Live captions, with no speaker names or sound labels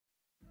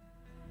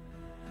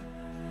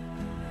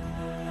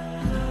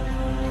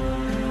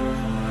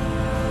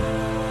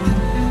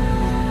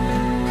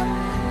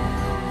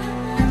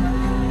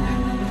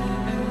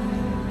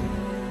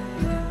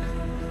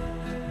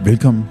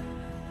Velkommen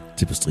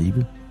til På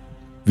Stribe.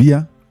 Vi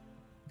er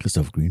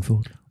Christopher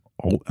Greenford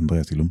og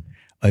Andreas Dillum.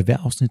 Og i hver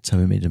afsnit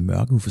tager vi med det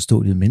mørke,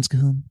 uforståelige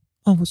menneskeheden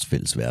og vores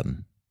fælles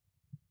verden.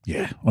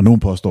 Ja, og nogen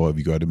påstår, at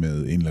vi gør det med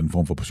en eller anden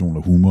form for passion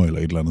og humor eller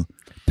et eller andet.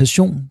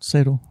 Passion,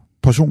 sagde du?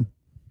 Portion.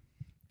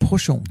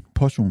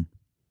 Portion.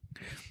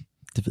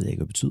 Det ved jeg ikke,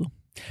 hvad det betyder.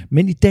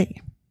 Men i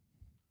dag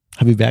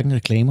har vi hverken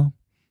reklamer,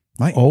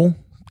 nej, og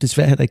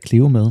desværre heller ikke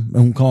Cleo med,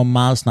 men hun kommer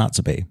meget snart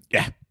tilbage.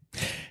 Ja.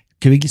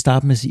 Kan vi ikke lige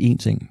starte med at sige én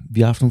ting? Vi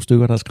har haft nogle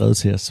stykker, der har skrevet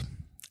til os,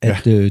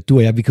 at du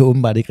og jeg, vi kan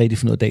åbenbart ikke rigtig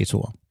finde ud af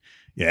datoer.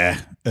 Ja,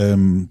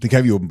 det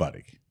kan vi åbenbart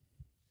ikke.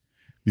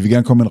 Vi vil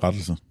gerne komme med en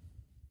rettelse.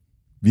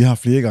 Vi har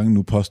flere gange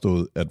nu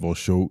påstået, at vores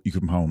show i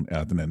København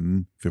er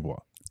den 2.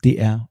 februar.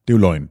 Det er jo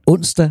løgn.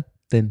 Onsdag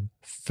den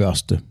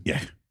 1. Ja,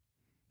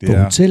 det på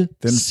er Hotel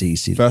den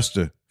Cecil.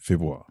 1.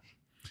 februar.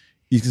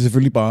 I skal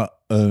selvfølgelig bare,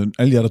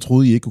 alle jer, der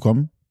troede, I ikke kunne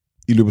komme,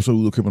 I løber så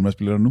ud og køber en masse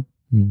billetter nu.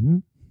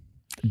 Mm-hmm.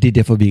 Det er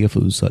derfor, vi ikke har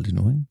fået udsolgt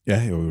endnu, ikke?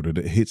 Ja, jo, det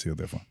er helt sikkert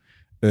derfor.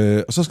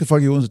 Og så skal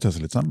folk i Odense tage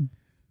sig lidt sammen.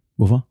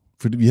 Hvorfor?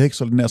 Fordi vi har ikke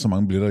solgt nær så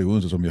mange billetter i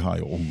Odense, som vi har i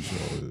Aarhus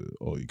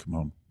og i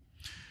København.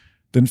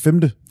 Den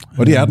 5.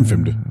 Og det er den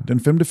 5. Den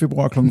 5.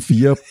 februar kl.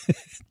 4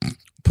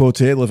 på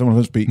Teatret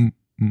 95B.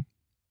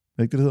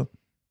 Er ikke det hedder?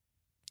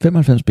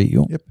 95B,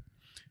 jo. Yep.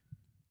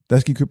 Der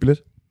skal I købe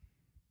billet.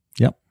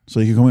 Ja. Så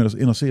I kan komme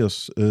ind og se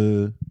os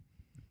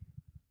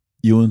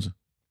i Odense.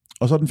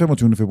 Og så den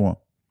 25. februar,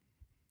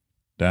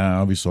 der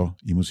er vi så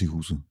i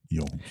Musikhuset i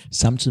Aarhus.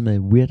 Samtidig med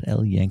Weird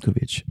Al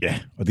Yankovic. Ja,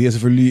 og det er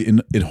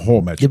selvfølgelig et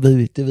hård match. Det ved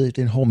vi, det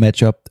er en hård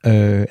matchup.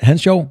 Han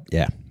sjov?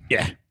 Ja.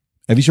 Ja.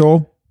 Er vi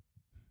sjove?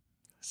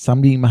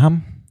 Sammenlignet med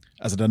ham?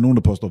 Altså, der er nogen,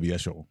 der påstår, at vi er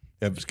sjove.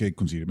 Jeg skal ikke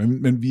kunne sige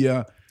det. Men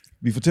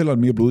vi fortæller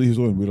en mere blodig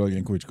historie, end Weird Al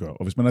Yankovic gør.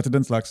 Og hvis man er til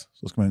den slags,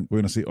 så skal man gå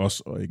ind og se os,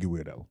 og ikke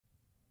Weird Al.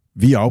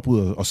 Vi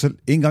afbryder os selv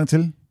en gang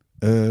til,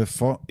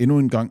 for endnu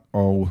en gang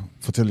at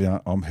fortælle jer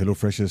om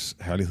HelloFresh's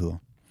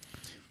herligheder.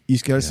 I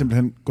skal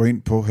simpelthen gå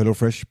ind på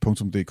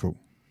hellofresh.dk,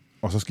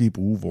 og så skal I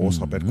bruge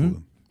vores rabatkode.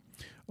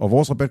 Og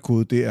vores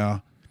rabatkode, det er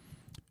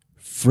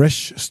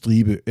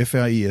FRESH-stribe,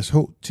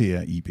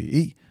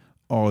 FRESH-TRIBE.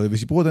 Og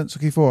hvis I bruger den, så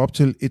kan I få op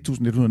til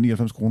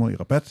 1.199 kroner i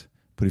rabat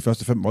på de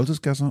første 5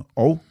 måltidskasser,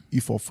 og I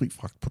får fri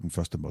fragt på den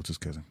første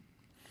måltidskasse.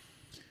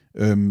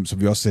 Som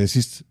vi også sagde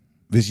sidst,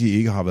 hvis I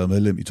ikke har været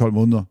medlem i 12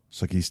 måneder,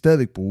 så kan I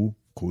stadigvæk bruge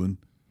koden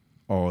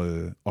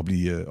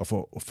og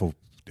få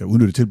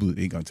udnyttet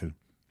tilbuddet en gang til.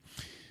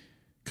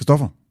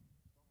 Christoffer,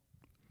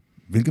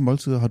 hvilke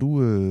måltider har du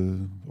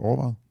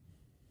overvejet?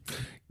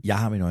 Jeg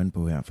har mine øjne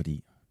på her,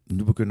 fordi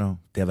nu begynder,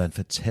 det har været en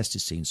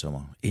fantastisk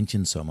sensommer,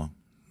 Indian sommer,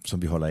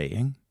 som vi holder af,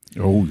 ikke?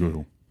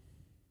 Jo.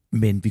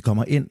 Men vi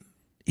kommer ind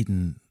i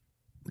den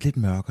lidt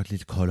mørkere,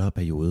 lidt koldere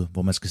periode,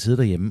 hvor man skal sidde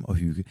derhjemme og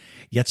hygge.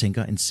 Jeg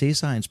tænker, en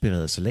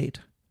Cæsar-inspireret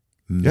salat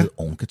med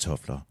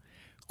ovenkartofler,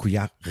 kunne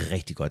jeg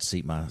rigtig godt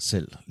se mig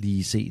selv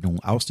lige se nogle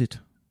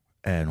afsnit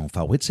af nogle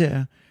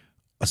favoritserier,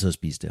 og sidde og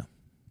spise der.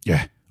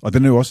 Ja, og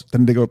den er jo også,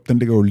 den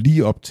ligger jo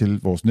lige op til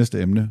vores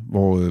næste emne,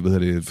 hvor,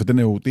 for det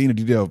er en af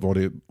de der, hvor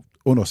det er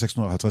under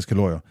 650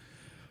 kalorier.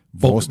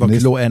 Hvor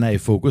kalorierne er i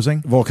fokus,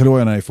 ikke? Hvor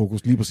kalorierne er i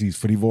fokus, lige præcis,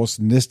 fordi vores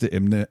næste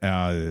emne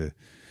er,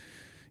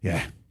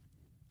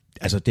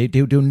 Altså, det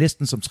er jo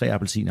næsten som 3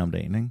 appelsiner om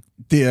dagen, ikke?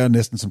 Det er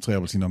næsten som 3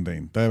 appelsiner om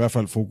dagen. Der er i hvert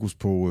fald fokus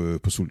på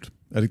sult.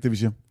 Er det ikke det, vi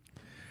siger?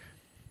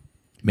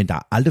 Men der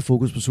er aldrig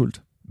fokus på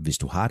sult, hvis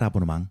du har et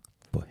abonnement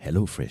på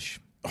HelloFresh.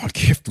 Hold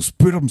kæft, du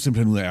spytter dem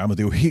simpelthen ud af ærmet.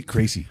 Det er jo helt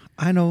crazy. I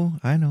know.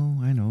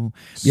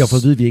 Vi har fået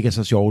at vide, at vi ikke er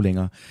så sjove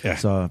længere,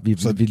 så vi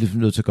er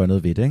nødt til at gøre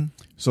noget ved det, ikke?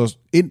 Så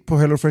ind på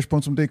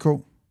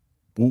hellofresh.dk,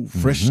 brug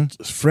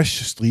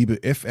fresh-stribe,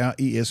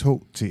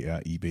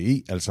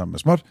 FRESH-TRIBE, alt sammen med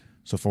småt,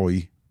 så får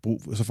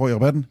I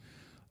rabatten,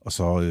 og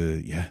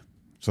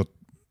så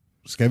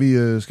skal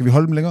vi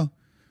holde dem længere,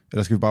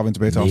 eller skal vi bare vende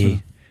tilbage til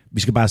afsnittet? Vi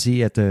skal bare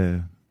sige, at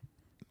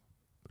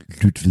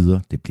lyt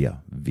videre, det bliver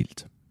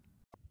vildt.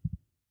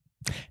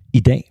 I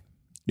dag,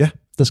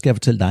 der skal jeg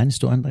fortælle dig en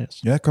historie,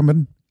 Andreas. Ja, kom med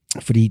den.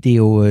 Fordi det er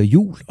jo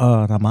jul,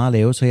 og der er meget at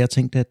lave, så jeg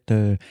tænkte, at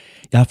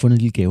jeg har fundet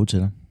en lille gave til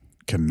dig.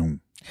 Kanon.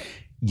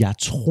 Jeg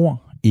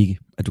tror ikke,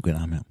 at du kender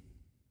ham her.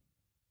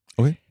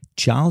 Okay.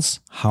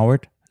 Charles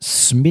Howard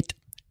Schmid,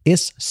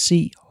 SCHMID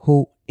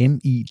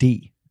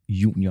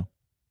Junior.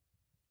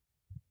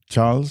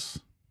 Charles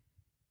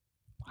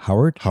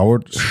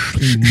Howard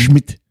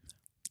Schmid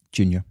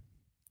Junior.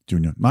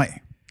 Nej,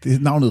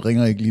 det navnet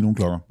ringer ikke lige nogen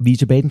klokker. Vi er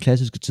tilbage i den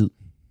klassiske tid.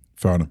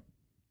 40'erne.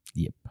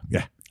 Yep.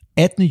 Ja.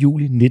 18.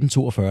 juli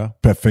 1942.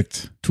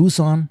 Perfekt.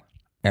 Tucson,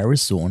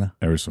 Arizona.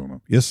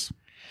 Yes.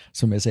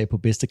 Som jeg sagde på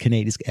bedste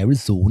kanadisk,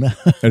 Arizona.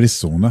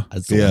 Arizona.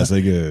 Det er altså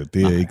ikke,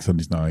 ikke sådan,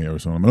 de snakker i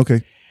Arizona. Men okay,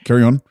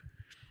 carry on.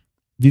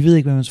 Vi ved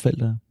ikke, hvad hans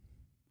forældre er.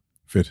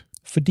 Fedt.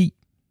 Fordi,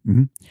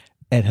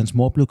 at hans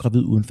mor blev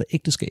gravid uden for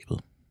ægteskabet.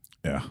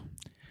 Ja,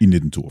 i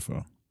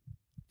 1942.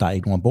 Der er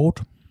ikke nogen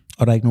abort,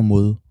 og der er ikke nogen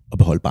måde at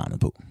beholde barnet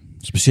på.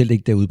 Specielt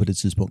ikke derude på det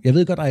tidspunkt. Jeg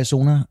ved godt, at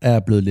Arizona er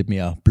blevet lidt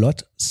mere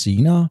blåt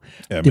senere.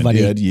 Ja, men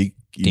det er de ikke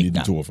i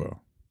 1942.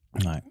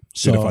 Nej.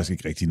 Så det er faktisk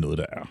ikke rigtig noget,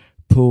 der er.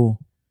 På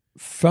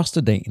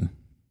første dagen,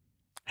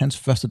 hans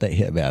første dag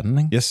her i verden,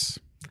 ikke? Yes.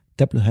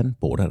 Der blev han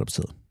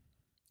bortadopteret.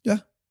 Ja,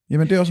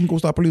 jamen det er også en god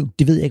start på livet.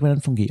 Det ved jeg ikke, hvordan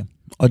det fungerer.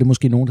 Og det er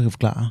måske nogen, der kan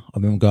forklare, og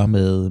hvad man gør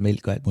med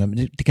mælk og alt muligt. Men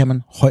det kan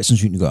man højst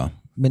sandsynligt gøre.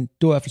 Men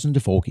det var i hvert fald sådan,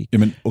 det foregik.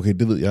 Jamen, okay,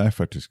 det ved jeg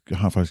faktisk. Jeg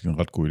har faktisk en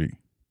ret god idé.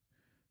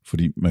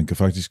 Fordi man kan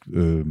faktisk,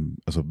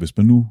 altså hvis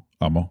man nu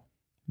ammer.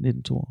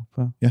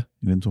 1942? Ja, i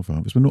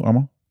 1942. Hvis man nu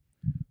ammer,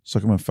 så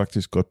kan man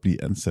faktisk godt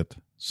blive ansat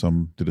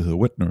som det, der hedder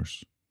wet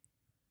nurse.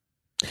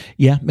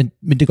 Ja,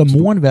 men det gør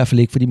moren i hvert fald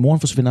ikke, fordi moren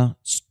forsvinder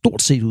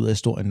stort set ud af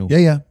historien nu.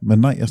 Ja, men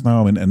nej, jeg snakker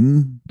om en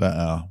anden, der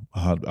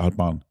har et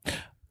barn.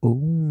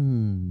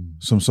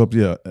 Som så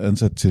bliver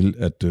ansat til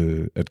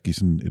at give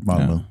sådan et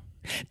barn med.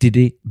 Det er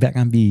det, hver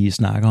gang vi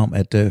snakker om,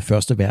 at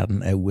første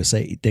verden er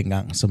USA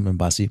dengang, som man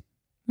bare siger,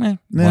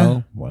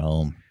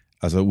 well.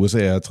 Altså USA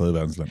er et tredje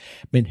verdensland.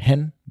 Men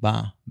han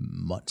var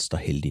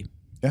monsterheldig.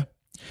 Ja.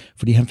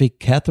 Fordi han fik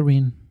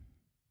Catherine,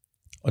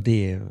 og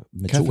det er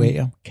med Catherine.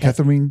 to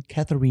A'er.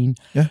 Catherine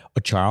ja.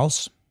 Og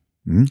Charles.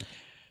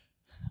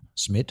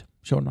 Schmid,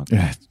 sjovt nok.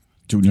 Ja,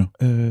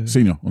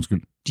 senior,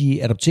 undskyld.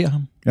 De adopterer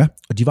ham, ja.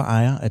 Og de var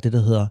ejere af det,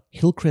 der hedder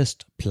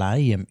Hillcrest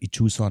plejehjem i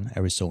Tucson,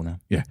 Arizona.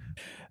 Ja.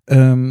 Det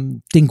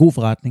er en god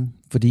forretning,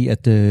 fordi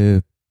at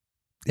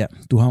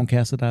du har en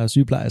kæreste, der er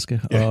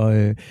sygeplejerske, og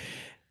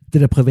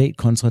det der privat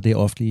kontra det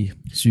offentlige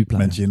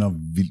sygepleje. Man tjener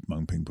vildt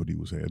mange penge på de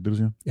USA, er det du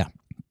siger? Ja.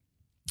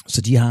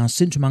 Så de har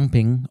sindssygt mange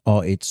penge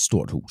og et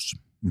stort hus.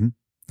 Mm-hmm.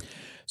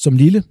 Som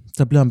lille,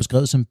 der bliver han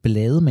beskrevet som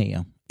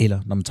ballademager,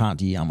 eller når man tager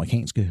de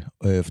amerikanske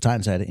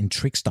fortegnelser af det, en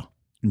trickster.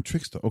 En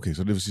trickster? Okay,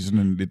 så det vil sige sådan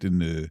en lidt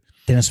en... Den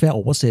er svær at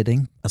oversætte,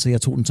 ikke? Altså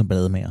jeg tog den som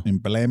ballademager.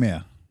 En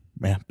ballademager?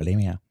 Ja,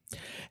 ballademager.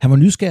 Han var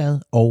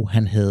nysgerrig, og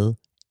han havde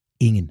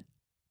ingen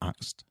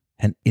angst.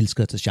 Han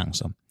elskede at tage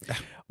chancer. Ja.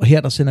 Og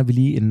her der sender vi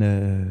lige en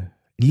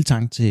lille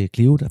tanke til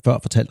Cleo, der før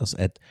fortalte os,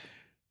 at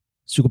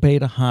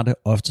psykopater har det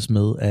oftest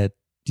med, at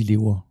de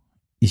lever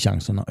i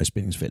chancerne og i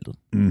spændingsfeltet.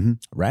 Mm-hmm.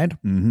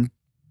 Right? Mm-hmm.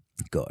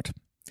 Godt.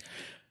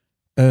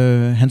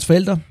 Hans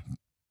forældre,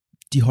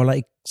 de holder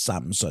ikke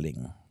sammen så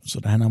længe. Så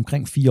da han er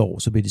omkring 4 år,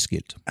 så bliver de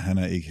skilt. Han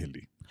er ikke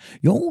heldig.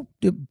 Jo,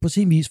 det er på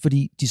sin vis,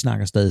 fordi de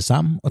snakker stadig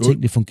sammen, og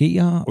tingene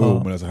fungerer.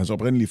 Men altså hans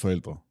oprindelige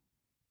forældre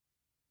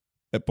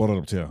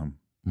bortadopterer ham.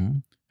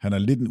 Mm. Han er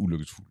lidt en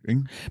ulykkesfuld,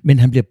 ikke? Men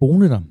han bliver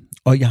boende der,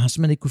 og jeg har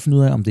simpelthen ikke kunne finde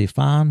ud af, om det er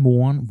faren,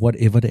 moren,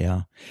 whatever det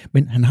er.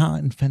 Men han har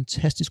en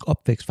fantastisk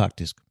opvækst,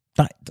 faktisk.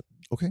 Nej.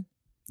 Okay.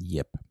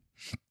 Yep.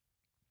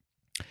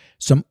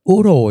 Som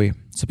 8-årig,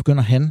 så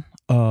begynder han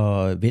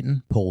og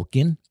vennen Paul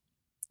Ginn,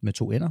 med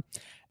 2 ender,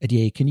 at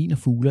jage kaniner,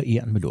 fugle og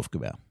æren med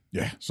luftgevær.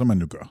 Ja, som man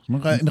jo gør. Som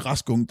en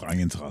rask ung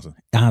drengeinteresse.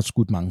 Jeg har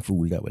skudt mange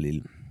fugle, der var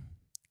lille.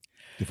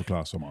 Det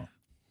forklarer så meget.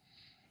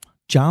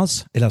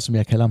 Charles, eller som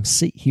jeg kalder ham,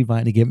 C hele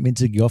vejen igennem,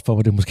 indtil det gik op for,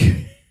 hvor det måske...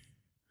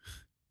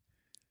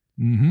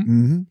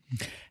 Mm-hmm.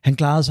 Han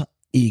klarede sig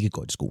ikke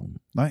godt i skolen.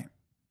 Nej.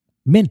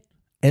 Men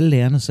alle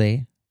lærerne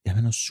sagde, at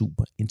han er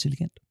super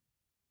intelligent.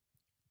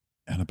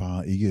 Han er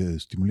bare ikke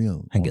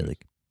stimuleret. Han gad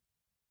ikke.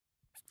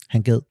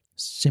 Han gad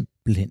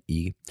simpelthen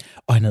ikke.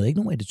 Og han havde ikke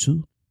nogen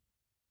attitude.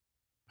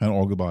 Han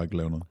orkede bare ikke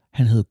lave noget.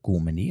 Han havde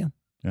gode manerer.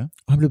 Ja.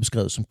 Og han blev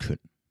beskrevet som køn.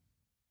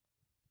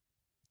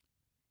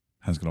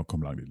 Han skal nok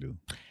komme langt i livet.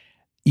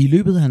 I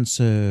løbet af hans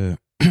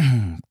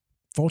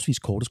forholdsvis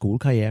korte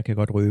skolekarriere, kan jeg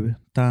godt røbe,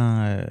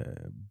 der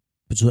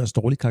betød hans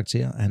dårlige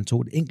karakter, at han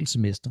tog et enkelt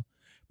semester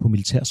på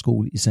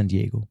militærskole i San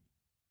Diego.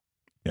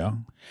 Ja.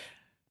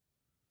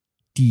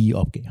 De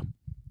opgav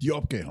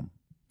ham.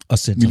 Og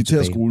sendte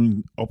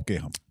militærskolen opgav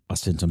ham. Og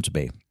sendte ham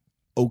tilbage.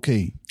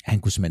 Okay. Han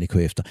kunne simpelthen ikke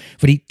høre efter.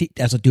 Fordi det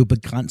er jo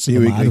begrænset. Det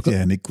er jo ikke rigtigt, at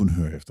han ikke kunne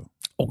høre efter.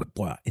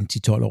 Bror, en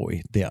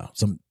 10-12-årig der,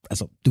 som,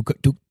 altså,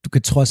 du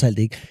kan trods alt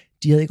ikke.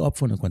 De havde ikke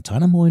opfundet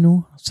Guantanamo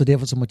endnu, så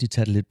derfor så må de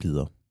tage det lidt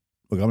videre.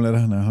 Hvor gammel er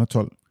det, han er? Han er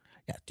 12?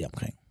 Ja, det er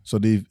omkring.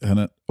 Så han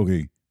er,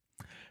 okay.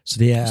 Så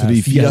det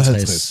er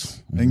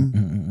 54.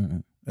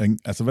 Ikke?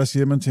 Altså, hvad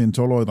siger man til en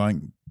 12-årig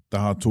dreng, der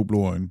har 2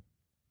 blå øjne?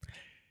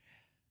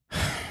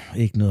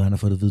 Ikke noget, han har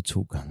fået at vide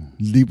 2 gange.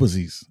 Lige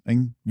præcis.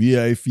 Ikke? Vi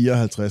er i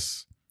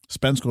 54.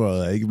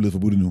 Spanskrøret er ikke blevet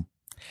forbudt endnu.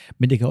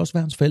 Men det kan også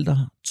være, at hans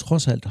forældre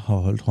trods alt har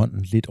holdt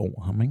hånden lidt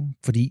over ham. Ikke?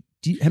 Fordi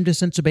han bliver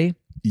sendt tilbage.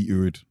 I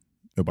øvrigt,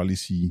 jeg vil bare lige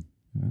sige,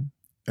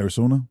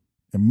 Arizona,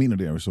 jeg mener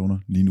det er Arizona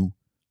lige nu,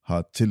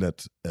 har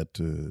tilladt at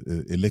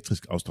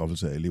elektrisk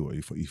afstraffelse af elever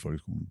i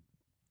folkeskolen.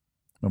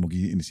 Man må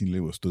give en af sine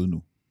elever stød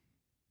nu.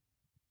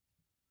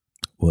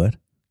 What?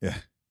 Ja,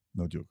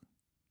 no joke.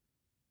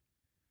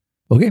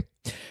 Okay.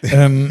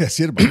 Jeg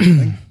siger det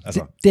bare. Ikke?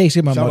 Altså, det er ikke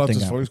så meget dengang. Shout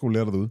out til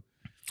folkeskolelærer derude.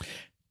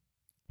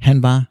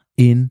 Han var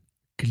en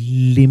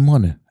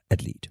glimrende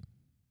atlet.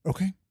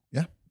 Okay,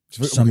 ja.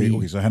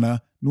 Okay, så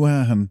nu er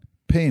han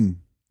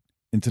pæn,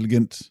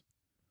 intelligent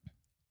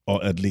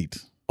og atlet.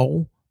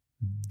 Og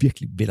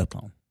virkelig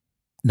velopdragen,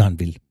 når han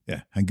vil.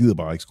 Ja, han gider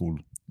bare ikke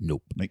skole.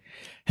 Nope. Nej.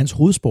 Hans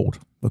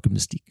hovedsport var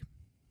gymnastik.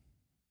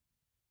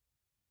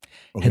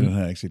 Okay, den har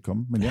jeg ikke set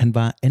komme. Men ja. Han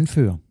var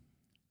anfører.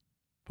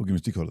 På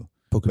gymnastikholdet.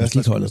 På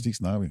gymnastikholdet. Hvad slags gymnastik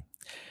snakker vi?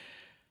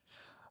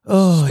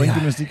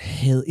 Springgymnastik?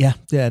 Ja,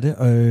 det er det.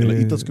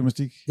 Eller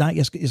idrætsgymnastik? Nej,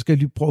 jeg skal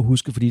lige prøve at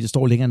huske, fordi det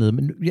står længere nede.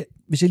 Men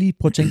hvis jeg lige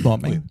prøver at tænke mig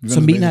om, ikke,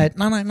 så mener jeg, at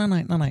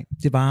nej.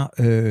 Det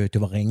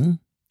var ringen.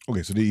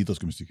 Okay, så det er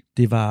idrætsgymnastik.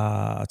 Det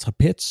var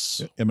trapez.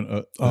 Ja, jamen,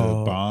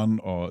 og barn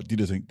og de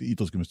der ting, det er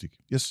idrætsgymnastik.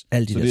 Yes.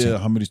 Alle de så der det er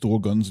ting. ham med de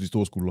store guns og de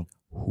store skuldre.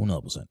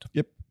 100%.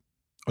 Yep.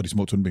 Og de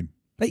små tynde ben.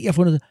 Nej, jeg har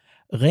fundet det.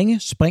 Ringe,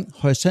 spring,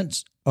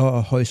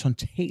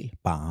 horisontal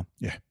bare.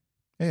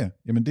 Ja.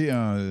 Jamen det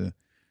er,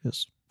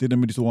 Yes. det er dem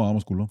med de store arme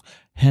og skuldre.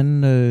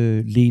 Han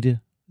ledte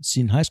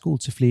sin high school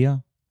til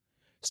flere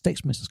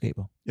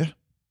statsmesterskaber. Ja.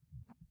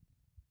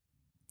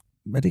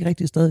 Er det ikke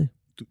rigtigt stadig?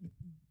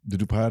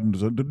 Du peger den,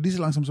 så lige så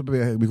langsomt, så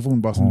bevæger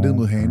mikrofonen bare sådan ned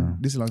mod hagen.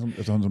 Lige så langsomt,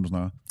 efterhånden som du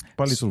snakker.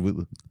 Bare lige så du ved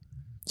det.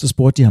 Så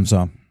spurgte de ham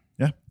så,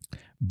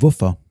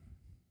 hvorfor?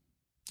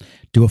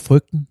 Det var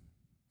frygten,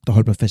 der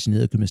holdt mig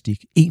fascineret af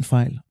gymnastik. En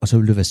fejl, og så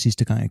ville det være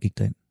sidste gang, jeg gik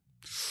derind.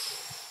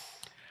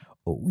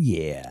 Oh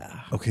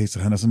yeah. Okay, så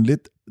han er sådan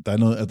lidt, der er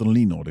noget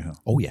adrenalin over det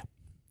her. Oh ja.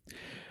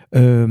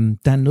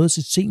 Da han nåede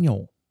sit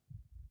seniorår,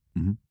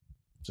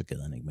 så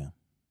gad han ikke mere.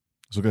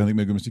 Så kan han ikke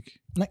mere gymnastik?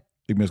 Nej.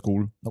 Ikke mere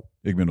skole? No.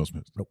 Ikke mere noget som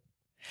helst? No.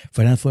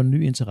 For han havde fået en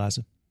ny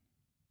interesse.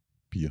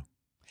 Piger.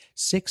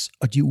 Sex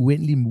og de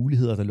uendelige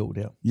muligheder, der lå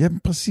der. Jamen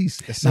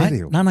præcis, jeg sagde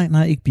det jo.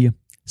 Nej, ikke piger.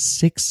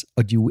 Sex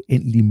og de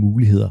uendelige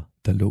muligheder,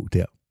 der lå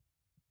der.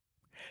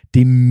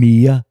 Det er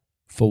mere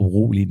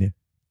foruroligende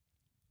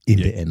end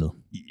det andet.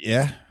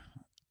 Ja,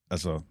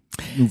 altså...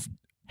 Nu...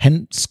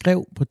 Han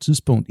skrev på et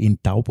tidspunkt i en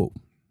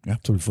dagbog,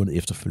 som vi fundet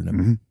efterfølgende.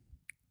 Mm-hmm.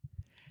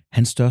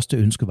 Hans største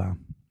ønske var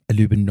at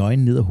løbe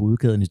nøgen ned ad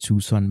hovedgaden i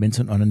Tuscon, mens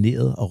han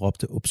onanerede og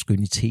råbte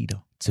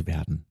obskøniteter til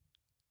verden.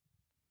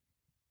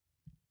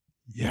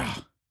 Ja,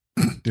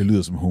 det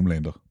lyder som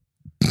Homelander.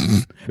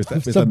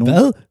 Hvis der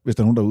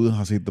er nogen derude,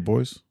 har set The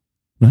Boys?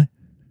 Nej.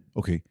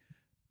 Okay.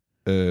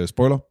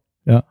 Spoiler?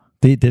 Ja.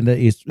 Det er den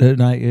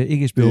der,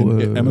 ikke HBO.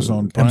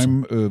 Amazon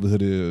Prime,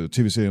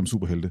 tv-serie om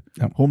superhelte.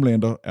 Ja.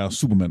 Homelander er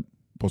Superman,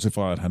 bortset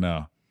fra, at han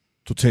er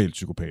totalt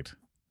psykopat.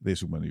 Det er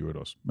Superman i øvrigt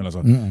også. Men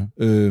altså,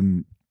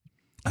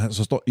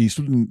 så står i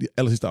slutningen,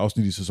 aller sidste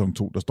afsnit i sæson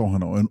 2, der står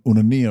han og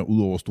onanerer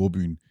ud over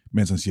storbyen,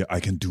 mens han siger, I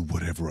can do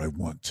whatever I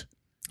want.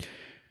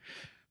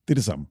 Det er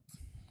det samme.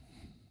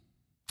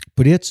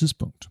 På det her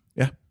tidspunkt,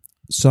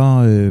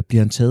 så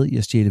bliver han taget i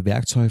at stjæle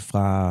værktøj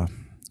fra...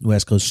 Nu har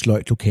jeg skrevet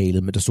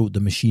sløjtlokalet, men der stod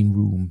The Machine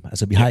Room.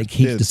 Altså, vi har ikke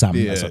helt det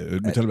samme. Det er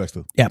et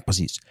metalværksted. Ja,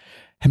 præcis.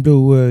 Han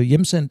blev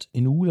hjemsendt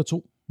en uge eller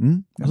 2.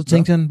 Og så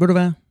tænkte han, ved du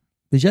hvad,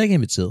 hvis jeg ikke er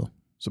inviteret,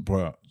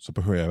 så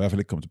behøver jeg i hvert fald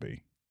ikke komme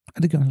tilbage.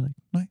 Ja, det gør han heller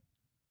ikke. Nej.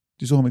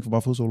 De så ham ikke for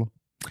bare fodsåler.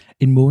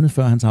 En måned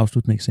før hans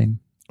afsluttende eksamen.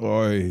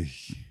 Øj.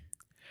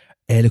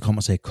 Alle kom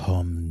og sagde,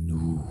 kom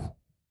nu.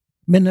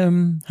 Men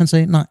han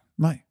sagde,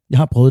 nej. Jeg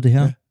har prøvet det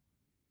her. Ja.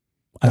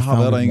 Jeg har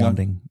været der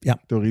engang. Ja.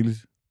 Det var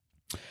rigeligt.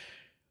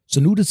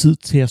 Så nu er det tid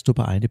til at stå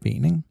på egne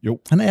ben, ikke? Jo.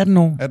 Han er 18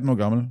 år. 18 år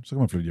gammel, så kan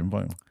man flytte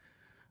hjemmefra jo.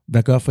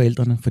 Hvad gør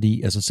forældrene?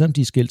 Fordi altså, selvom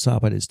de er skilt, så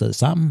arbejder de stadig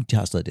sammen. De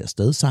har stadig deres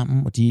sted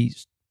sammen, og de er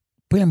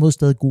på en eller anden måde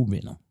stadig gode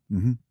venner.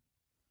 Mm-hmm.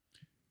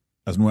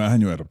 Altså nu er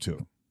han jo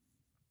adopteret.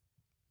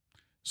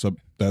 Så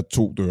der er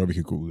 2 døre, vi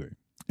kan gå ud af.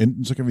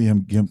 Enten så kan vi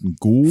give ham den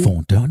gode...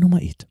 For dør nummer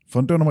 1.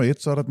 For dør nummer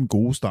 1, så er der den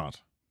gode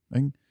start.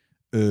 Ikke?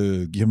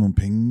 Give ham nogle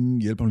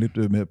penge, hjælpe ham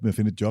lidt med at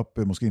finde et job,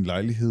 måske en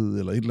lejlighed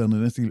eller et eller andet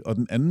i den stil. Og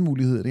den anden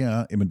mulighed, det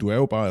er, jamen du er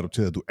jo bare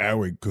adopteret, du er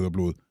jo ikke kød og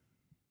blod.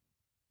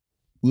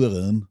 Ud af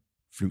reden,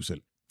 flyv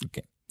selv.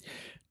 Okay.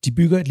 De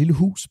bygger et lille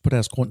hus på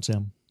deres grund til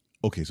ham.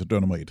 Okay, så dør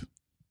nummer 1.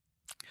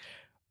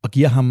 Og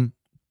giver ham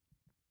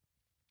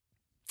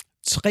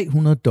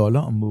 $300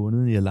 om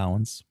måneden i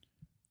allowance.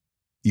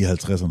 I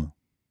 50'erne.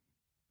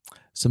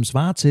 Som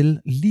svarer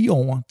til lige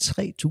over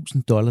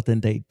 $3,000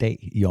 den dag i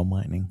dag i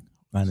omregning.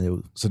 Regnet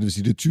ud. Så det vil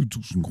sige, det er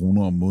 20.000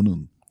 kroner om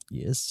måneden?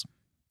 Yes.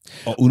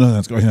 Og uden at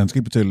han skal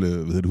ikke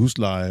betale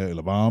husleje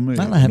eller varme?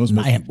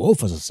 Han bor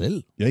for sig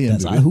selv. Ja,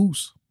 hans eget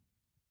hus.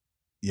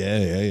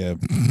 Ja.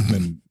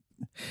 Men...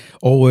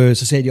 Og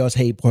så sagde de også,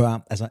 hey, prøv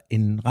at, altså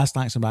en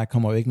restdreng som dig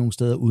kommer jo ikke nogen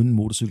steder uden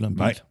motorcykel og bil.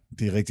 Nej,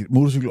 det er rigtigt.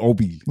 Motorcykel og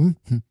bil.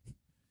 Mm-hmm.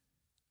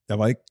 Jeg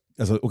var ikke,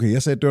 altså okay,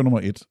 jeg sagde dør nummer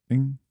 1,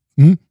 ikke?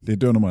 Mm. Det er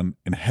dør nummer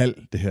en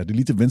halv, det her. Det er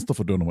lige til venstre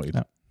for dør nummer 1.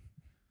 Ja.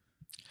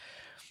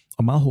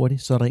 Og meget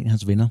hurtigt, så er der en af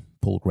hans venner,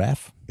 Paul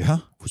Graff. Ja.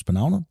 Husk på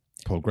navnet.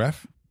 Paul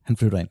Graff. Han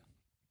flytter ind.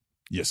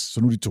 Yes,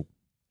 så nu er de 2.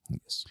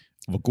 Yes.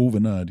 Hvor gode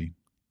venner er de?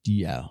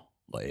 De er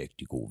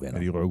rigtig gode venner.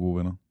 Er de røvgode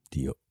venner?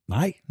 De er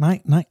nej.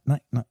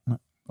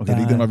 Okay, det er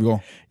ikke den vej, vi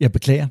går. Jeg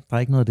beklager, der er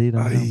ikke noget af det der.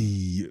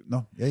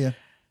 Ja.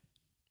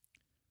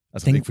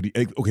 Altså, det er ikke fordi...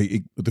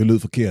 Okay, det lød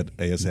forkert,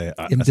 at jeg sagde...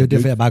 Jamen, det er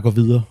derfor, jeg bare går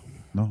videre.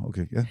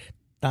 Okay, ja.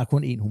 Der er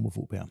kun én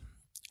homofob her.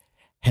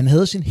 Han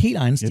havde sin helt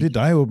egen stil. Ja, det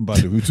er dig åbenbart.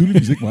 Det er jo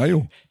tydeligvis ikke mig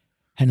jo.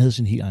 Han havde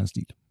sin helt egen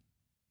stil.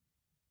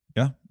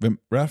 Ja, hvem?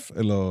 Raph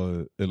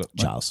eller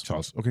Charles. Nej,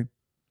 Charles, okay.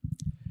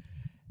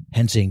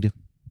 Han tænkte,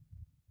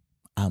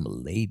 I'm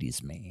a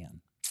ladies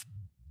man.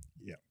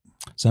 Ja.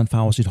 Så han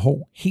farvede sit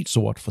hår helt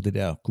sort for det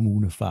der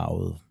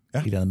kommunefarvede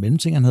et eller andet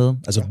mellemting, han havde.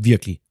 Altså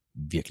virkelig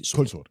sort.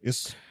 Kulsort,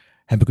 yes.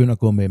 Han begynder at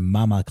gå med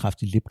meget, meget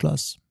kraftig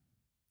lipgloss.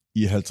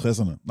 i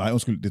 50'erne. Nej,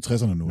 undskyld, det er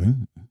 60'erne nu, ikke?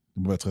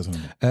 Det må være 60'erne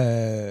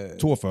nu.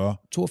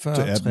 42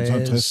 til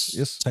 18, 60.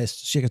 Yes.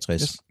 60, cirka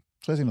 60. Yes.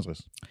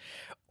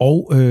 60-61.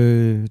 Og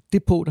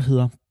det på, der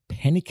hedder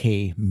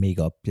pancake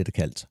makeup, bliver det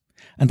kaldt.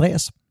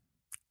 Andreas,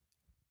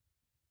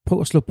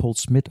 prøv at slå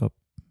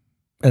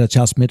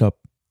Charles Schmid op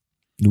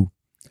nu,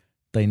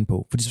 derinde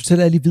på. Fordi så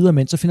fortæller jeg lige videre,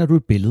 men så finder du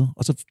et billede,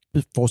 og så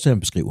fortsætter jeg at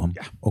beskrive ham.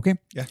 Ja. Okay?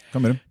 Ja,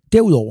 kom med dem.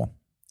 Derudover,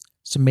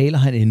 så maler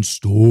han en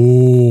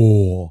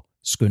stor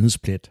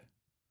skønhedsplet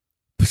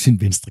på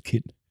sin venstre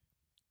kind.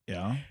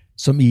 Ja.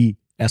 Som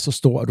er så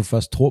stor, at du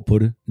først tror på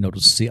det, når du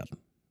ser den.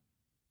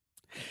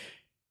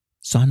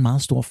 Så er han en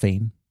meget stor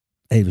fan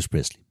af Elvis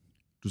Presley.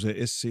 Du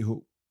sagde SCH?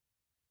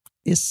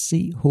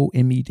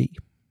 SCHMID.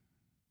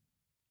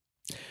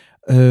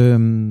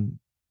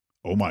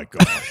 Oh my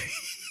god.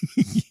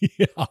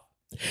 Ja.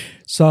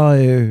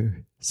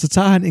 Så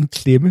tager han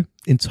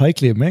en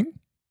tøjklemme, ikke?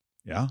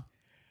 Ja.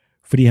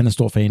 Fordi han er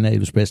stor fan af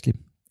Elvis Presley.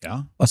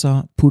 Ja. Og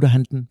så putter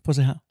han den, prøv at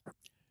se her,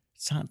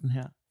 så tager han den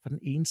her fra den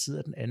ene side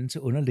af den anden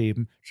til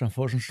underlæben, så han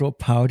får sådan en stor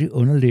pouty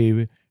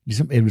underlæbe,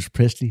 ligesom Elvis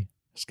Presley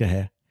skal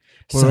have.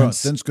 Prøv at høre,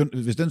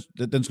 hvis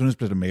den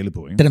skønhedsplet er malet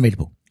på, ikke? Den er malet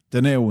på.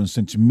 Den er jo en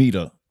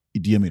centimeter i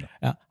diameter.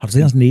 Ja. Har du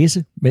set hans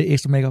næse med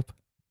ekstra makeup?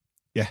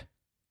 Ja.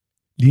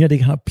 Ligner det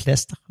ikke, han har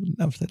plaster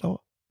nærmest over?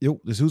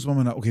 Jo, det ser ud som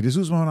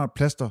om han har et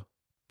plaster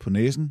på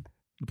næsen.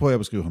 Nu prøver jeg at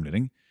beskrive ham lidt,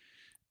 ikke?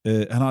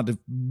 Han har det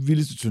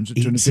vildeste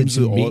tynde 1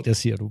 centimeter,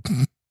 siger du.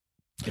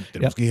 Ja,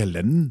 den er måske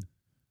halvanden.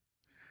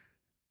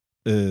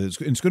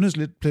 En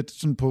skønhedsplet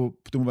sådan på,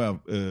 det må være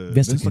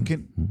venstre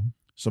kind,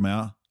 som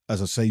er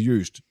altså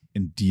seriøst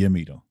en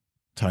diameter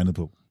tegnet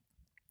på.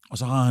 Og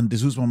så har han, det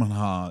ser ud som om han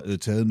har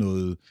taget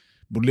noget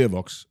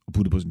modellervoks og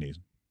puttet på sin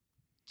næse.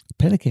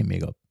 Pancake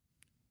makeup.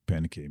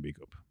 Pancake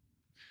makeup.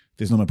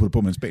 Det er sådan noget, man putter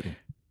på med en spatel.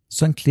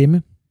 Så en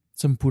klemme,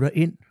 som putter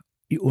ind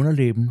i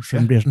underlæben,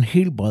 som bliver sådan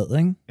helt bred,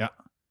 ikke? Ja.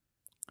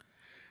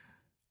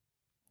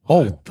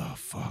 Og what the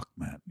fuck,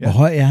 man? Ja. Hvor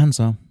høj er han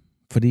så?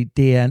 Fordi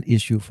det er en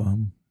issue for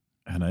ham.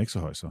 Han er ikke så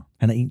høj så.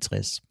 Han er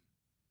 61.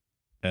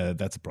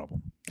 That's a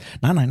problem.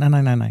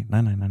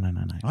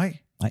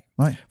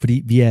 Nej.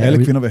 Fordi vi er...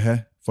 Alle kvinder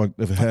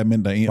vil have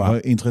mænd, der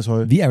er 61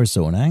 høje. Vi er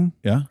Arizona, ikke?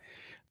 Ja.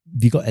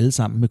 Vi går alle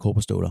sammen med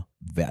kobberstøvler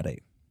hver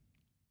dag.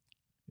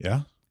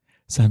 Ja.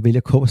 Så han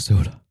vælger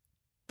kobberstøvler.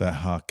 Der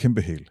har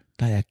kæmpe hæl.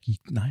 Der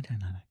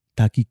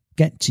er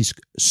gigantisk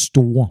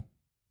store.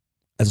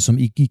 Altså som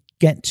i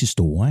gigantisk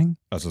store, ikke?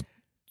 Altså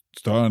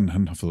større end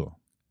han har fødder.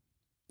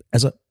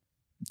 Altså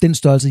den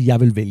størrelse, jeg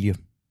vil vælge.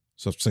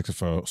 Så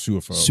 46,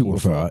 47,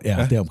 47,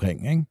 ja,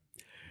 deromkring, ikke?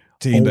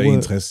 Til en, der er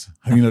 61.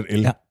 Han ligner et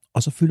el. Ja,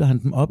 og så fylder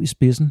han dem op i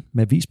spidsen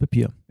med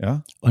avispapir. Ja.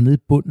 Og nede i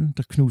bunden,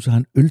 der knuser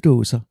han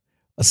øldåser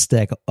og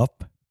stakker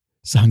op,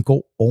 så han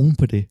går oven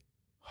på det.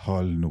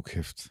 Hold nu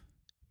kæft.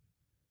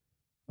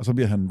 Og så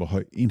bliver han, hvor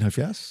høj?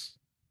 71?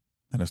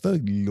 Han er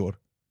stadig lille lort.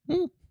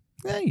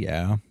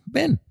 Ja,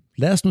 men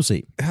lad os nu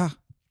se. Ja.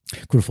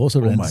 Kunne du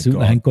forestille dig, hvordan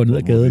når han går ned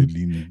ad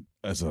gaden?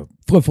 Altså.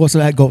 Prøv at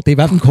forestille dig, at han går. Det er i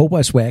hvert fald en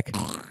cowboy swag.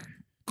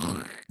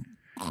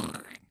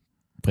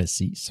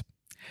 Præcis.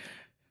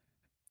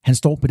 Han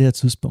står på det her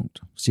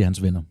tidspunkt, siger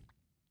hans venner,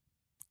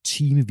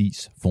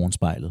 timevis foran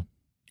spejlet.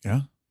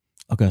 Ja.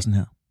 Og gør sådan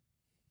her.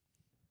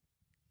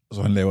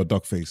 Så han laver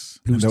dogface.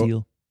 Blue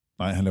Steel.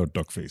 Nej, han laver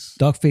dogface.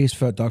 Dogface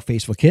før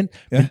dogface var kendt,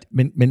 ja.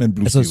 men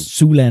altså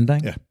Zoolander,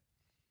 ikke? Ja.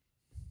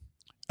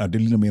 Ja,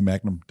 det ligner mere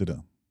Magnum, det der.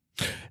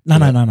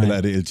 Nej. Eller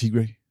er det El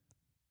Tigre?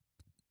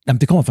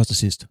 Jamen, det kommer først og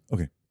sidst.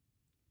 Okay.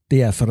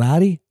 Det er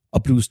Ferrari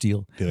og Blue Steel.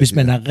 Hvis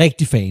man er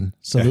rigtig fan,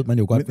 så ved man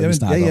jo godt, hvad vi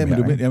snakker om her.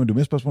 Men det er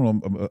mere spørgsmål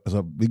om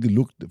altså, hvilket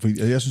look.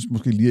 For jeg synes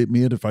måske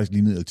mere, det faktisk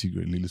lignede El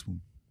Tigre en lille smule.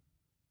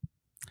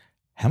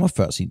 Han var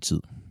før sin tid.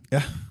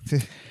 Ja.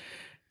 Det.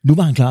 Nu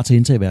var han klar til at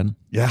indtage verden.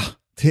 Ja,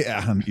 det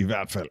er han i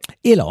hvert fald.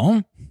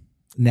 Eller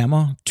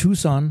nærmere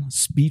Tucson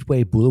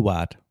Speedway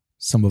Boulevard,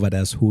 som var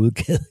deres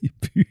hovedgade i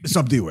byen.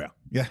 Som det jo er,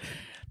 ja.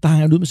 Der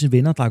hang han ud med sine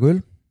venner og drak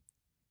øl.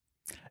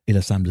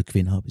 Eller samlede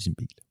kvinder op i sin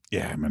bil.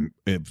 Ja, men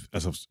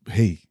altså,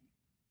 hey,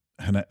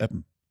 han er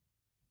 18,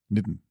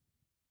 19.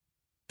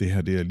 Det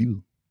her, det er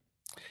livet.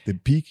 Det er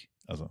peak,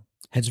 altså.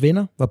 Hans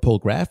venner var Paul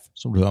Graff,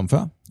 som du hørte om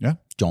før. Ja.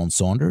 John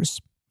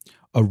Saunders.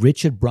 Og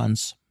Richard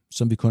Bruns,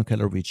 som vi kun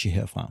kalder Richie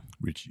herfra.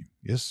 Richie,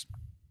 yes.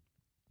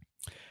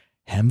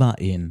 Han var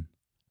en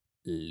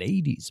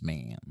ladies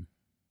man.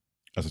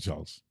 Altså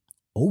Charles.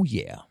 Oh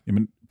yeah.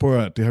 Jamen, prøv at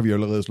høre, det har vi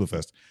allerede slået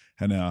fast.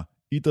 Han er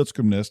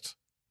idrætsgymnast,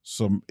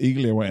 som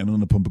ikke laver andet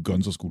end at pumpe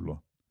guns og skuldre.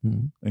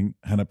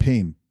 Han er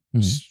pæn.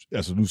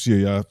 Altså, nu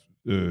sagde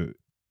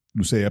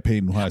jeg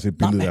pæn, nu har jeg set et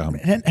billede af ham.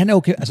 Han er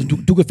okay.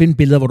 Altså, du kan finde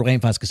billeder, hvor du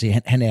rent faktisk kan se,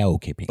 at han er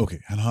okay pæn. Okay,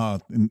 han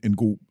har en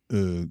god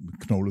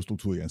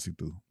knoglestruktur i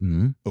ansigtet.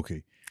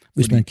 Okay.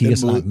 Hvis man kigger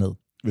så langt ned.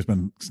 Hvis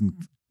man sådan,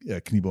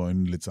 kniber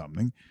øjnene lidt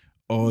sammen, ikke?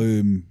 Og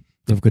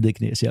så går det i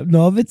knæ og siger,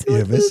 nå, hvad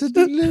ja, hvad så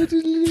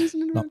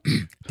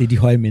det er de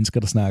høje mennesker,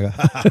 der snakker.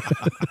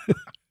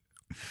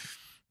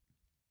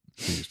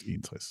 Seriøst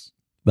 61.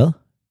 Hvad?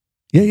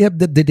 Ja,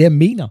 det er det, jeg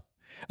mener.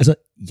 Altså,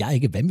 jeg er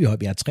ikke vanvittig høj,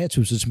 jeg er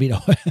 23 cm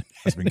høj.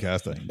 Altså, min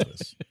kæreste er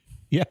 61.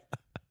 Ja.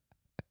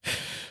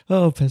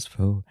 Pas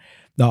på.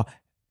 Nå,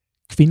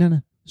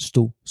 kvinderne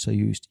stod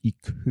seriøst i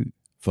kø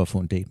for at få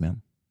en date med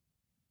ham.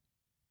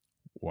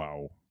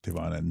 Wow, det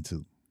var en anden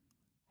tid.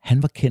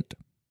 Han var kendt.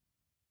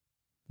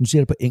 Nu siger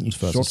jeg det på engelsk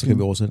først, så kan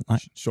vi oversætte. Nej.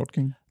 Short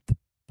King? The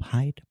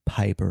Pied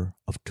Piper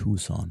of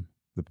Tucson.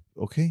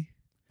 Okay.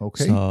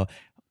 Så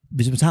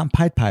hvis vi tager en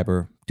Pied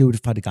Piper, det er jo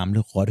fra det gamle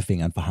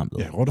Rottefængeren for Hamlet.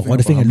 Ja,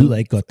 Rottefængeren lyder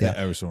ikke godt der.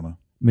 Ja, Arizona.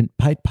 Men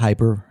Pied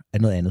Piper er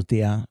noget andet.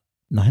 Det er,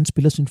 når han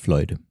spiller sin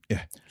fløjte, ja,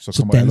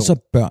 så danser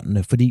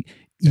børnene. Fordi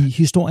i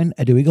historien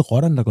er det jo ikke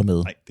rotterne, der går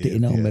med. Nej, det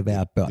ender jo med at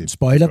være børn.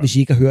 Spoiler, hvis I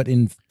ikke har hørt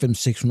en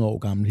 500-600 år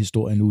gammel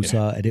historie nu, så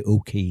er det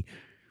okay.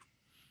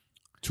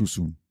 Too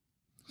soon.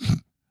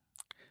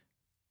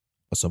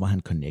 Og så var han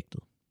connected.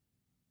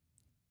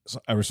 Så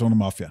Arizona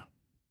Mafia.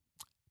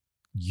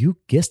 You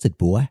guessed it,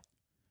 boy.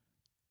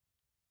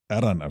 Er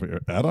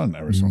der en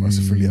Arizona?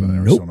 Selvfølgelig er der en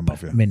Arizona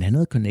Mafia. Men han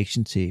havde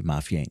connection til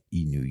mafiaen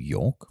i New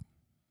York.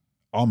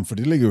 For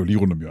det ligger jo lige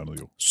rundt om hjørnet,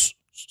 jo.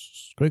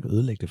 Skal du ikke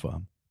ødelægge det for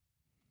ham?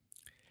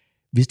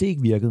 Hvis det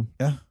ikke virkede,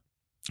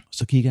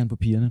 så kigger han på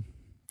pigerne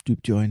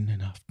dybt i øjnene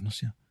en aften og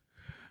siger,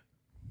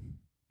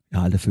 jeg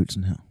har aldrig følt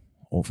sådan her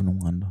over for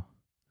nogen andre.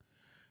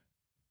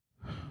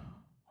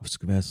 Og så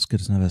skal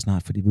det sådan være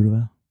snart, fordi ved du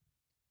hvad?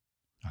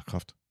 Jeg har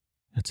kraft.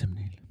 Jeg er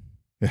temmelig.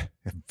 Ja,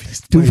 jeg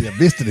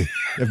vidste det.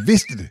 Jeg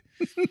vidste det.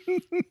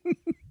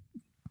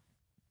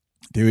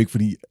 Det er jo ikke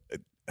fordi...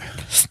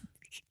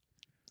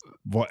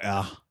 Hvor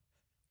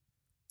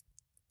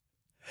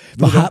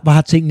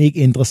har tingene ikke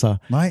ændret sig?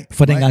 Nej.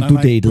 For dengang du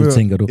datede,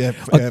 tænker du. Ja,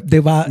 og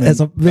det var,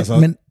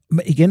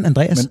 men igen,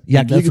 Andreas,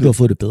 jeg er glad for, at du har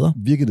fået det bedre.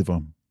 Virkede det for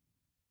ham?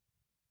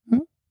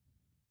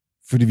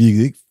 For det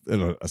virkede ikke...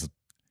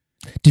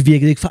 Det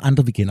virkede ikke for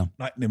andre, vi kender.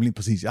 Nej, nemlig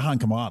præcis. Jeg har en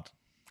kammerat.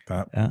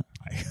 Ja. Nej.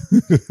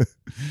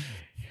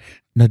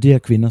 Når det er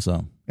kvinder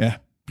så... Ja,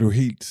 blev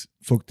helt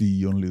fugtig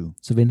i underlivet.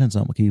 Så vendte han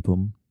sig om og kiggede på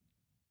dem.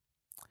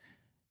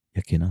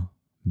 Jeg kender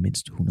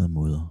mindst 100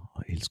 måder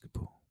at elske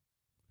på.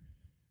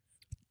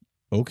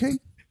 Okay.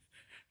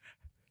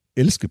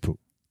 Elske på.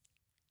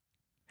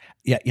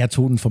 Ja, jeg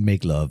tog den for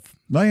make love.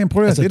 Nej, jeg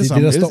prøver det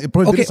samme.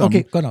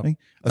 Okay, godt nok.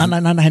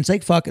 Nej, han sagde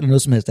ikke fuck eller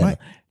noget som helst andet.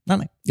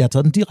 Nej, jeg har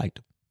taget den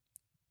direkte.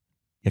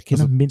 Jeg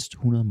kender mindst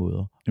 100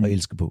 måder at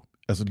elske på.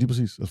 Altså lige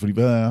præcis. Altså, fordi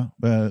hvad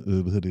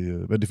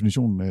er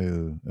definitionen af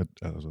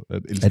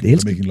at elske?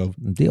 Making love?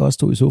 Det er også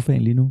stå i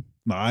sofaen lige nu.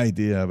 Nej,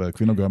 det er, hvad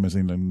kvinder gør, mens en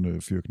eller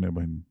anden fyr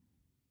knæpper hende.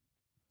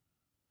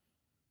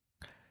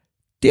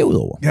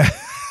 Derudover. Ja.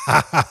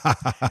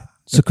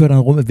 Så kørte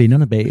han rundt med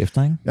vennerne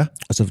bagefter, ikke? Ja.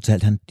 Og så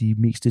fortalte han de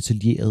mest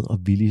detaljerede og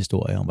vilde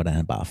historier om, hvordan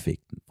han bare fik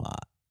den fra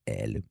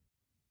alle.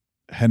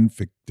 Han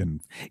fik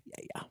den.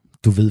 Ja.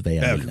 Du ved, hvad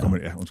jeg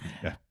mener. Undskyld.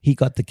 Ja. He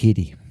got the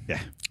kitty. Ja.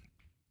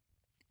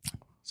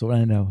 Så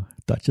hvordan han jo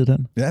dodgede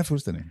den. Ja,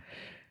 fuldstændig.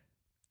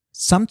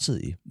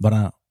 Samtidig var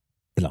der,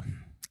 eller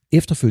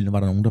efterfølgende var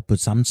der nogen, der på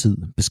samme tid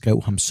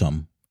beskrev ham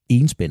som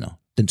enspænder.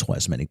 Den tror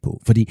jeg simpelthen ikke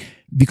på. Fordi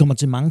vi kommer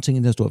til mange ting i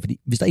den her historie. Fordi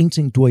hvis der er en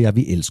ting, du og jeg,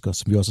 vi elsker,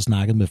 som vi også har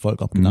snakket med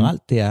folk om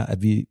generelt, det er,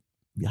 at vi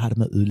har det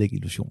med at ødelægge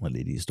illusioner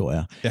lidt i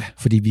historier. Ja.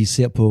 Fordi vi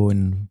ser på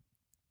en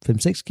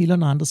 5-6 kilo,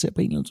 når andre ser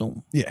på en eller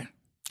to. Ja.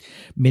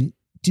 Men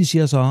de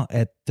siger så,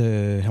 at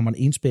han var en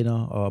enspænder,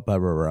 og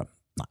bare.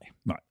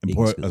 Nej, men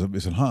prøv, altså,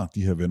 hvis han har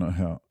de her venner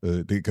her,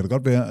 det kan da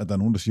godt være, at der er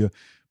nogen, der siger,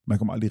 man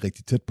kommer aldrig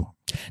rigtig tæt på.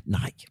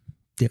 Nej,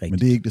 det er rigtigt. Men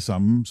det er ikke det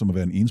samme, som at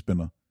være en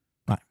enspænder.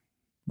 Nej.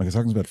 Man kan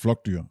sagtens være et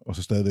flokdyr, og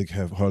så stadigvæk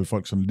holde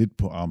folk sådan lidt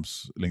på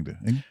armslængde,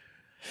 ikke?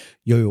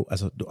 Jo,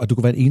 altså, og du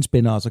kan være en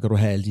enspænder, og så kan du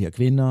have alle de her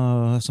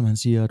kvinder, som han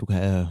siger, du kan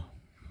have...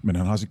 Men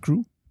han har sit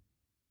crew.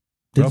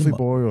 Det Coffee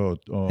Boy og,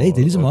 hey, det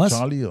er ligesom og os.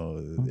 Charlie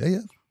og... Ja.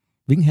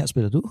 Hvilken her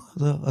spiller du?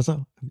 Og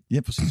så...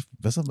 Ja, præcis.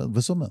 Hvad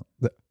så med?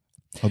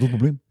 Har du et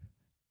problem?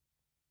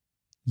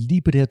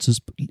 Lige på det her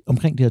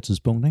omkring det her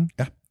tidspunkt, ikke?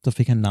 Ja. Så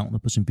fik han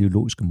navnet på sin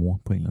biologiske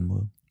mor på en eller anden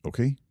måde.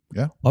 Okay,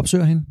 ja.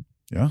 Opsøger hende.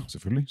 Ja,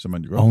 selvfølgelig, som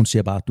man jo gør. Og hun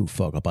siger bare, du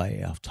fucker bare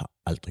af og tager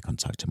aldrig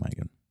kontakt til mig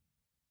igen.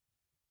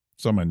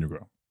 Som man jo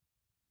gør.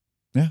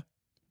 Ja.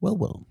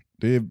 Well.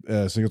 Det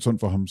er sikkert sundt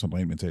for ham sådan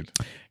rent mentalt.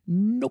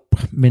 Nope,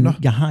 men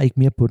jeg har ikke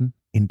mere på den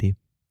end det.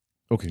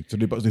 Okay, så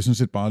det er sådan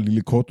set bare en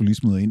lille kort, du lige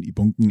smider ind i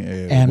bunken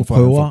af, han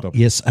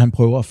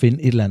prøver at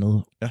finde et eller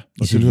andet. Ja,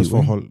 og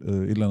tilhørsforhold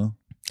et eller andet.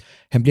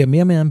 Han bliver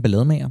mere og mere en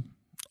ballademager,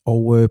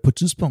 og på et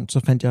tidspunkt så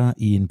fandt jeg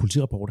i en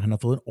politirapport, han har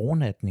fået en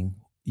overnatning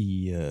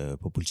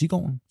på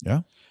politigården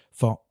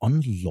for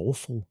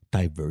unlawful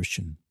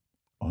diversion.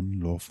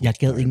 Jeg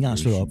gad ikke engang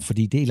slå op,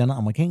 fordi det er et eller andet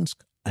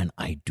amerikansk, and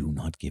I do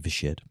not give a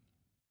shit.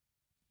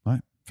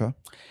 Nej, fair.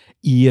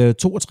 I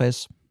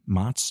 62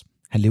 marts,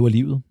 han lever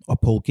livet, og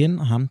Paul Gen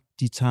og ham,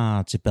 de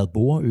tager til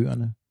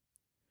Balboa-øerne,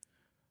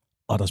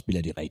 og der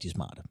spiller de rigtig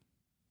smarte.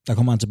 Der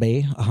kommer han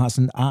tilbage og har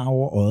sådan en ar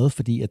over øjet,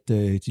 fordi at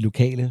de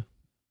lokale,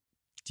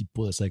 de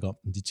bryder sig ikke om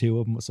dem. De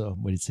tæver dem, og så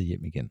må de tage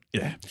hjem igen.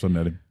 Ja, sådan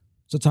er det.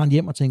 Så tager han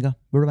hjem og tænker,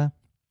 ved du hvad?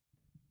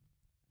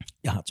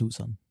 Jeg har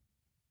Tucson.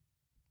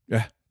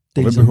 Ja,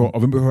 og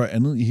hvem behøver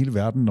andet i hele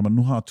verden, når man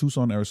nu har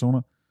Tucson,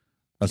 Arizona?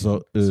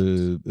 Altså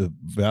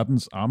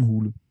verdens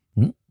armhule.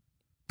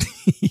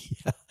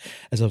 Ja,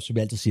 altså som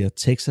jeg altid siger,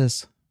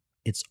 Texas,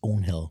 it's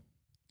own hell.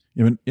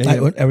 Jamen,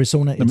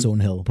 Arizona, it's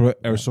own hell.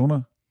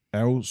 Arizona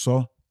er jo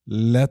så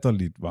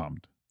latterligt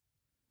varmt,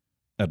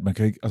 at man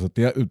kan ikke...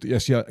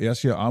 Altså, jeg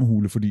siger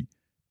armhule, fordi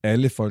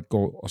alle folk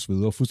går og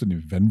sveder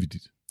fuldstændig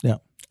vanvittigt. Ja,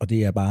 og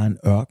det er bare en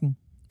ørken.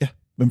 Ja,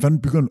 hvem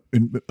fanden bygger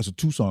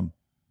Tuscon?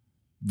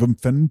 Hvem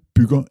fanden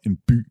bygger en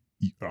by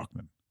i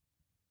ørkenen?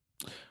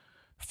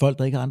 Folk,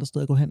 der ikke har andre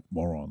steder at gå hen.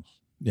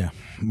 Morons. Ja,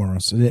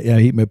 morons. Jeg er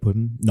helt med på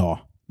den. Nå,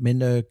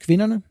 men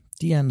kvinderne,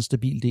 de er en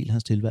stabil del af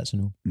hans tilværelse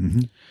nu.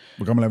 Mm-hmm.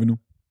 Hvor gammel er vi nu?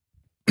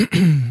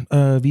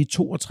 Vi er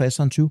 62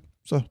 og 20.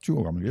 Så 20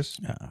 år gammel, yes.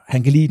 Ja,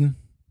 han kan lide den.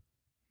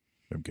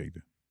 Hvem kan ikke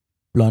det?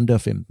 Blonde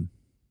og 15.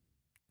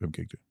 Hvem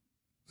kan ikke det?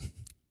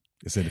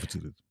 Jeg sagde det for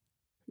tidligt.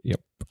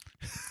 Yep.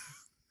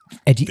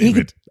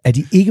 Er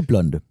de ikke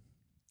blonde?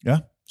 Ja.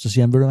 Så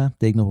siger han, ved du hvad,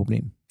 det er ikke noget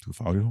problem. Du kan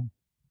farve dit hår.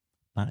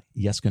 Nej,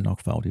 jeg skal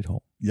nok farve dit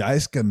hår.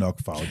 Jeg skal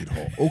nok farve dit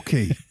hår.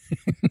 Okay.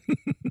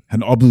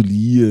 Han oppede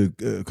lige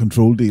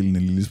control-delen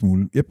en lille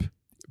smule. Yep.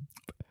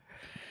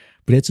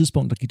 På det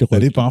tidspunkt, der gik der rygter. Er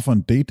det bare for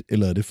en date,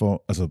 eller er det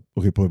for... Altså,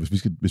 okay, prøv,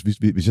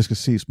 hvis jeg skal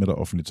ses med dig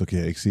offentligt, så kan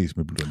jeg ikke ses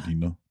med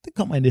blondiner. Det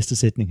kommer i næste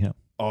sætning her.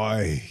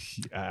 Øj,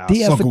 jeg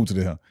er så god til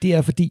det her. Det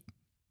er fordi,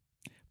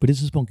 på det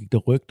tidspunkt gik der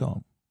rygter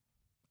om,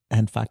 at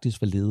han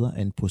faktisk var leder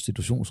af en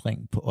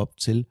prostitutionsring på op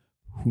til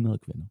 100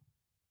 kvinder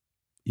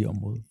i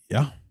området.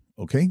 Ja,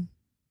 okay.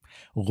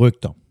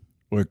 Rygter.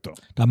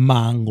 Der er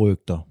mange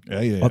rygter.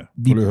 Ja. Prøv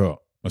lige at høre.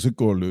 Man skal ikke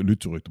gå og lytte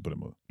til rygter på den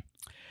måde.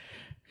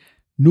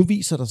 Nu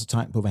viser der sig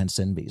tegn på, hvad hans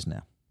sande væsen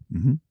er.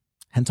 Mm-hmm.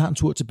 Han tager en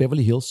tur til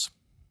Beverly Hills.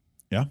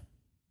 Ja.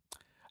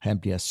 Han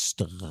bliver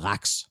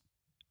straks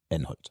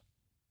anholdt.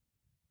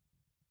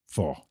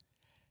 For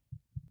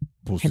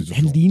prostitution.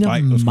 Han ligner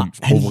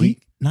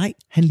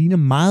han ligner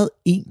meget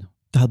en,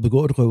 der havde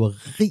begået et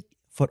røveri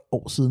for et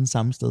år siden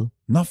samme sted.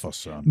 Nå for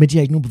søren. Men de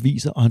har ikke nogen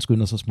beviser, og han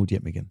skynder sig at smutte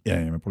hjem igen.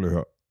 Ja, men prøv lige at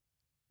høre.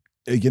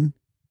 Igen.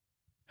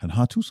 Han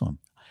har Tuscon.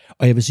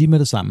 Og jeg vil sige med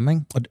det samme,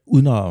 ikke? Og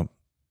uden at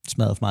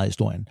smadre for meget i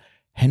historien.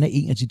 Han er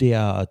en af de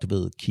der, du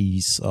ved,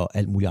 Keys og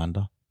alt muligt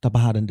andre, der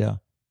bare har den der,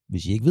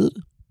 hvis I ikke ved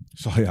det,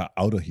 så er jeg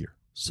out of here.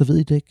 Så ved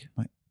I det ikke.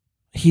 Nej.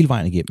 Hele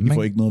vejen igennem. I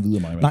får ikke noget at vide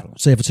af mig. Nej,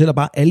 så jeg fortæller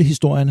bare alle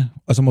historierne,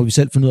 og så må vi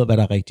selv finde ud af, hvad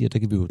der er rigtigt, og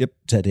det kan vi jo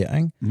tage der,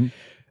 ikke? Mm-hmm.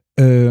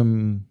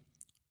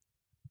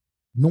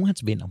 Nogle af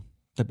hans venner,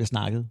 der bliver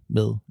snakket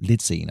med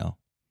lidt senere.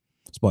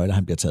 Spoiler,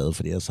 han bliver taget,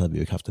 for ellers havde vi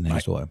jo ikke haft den her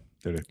historie.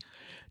 Det er det.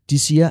 De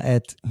siger,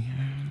 at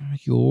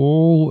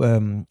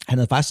han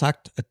havde faktisk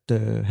sagt,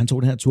 at han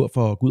tog den her tur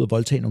for at gå ud og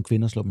voldtage nogle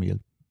kvinder og slå dem ihjel.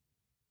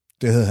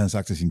 Det havde han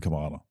sagt til sine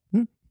kammerater.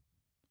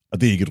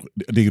 Og det er ikke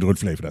et rødt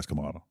flag for deres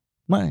kammerater.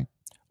 Nej,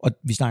 og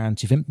vi snakker en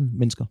 10-15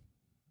 mennesker.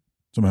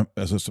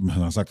 Som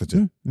han har sagt det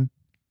til.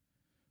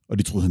 Og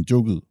de troede, han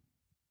jokede.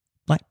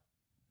 Nej.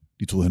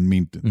 De troede, han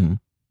mente det.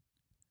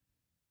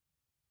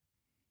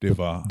 Det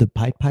var The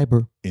Pied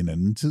Piper. En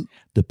anden tid.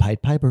 The Pied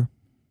Piper.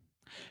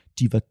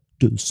 De var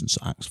dødsens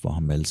angst for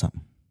ham alle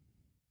sammen.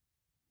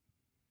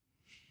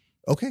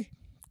 Okay.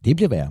 Det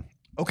bliver værre.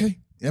 Okay.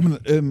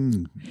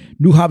 Jamen,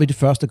 Nu har vi det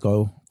første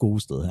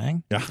gode sted her,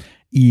 ikke? Ja.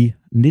 I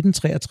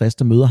 1963,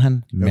 der møder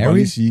han Mary. Jeg vil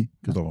lige sige,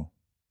 Christoffer,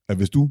 at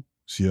hvis du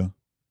siger,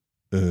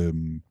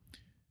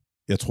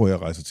 jeg tror,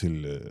 jeg rejser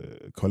til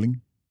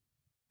Kolding,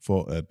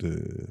 for at...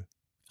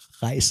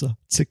 Rejser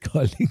til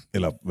Kolding.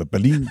 Eller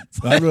Berlin.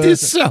 Nej, det er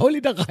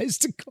sørgeligt at rejse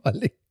til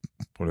Kolding.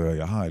 Prøv at høre,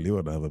 jeg har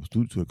elever, der har været på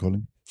studietur i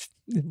Kolding.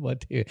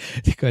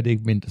 Det gør det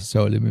ikke mindre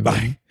sørgeligt med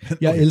mig.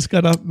 Jeg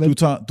elsker dig. Men...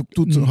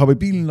 Du hopper i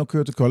bilen og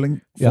kører til Kolding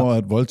for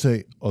at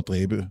voldtage og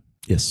dræbe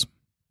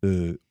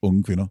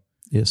unge kvinder.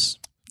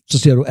 Yes. Så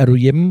siger du, er du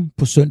hjemme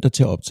på søndag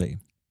til at optage?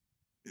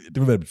 Det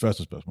vil være mit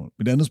første spørgsmål.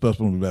 Mit andet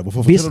spørgsmål vil være,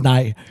 hvorfor hvis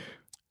nej,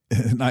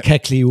 nej, kan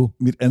Cleo.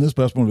 Mit andet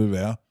spørgsmål vil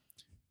være,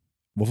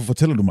 hvorfor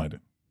fortæller du mig det?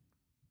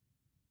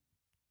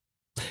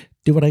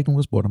 Det var der ikke nogen,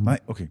 der spurgte om. Nej,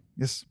 okay,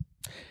 yes.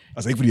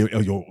 Altså ikke fordi,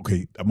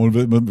 okay, der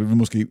må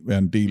måske være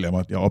en del af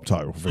mig, jeg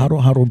optager jo.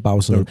 Har du en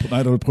bagsæde?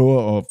 Nej, der vil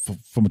prøve at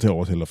få mig til at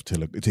overtale og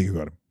fortælle, jeg tænker,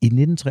 gøre det. I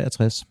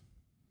 1963,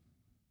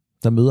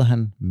 der møder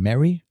han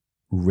Mary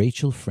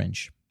Rachel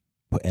French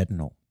på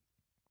 18 år.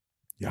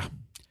 Ja.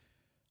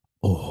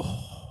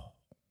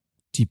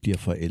 De bliver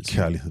forelsket.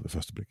 Kærlighed ved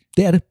første blik.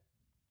 Det er det.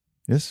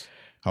 Yes.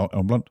 Er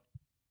hun blond?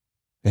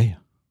 Ja.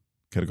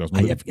 Kan det gøre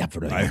sådan noget? Jeg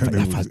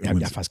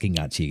har faktisk ikke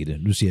engang tjekket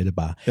det. Nu siger jeg det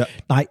bare. Ja.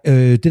 Nej,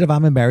 det der var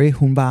med Mary,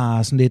 hun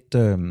var sådan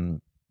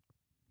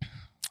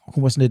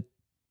lidt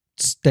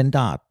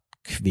standard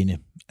kvinde,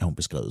 er hun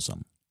beskrevet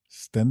som.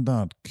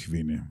 Standard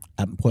kvinde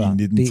prøv, i 1960'erne.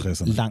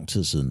 Det er lang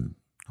tid siden.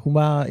 Hun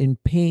var en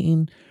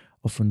pæn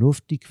og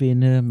fornuftig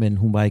kvinde, men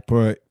hun var ikke...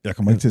 Prøv, jeg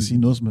kommer ikke til at sige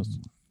noget som helst.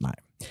 Nej,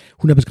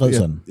 hun er beskrevet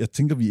sådan. Jeg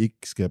tænker, vi ikke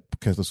skal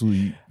kaste os ud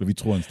i, hvad vi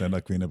tror, en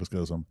standard kvinde er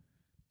beskrevet som.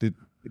 Det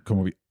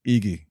kommer vi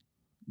ikke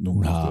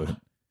nogen steder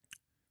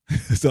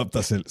hen. Stop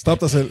dig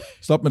selv.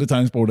 Stop med det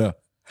tegnsprog der.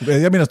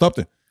 Jeg mener, stop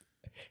det.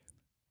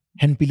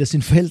 Han bilder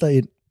sine forældre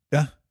ind.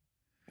 Ja.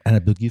 Han er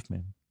blevet gift med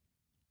hende.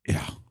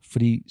 Ja.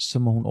 Fordi så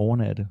må hun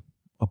overnatte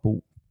og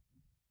bo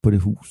på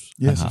det hus,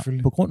 han har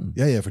på grunden.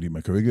 Ja, fordi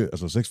man kan jo ikke...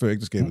 Altså, sex før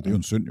ægteskabet, det er jo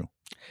en synd jo.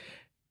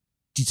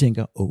 De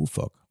tænker,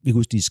 fuck. Vi kan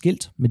huske, de er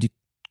skilt, men de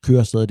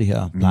kører stadig det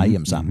her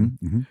plejehjem sammen.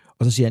 Mm-hmm.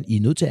 Og så siger han, I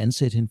er nødt til at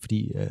ansætte hende,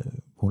 fordi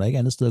hun har ikke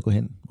andet sted at gå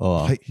hen.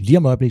 Og Hey. lige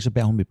om et øjeblik, så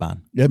bærer hun mit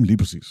barn. Jamen lige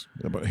præcis.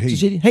 Hey. Så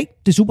siger de, hey,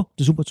 det er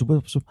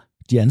super.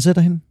 De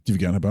ansætter hende. De vil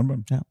gerne have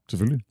børnebørn. Ja.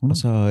 Selvfølgelig. 100. Og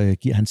så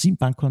giver han sin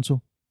bankkonto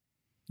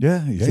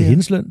Ja. til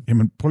hendes løn.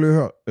 Jamen prøv lige at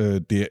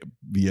høre.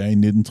 Vi er i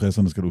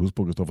 1960'erne, skal du huske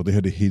på, Christoffer. Det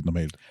her det er helt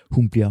normalt.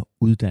 Hun bliver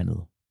uddannet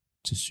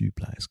til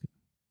sygeplejerske.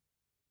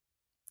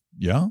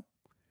 Ja.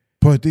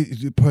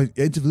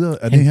 Indtil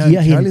videre er det her en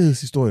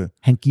kærlighedshistorie.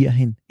 Han giver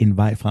hende en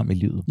vej frem i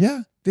livet.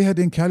 Ja, det her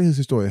det er en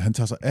kærlighedshistorie. Han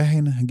tager sig af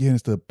hende, han giver hende et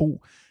sted at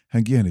bo,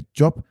 han giver hende et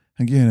job,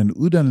 han giver hende en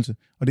uddannelse,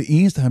 og det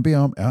eneste, han beder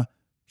om, er...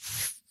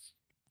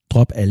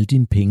 Drop alle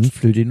dine penge,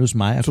 flyt ind hos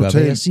mig og gør,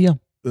 hvad jeg siger.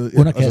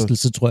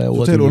 Underkastelse, tror jeg.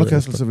 Total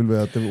underkastelse vil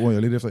være det ord, jeg er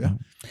lidt efter, ja.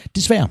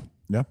 Desværre.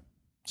 Ja.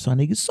 Så er han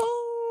ikke så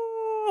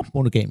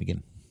monogam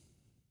igen.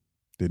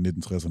 Det er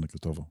 1960'erne,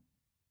 Christoffer.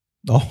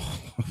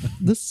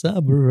 The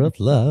summer of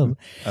love.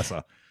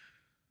 Altså,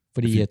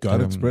 fordi at,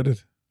 got it, spread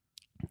it.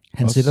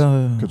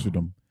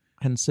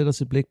 Han sætter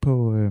sit blik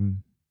på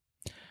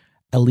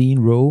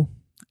Aline Rowe.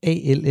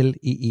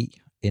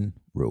 Alleen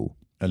Rowe.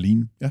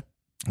 Aline, ja.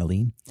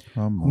 Aline.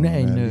 Hun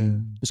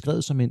er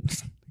beskrevet som en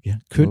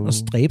køn og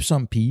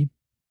stræbsom pige.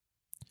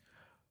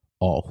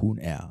 Og hun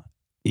er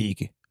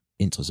ikke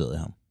interesseret i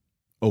ham.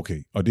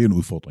 Okay, og det er en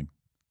udfordring.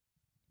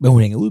 Men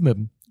hun hænger ud med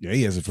dem.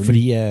 Ja,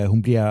 selvfølgelig. Fordi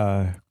hun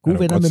bliver gode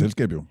venner med...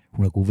 selskab, jo.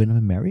 Hun er gode venner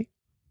med Mary.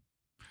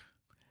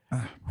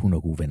 Hun er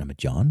gode venner med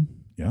John.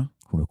 Ja.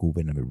 Hun er gode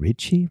venner med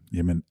Richie.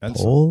 Jamen,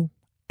 altså. Paul.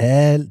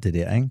 Alt det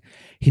der, ikke?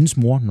 Hendes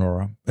mor,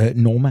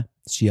 Norma,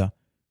 siger,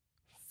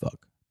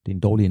 fuck, det er en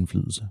dårlig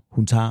indflydelse.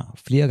 Hun tager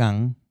flere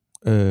gange,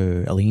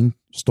 Aline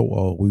står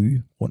og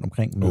ryge rundt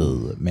omkring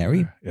med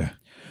Mary. Ja.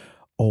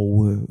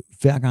 Og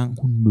hver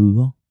gang hun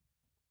møder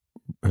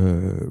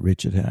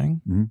Richard her, ikke?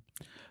 Mm.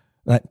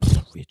 Nej,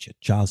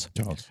 Charles,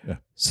 ja.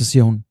 Så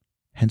siger hun,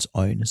 hans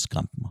øjne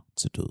skræmte mig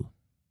til døde.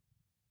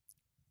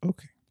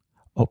 Okay.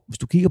 Og hvis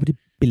du kigger på de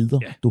billeder,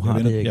 du har...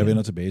 Jeg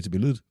vender tilbage til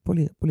billedet. Prøv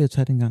lige at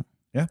tage det en gang.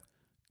 Ja.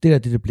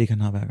 Det der blik,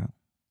 han har hver gang.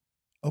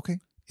 Okay.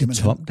 Det er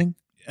tomt, ikke?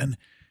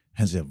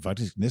 Han ser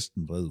faktisk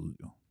næsten vred ud,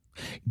 jo.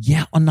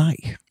 Ja og nej.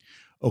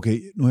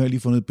 Okay, nu har jeg lige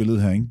fundet et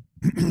billede her, ikke?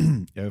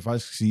 Jeg vil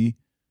faktisk sige,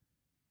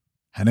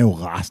 han er jo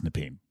rasende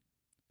pæn.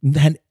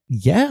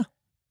 Ja.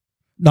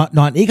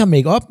 Når han ikke har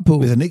make-up på.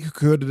 Hvis han ikke kan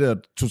køre det der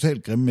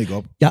totalt grimme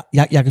make-up.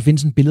 Jeg kan finde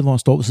sådan et billede, hvor han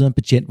står ved siden af en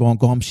betjent, hvor han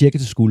går om cirka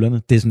til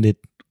skuldrene. Det er sådan lidt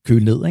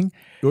køl ned, ikke?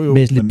 Jo,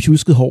 med sådan lidt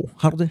pjusket hår.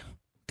 Har du det?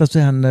 Der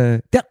ser han,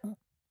 der.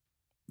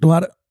 Du har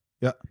det.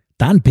 Ja.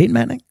 Der er en pæn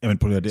mand, ikke? Jamen,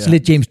 prøv at det så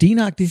lidt James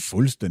Dean-agtig.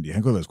 Fuldstændig.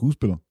 Han kunne være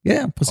skuespiller.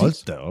 Ja, præcis.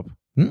 Hold da op.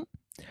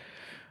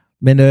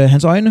 Men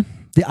hans øjne,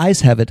 the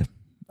eyes have it. Er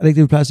det ikke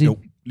det, vi plejer at sige? Jo,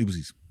 lige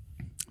præcis.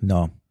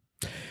 Nå.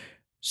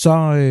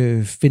 Så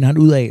finder han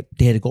ud af,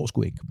 det her det går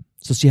sgu ikke.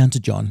 Så siger han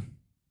til John,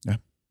 ja.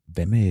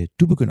 Hvad med,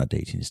 du begynder at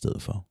date hende i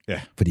stedet for?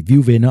 Ja. Fordi vi er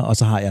jo venner, og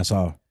så har jeg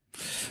så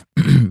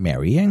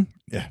Mary, ikke?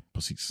 Ja,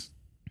 præcis.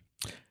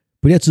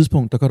 På det her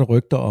tidspunkt, der går der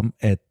rygter om,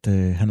 at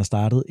han har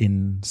startet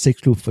en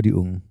sexklub for de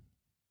unge.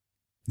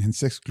 En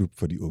sexklub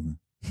for de unge?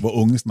 Hvor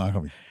unge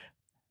snakker vi?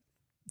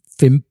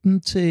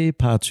 15 til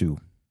par 20.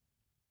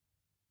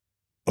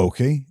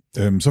 Okay.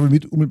 Så vil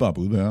mit umiddelbare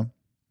bud være,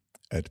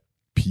 at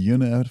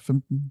pigerne er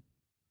 15,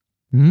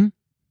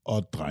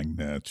 og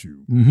drengene er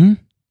 20. Mm-hmm.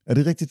 Er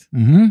det rigtigt?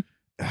 Mm-hmm.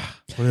 Ja,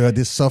 prøv at høre, det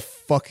er så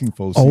fucking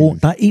forudsigeligt.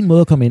 Og der er en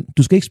måde at komme ind.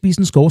 Du skal ikke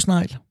spise en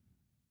skovsnegl.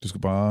 Du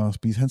skal bare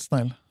spise hans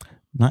snegl?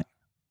 Nej.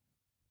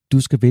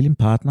 Du skal vælge en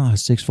partner og have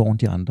sex foran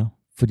de andre,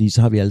 fordi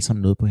så har vi alle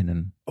sammen noget på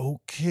hinanden.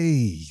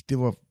 Okay, det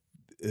var...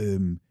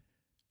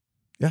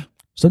 ja.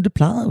 Som det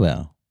plejede at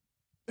være.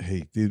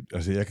 Hey, det,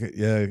 altså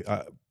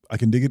I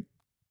can dig it.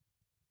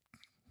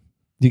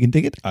 You can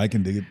dig it? I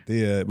can dig it.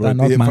 Det er, der er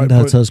nok mange, der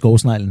har taget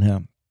skovsneglen her.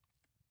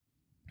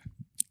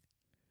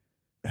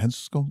 Hans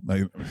skov?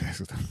 Nej.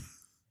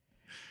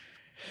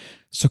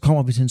 Så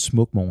kommer vi til en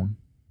smuk morgen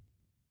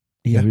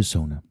i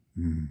Arizona.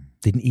 Mm.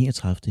 Det er den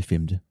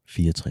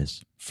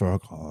 31.5.64. 40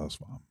 grader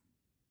varm.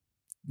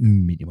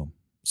 Minimum.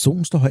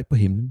 Solen står højt på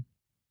himlen.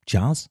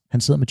 Charles,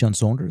 han sidder med John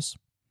Saunders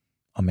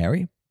og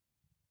Mary.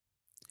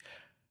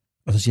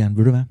 Og så siger han,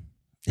 ved du hvad?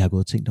 Jeg har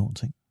gået og tænkt over en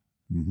ting.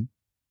 Mm-hmm.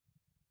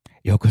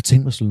 Jeg har godt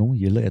tænkt mig at slå nogen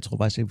ihjel, og jeg tror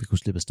faktisk ikke, vi kunne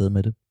slippe afsted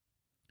med det.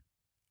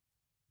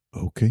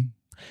 Okay.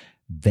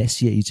 Hvad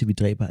siger I til, vi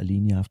dræber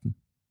Aline i aften?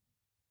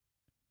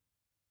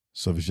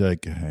 Så hvis jeg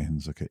ikke kan have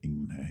hende, så kan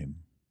ingen have hende.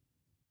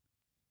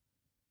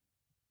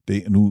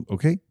 Det er nu,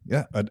 okay?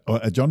 Ja, og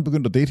er John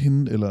begyndt at date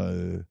hende,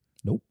 eller...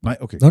 Nope. Nej,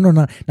 okay.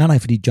 Nej,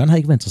 fordi John har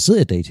ikke været interesseret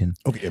i at date hende.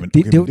 Okay, jamen,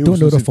 det var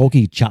noget, der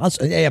foregik i Charles.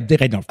 Ja, det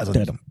er rigtigt nok.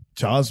 Altså,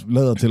 Charles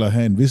lader til at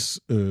have en vis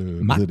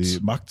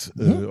magt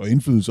og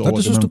indflydelse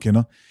over dem, han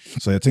kender.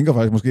 Så jeg tænker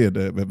faktisk måske,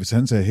 at hvis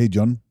han sagde, hey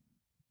John,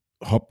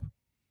 hop,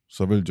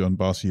 så vil John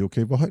bare sige,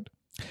 okay, hvor højt?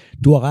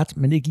 Du har ret,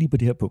 men ikke lige på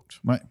det her punkt.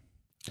 Nej.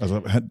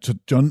 Altså,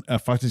 John er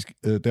faktisk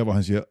der, hvor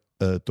han siger,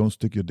 don't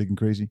stick your dick in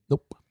crazy.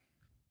 Nope.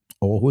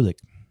 Overhovedet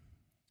ikke.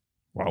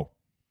 Wow.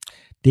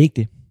 Det er ikke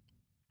det.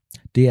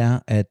 Det er,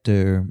 at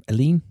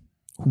Aline,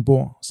 hun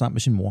bor sammen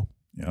med sin mor.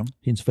 Ja.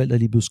 Hendes forældre er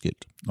lige blevet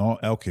skilt. Nå,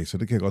 ja, okay, så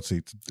det kan jeg godt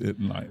se.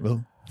 Nej, hvad?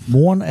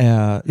 Moren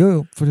er...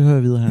 Jo, for det hører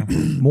jeg videre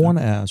her. Moren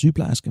er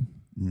sygeplejerske.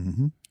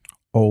 Mm-hmm.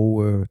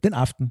 Og den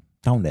aften,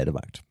 der er hun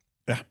nattevagt.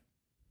 Ja.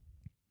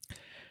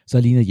 Så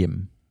er Lina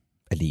hjemme.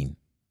 Alene.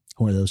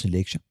 Hun har lavet sin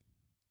lektie.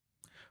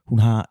 Hun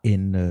har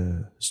en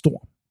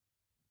stor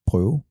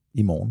prøve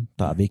i morgen,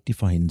 der er vigtig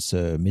for hendes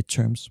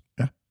midterms.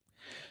 Ja.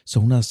 Så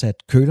hun har sat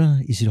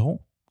kølerne i sit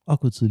hår og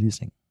gået tidlig i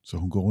seng. Så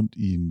hun går rundt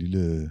i en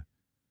lille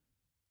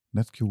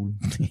natkjole.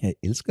 Jeg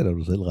elsker det,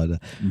 du selv retter.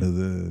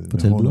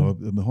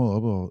 Med håret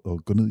op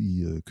og går ned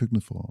i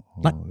køkkenet for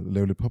at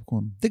lave lidt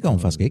popcorn. Det gør hun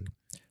faktisk ikke.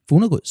 For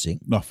hun er gået i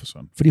seng. Nå, for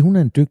sådan. Fordi hun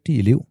er en dygtig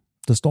elev,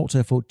 der står til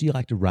at få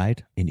direkte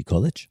ride ind i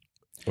college.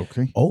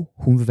 Okay. Og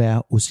hun vil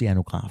være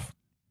oceanograf.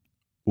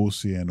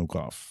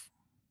 Oceanograf.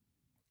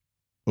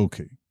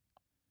 Okay.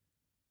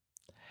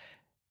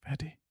 Hvad er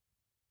det?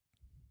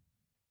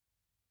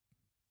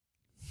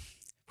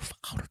 Hvorfor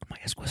ravler du mig?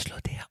 Jeg skulle have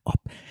slået det her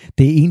op.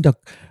 Det er en, der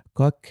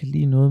godt kan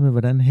lide noget med,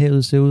 hvordan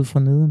havet ser ud fra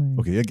neden.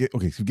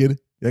 Okay, skal vi gætte?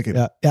 Jeg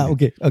gætter. Ja,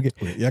 okay.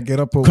 Jeg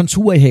gætter på...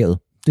 Kontur i havet.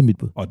 Det er mit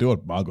bud. Og det var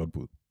et meget godt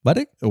bud. Var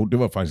det ikke? Jo, det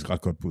var faktisk et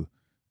ret godt bud.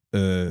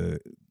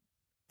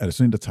 Er det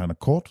sådan en, der tegner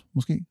kort,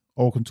 måske,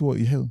 over kontur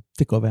i havet? Det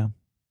kan godt være.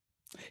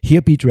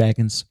 Here be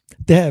dragons.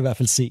 Det har jeg i hvert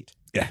fald set.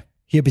 Ja.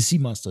 Here be sea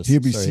monsters. Here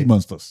be sea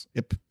monsters.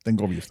 Yep, den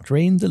går vi efter.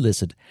 Drain the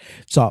lizard.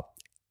 Så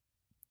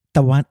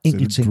der var en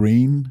enkelt ting.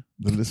 Drain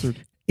the lizard?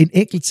 En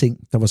enkelt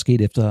ting, der var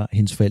sket efter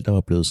hendes forældre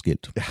var blevet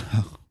skilt. Ja.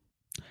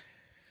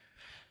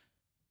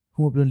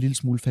 Hun var blevet en lille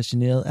smule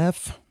fascineret af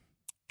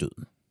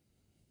døden.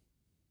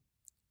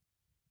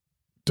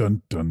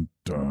 Dun, dun,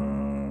 dun.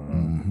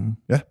 Mm-hmm.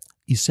 Ja.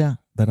 Især,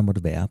 hvad der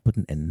måtte være på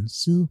den anden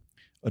side.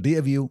 Og det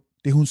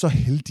er hun så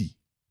heldig,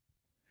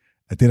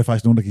 at det er der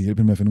faktisk nogen, der kan hjælpe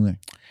hende med at finde ud af.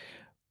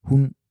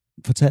 Hun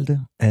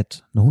fortalte,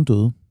 at når hun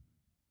døde,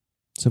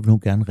 så ville hun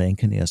gerne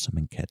reinkarneres som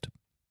en kat.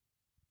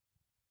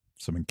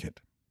 Som en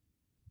kat.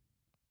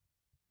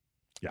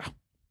 Ja.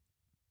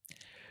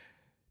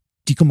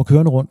 De kommer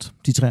kørende rundt,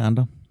 de 3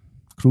 andre,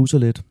 cruiser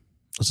lidt,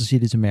 og så siger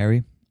de til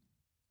Mary,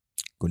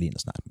 gå lige ind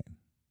og snak med hende.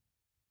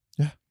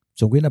 Ja.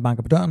 Så hun går ind og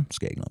banker på døren,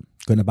 skal ikke noget.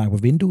 Går ind og banker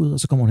på vinduet, og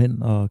så kommer hun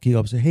hen og kigger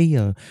op og siger,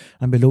 hey,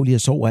 han bliver lå lige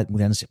at sove og alt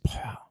muligt andet, og siger,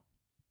 prøv.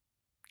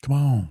 Come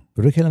on.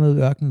 Vil du ikke hellere med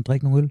i ørkenen og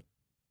drikke nogle øl?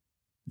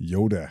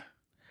 Jo da.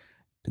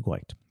 Det er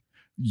korrekt.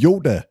 Jo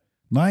da.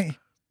 Nej.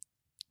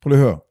 Prøv lige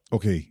at høre.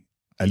 Okay,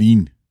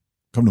 Aline,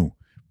 kom nu.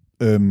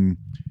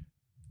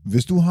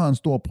 Hvis du har en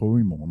stor prøve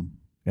i morgen,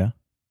 ja,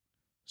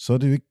 så er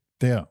det jo ikke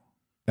der,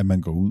 at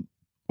man går ud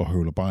og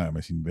høvler bajer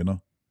med sine venner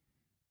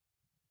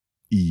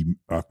i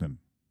ørkenen.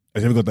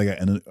 Altså jeg ved godt, der ikke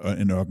er andet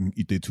end ørken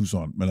i det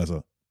Tuscon, men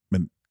altså...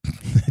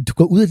 Du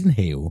går ud af din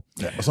have.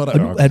 Ja, og så er der og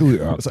ørken. Nu er du i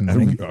ørken. Og så er du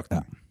i ørken.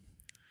 Ja.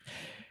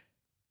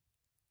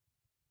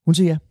 Hun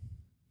siger ja.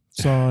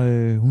 Så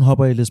hun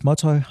hopper i lidt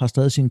småtøj, har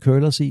stadig sine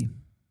curlers i.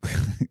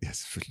 Ja,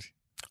 selvfølgelig.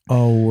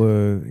 Og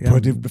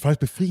det er faktisk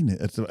befriende,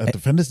 at der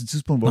fandtes et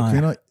tidspunkt, hvor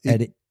kvinder...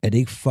 Er det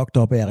ikke fucked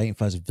up, at jeg rent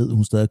faktisk ved, at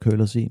hun stadig har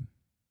curlers i?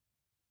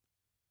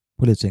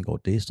 Prøv lige at tænke over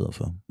det i stedet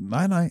for.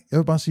 Nej. Jeg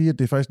vil bare sige, at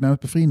det er faktisk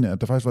nærmest befriende,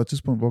 at der faktisk var et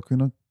tidspunkt, hvor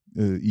kvinder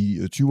i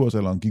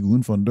 20-årsalderen gik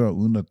uden for en dør,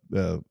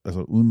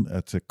 uden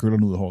at tage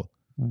køllerne ud af håret.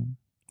 Mm.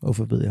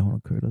 Hvorfor ved jeg, at hun har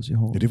curlers i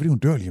håret? Ja, det er fordi, hun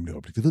dør lige om det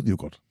øjeblik. Det ved vi jo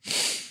godt.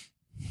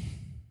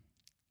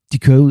 De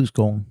kører ud i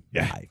skoven.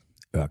 Ja, nej,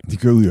 ørkenen. De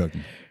kører ud i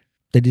ørkenen.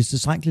 Da de er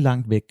tilstrækkeligt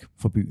langt væk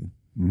fra byen,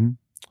 mm-hmm,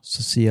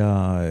 så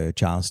siger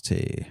Charles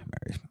til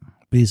Mary,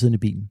 bliv siddende i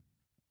bilen.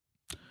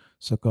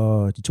 Så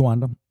går de 2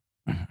 andre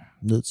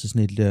ned til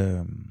sådan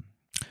en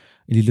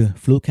lille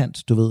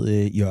flodkant, du ved,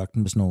 i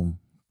ørkenen med sådan nogle,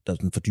 der er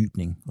sådan en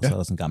fordybning, og så er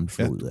der sådan en gammel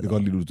flod. Ja, det er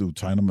godt lige, du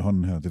tegner med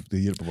hånden her.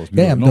 Det hjælper vores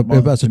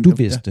lytter. Ja, så du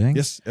vidste det, ikke?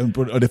 Yes,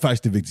 og det er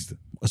faktisk det vigtigste.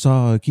 Og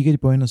så kigger de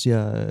på hende og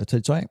siger, tag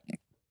dit tøj af.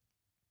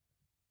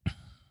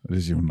 Og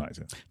det siger hun nej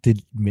til.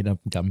 Det minder om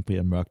den gamle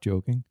Brian Mørk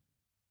joke, ikke?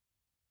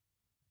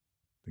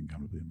 Den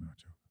gamle Brian Mørk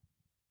joke.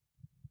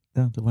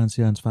 Ja, det var han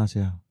siger, hans far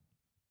siger,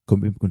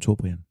 kom ind på kontor,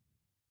 Brian.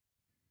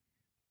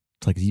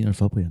 Træk gardinerne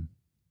for, Brian.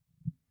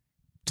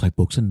 Træk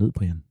bukserne ned,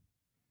 Brian.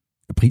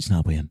 Og prisen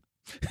har, Brian.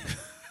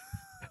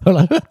 Har du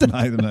hørt det?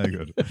 Nej, den har jeg ikke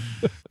hørt.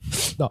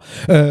 Nå,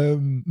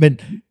 men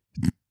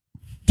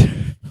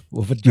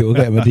hvorfor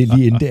joker jeg, men det er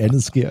lige inden det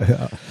andet sker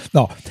her.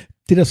 Nå,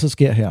 det der så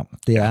sker her,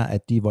 det er,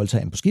 at de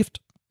voldtager en på skift.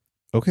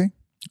 Okay.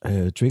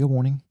 Trigger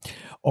warning.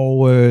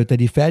 Og da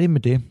de er færdige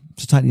med det,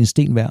 så tager de en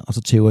sten hver, og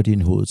så tæver de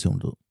en hoved til hun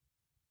død.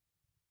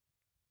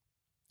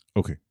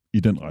 Okay, i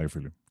den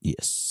rækkefølge.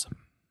 Yes.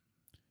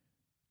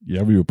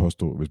 Jeg vil jo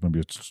påstå, at hvis man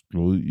bliver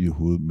slået i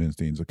hovedet med en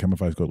sten, så kan man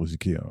faktisk godt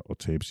risikere at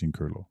tabe sin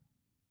curler.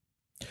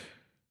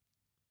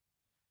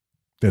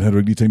 Den har du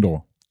ikke lige tænkt over?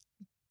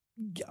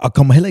 Og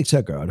kommer heller ikke til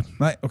at gøre det.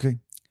 Nej, okay.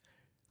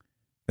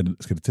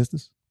 Skal det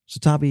testes? Så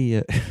tager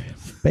vi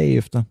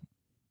bagefter.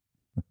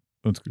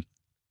 Undskyld.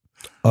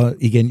 Og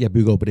igen, jeg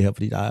bygger op på det her,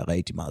 fordi der er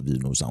rigtig meget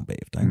viden nu sammen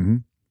bagefter. Ikke?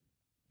 Mm-hmm.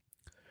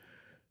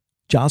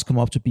 Charles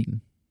kommer op til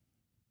bilen.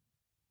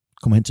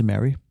 Kommer hen til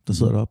Mary, der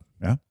sidder deroppe.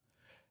 Ja.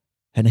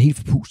 Han er helt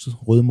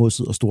forpustet,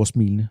 rødmosset og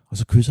storsmilende. Og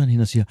så kysser han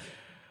hende og siger,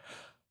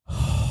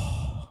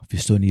 vi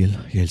slår en ihjel.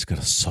 Jeg elsker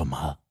dig så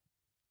meget.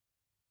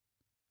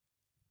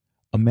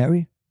 Og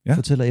Mary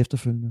fortæller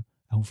efterfølgende,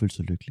 at hun følte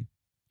sig lykkelig.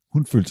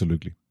 Hun følte sig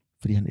lykkelig.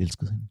 Fordi han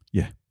elskede hende.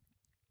 Ja.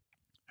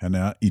 Han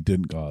er i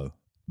den grad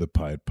the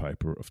Pied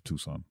Piper of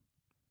Tucson.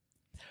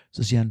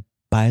 Så siger han,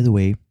 by the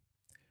way,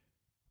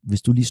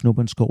 hvis du lige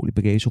snupper en skovl i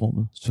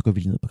bagagerummet, så går vi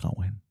lige ned og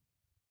begraver hende.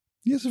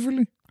 Ja,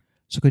 selvfølgelig.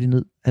 Så går de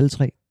ned, alle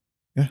tre,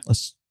 og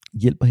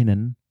hjælper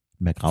hinanden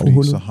med at grave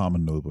hullet. Så har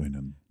man noget på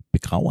hinanden.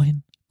 Begraver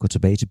hende, går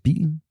tilbage til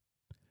bilen,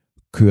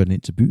 kører den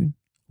ind til byen,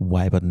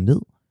 wiper den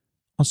ned,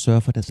 og sørger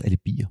for, at deres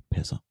alibier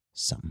passer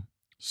sammen.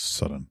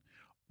 Sådan.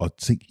 Og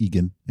tænk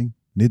igen, ikke?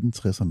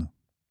 1960'erne.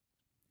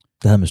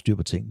 Der havde man styr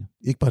på tingene.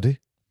 Ikke bare det.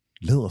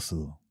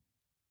 Lædersæder.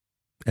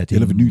 Ja, det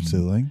eller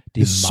vinylsæder, ikke?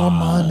 Det er så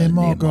meget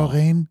nemmere at gøre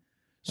ren.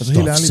 Altså,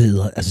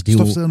 stofsæder. Altså, det er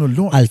stofsæder noget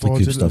lort. Aldrig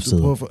købt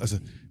stofsæder.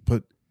 På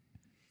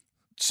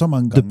så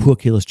mange gange. The poor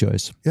killer's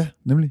choice. Ja,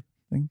 nemlig.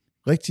 Ikke?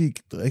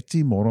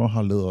 Rigtige mordere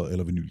har læder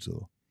eller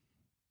vinylsæder.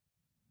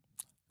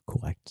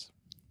 Korrekt.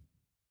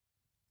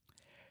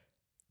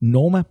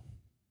 Norma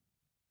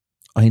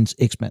og hendes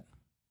eksmand.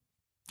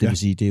 Det vil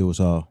sige, det er jo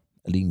så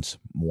Alenes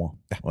mor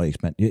og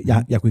eksmand.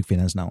 Jeg kunne ikke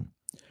finde hans navn.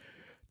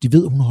 De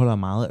ved, hun holder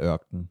meget af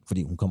ørkenen,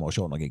 fordi hun kommer også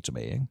sjovt nok ikke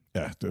tilbage. Ikke?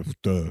 Ja,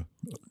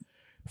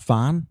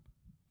 Faren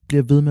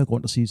bliver ved med at gå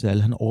rundt og sige til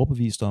alle, han er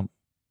overbevist om,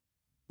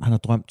 han har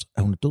drømt,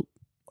 at hun er død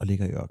og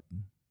ligger i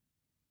ørkenen.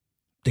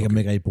 Det kan man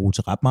ikke rigtig bruge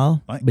til ret meget,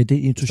 men det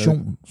er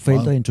intuition,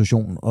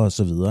 forældreintuition og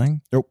så videre. Ikke?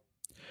 Jo.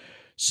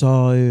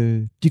 Så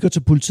de går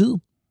til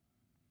politiet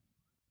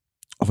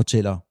og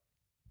fortæller,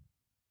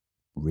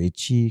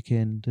 Richie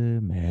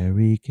kendte,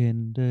 Mary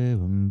kendte,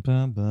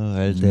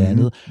 alt det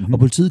andet. Og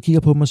politiet kigger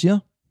på dem og siger,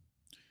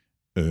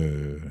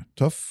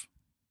 tough.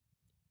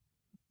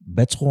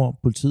 Hvad tror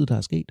politiet, der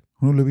er sket?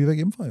 Hun er løbet væk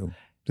hjemmefra jo.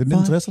 Det er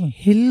 1960'erne.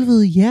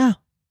 Helvede, ja.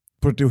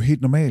 Det er jo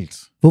helt normalt.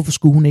 Hvorfor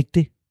skulle hun ikke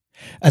det?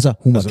 Altså,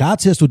 hun var klar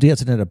til at studere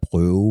til den der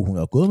prøve. Hun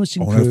har gået med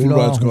sin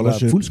køler, hun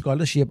var fuld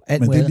scholarship.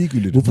 Men det er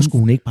ligegyldigt. Hvorfor skulle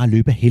hun ikke bare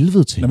løbe af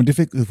helvede til? Nej, men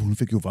hun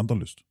fik jo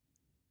vandrelyst.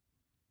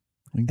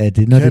 Er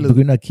det, når det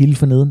begynder at kilde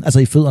for neden? Altså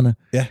i fødderne?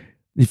 Ja,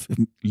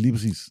 lige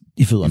præcis.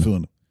 I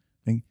fødderne.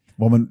 Ikke?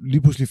 Hvor man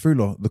lige pludselig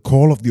føler the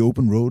call of the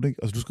open road.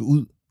 Ikke? Altså du skal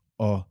ud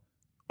og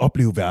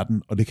opleve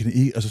verden, og det kan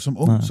ikke, altså som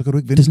ung, så kan du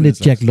ikke vente. Det er sådan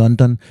lidt Jack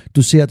London.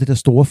 Du ser det der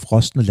store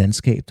frosne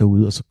landskab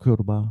derude, og så kører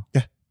du bare.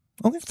 Ja.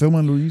 Okay.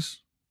 Thelma Louise.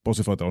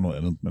 Bortset fra, at der var noget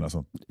andet, men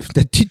altså.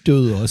 De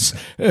døde også.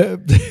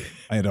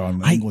 Der var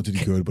en anden grund til, at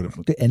de kørte på den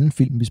måde. Det er anden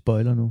film, vi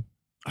spoiler nu.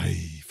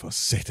 For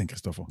satan,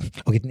 Christoffer.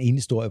 Okay, den ene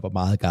historie var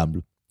meget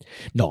gammel.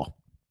 Nå.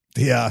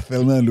 Det er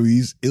Thelma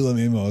Louise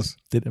eddermame med os.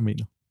 Det der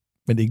mener.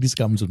 Men det er ikke lige så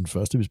gammel som den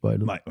første, vi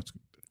spoilede. Nej,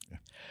 undskyld. Ja.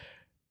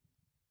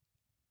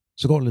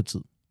 Så går der lidt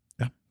tid.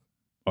 Ja.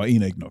 Og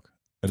en er ikke nok.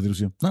 Er det det, du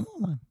siger? Nej.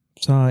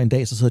 Så en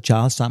dag, så sidder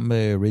Charles sammen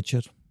med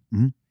Richard.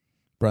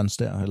 Bruns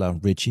der,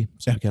 eller Richie,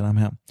 som vi kalder ham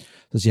her.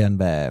 Så siger han,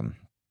 hvad...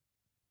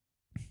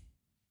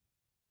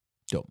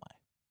 Det var mig.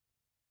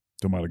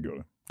 Det var mig, der gjorde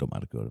det. Det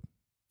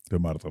var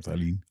mig, der dræbte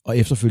Aline. Og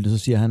efterfølgende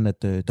så siger han,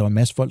 at der var en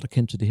masse folk, der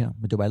kendte til det her,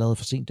 men det var allerede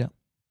for sent der.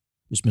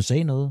 Hvis man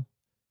sagde noget,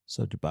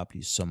 så ville det bare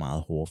blive så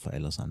meget hårdere for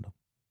alle os andre.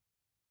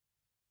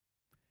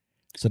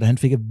 Så da han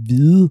fik at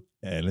vide...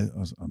 Alle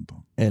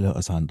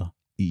os andre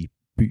i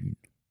byen,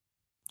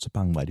 så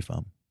bange var de for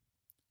ham.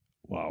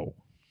 Wow.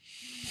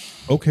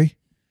 Okay.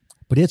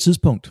 På det her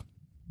tidspunkt,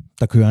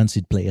 der kører han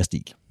sit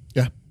plagerstil.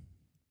 Ja.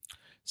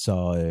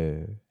 Så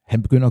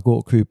han begynder at gå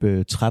og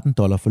købe $13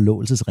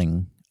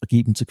 forlovelsesringe og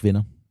give dem til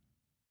kvinder.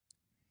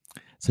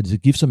 Så de skal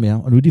gifte sig med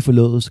ham, og nu er de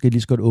forlovet, så skal de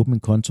lige så godt åbne en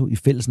konto i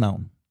fælles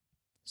navn,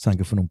 så han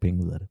kan få nogle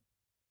penge ud af det.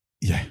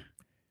 Ja,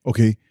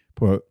 okay.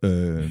 På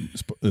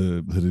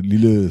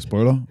lille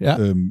spoiler.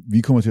 Ja.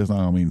 Vi kommer til at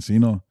snakke om en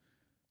senere,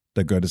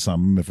 der gør det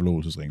samme med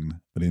forlovelsesringene,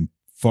 og det er en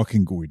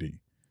fucking god idé.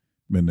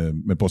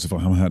 Men bortset fra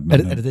ham her...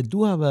 Er det den,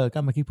 du har været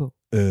gammel at kigge på?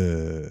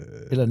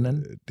 Eller den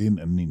anden? Det er en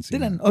anden en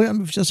senere. Det er den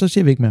anden. Så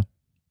siger vi ikke mere.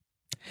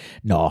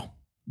 Nå,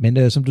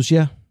 men som du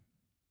siger,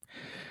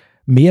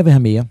 mere vil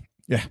have mere.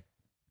 Ja.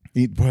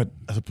 Det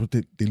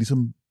er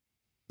ligesom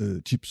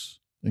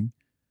chips, ikke?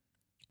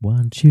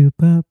 Once you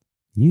pop,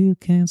 you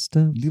can't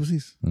stop. Lige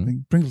præcis.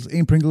 Pringles.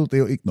 En Pringle, det er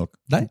jo ikke nok.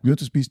 Nej. Vi er nødt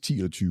til at spise 10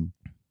 eller 20.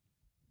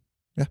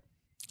 Ja.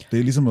 Det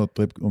er ligesom at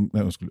dræbe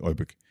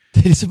øjeblik. Det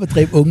er ligesom at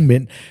dræbe unge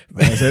mænd.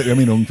 Altså, jeg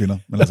mener unge kvinder.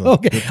 Men altså,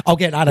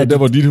 okay, nej. Der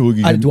var dit hoved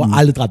gik. Du har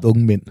aldrig dræbt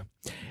unge mænd.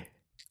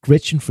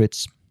 Gretchen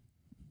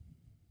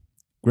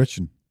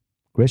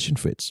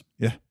Fritz.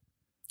 Ja.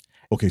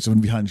 Okay, så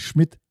vi har en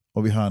Schmid,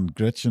 og vi har en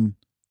Gretchen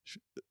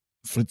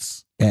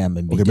Fritz. Ja,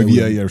 men vi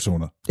er i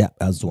Arizona. Ja,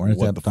 Arizona.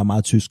 Der er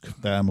meget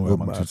tysk. Der må være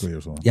mange tysk i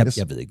Arizona.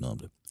 Jeg ved ikke noget om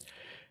det.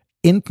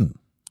 Enten,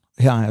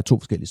 her har jeg 2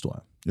 forskellige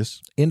historier.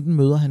 Yes. Enten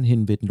møder han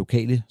hende ved den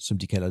lokale, som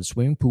de kalder det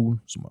swimmingpool,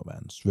 som må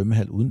være en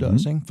svømmehal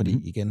udendørs, ikke?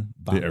 Fordi igen,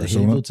 varmt af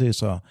helvede til,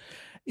 så...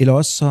 Eller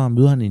også så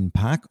møder han i en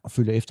park og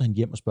følger efter hende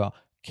hjem og spørger,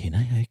 kender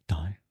jeg ikke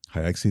dig? Har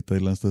jeg ikke set dig et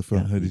eller andet sted før?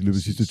 Ja, her i løbet af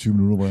de sidste 20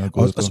 minutter, hvor jeg har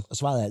gået og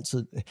svaret er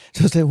altid.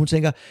 Så hun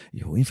tænker,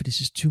 jo, inden for de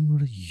sidste 20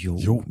 minutter,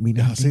 jo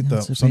jeg har set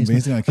dig som den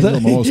eneste gang, jeg kigger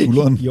mig over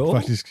skulderen,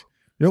 faktisk.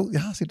 Jo,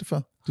 jeg har set det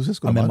før. Du ser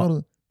sgu da meget godt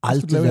ud.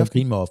 aldrig lavet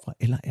grin med ofre.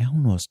 Eller er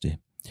hun også det?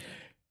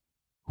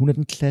 Hun er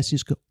den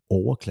klassiske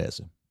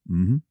overklasse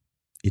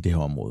i det her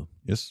område.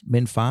 Yes.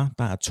 Med en far,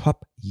 der er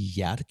top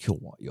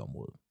hjertekirurg i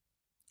området.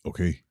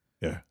 Okay,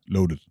 ja.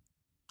 Loaded.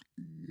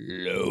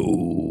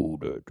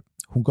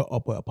 Hun gør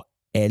oprør på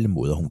alle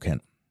måder, hun kan.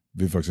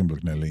 Ved for eksempel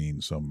knalde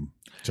en som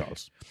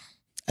Charles.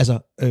 Altså,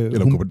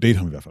 eller gå på date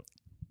ham i hvert fald.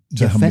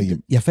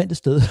 Jeg fandt et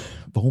sted,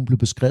 hvor hun blev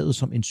beskrevet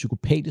som en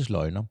psykopatisk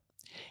løgner.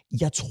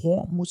 Jeg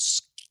tror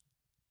måske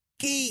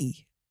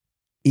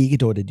ikke,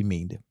 det var det, de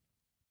mente.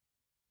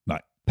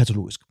 Nej.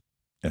 Patologisk.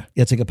 Ja.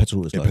 Jeg tænker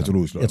patologisk løgner.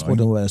 Patologisk løgner. Jeg tror,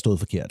 det var stået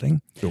forkert, ikke?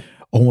 Jo.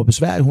 Og hun var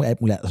besværlig, hun er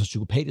alt muligt, altså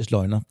psykopatisk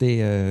løgner.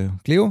 Det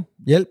Cleo,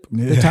 hjælp.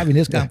 Ja. Det tager vi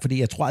næste gang, fordi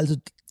jeg tror ikke,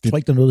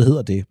 der er noget, der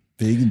hedder det.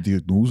 Det er ikke en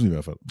diagnose i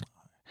hvert fald.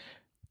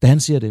 Da han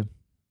siger det,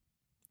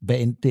 hvad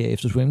end det er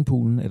efter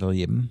swimmingpoolen eller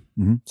hjemme,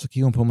 så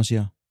kigger hun på mig og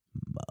siger,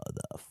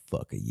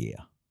 motherfucker,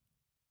 yeah.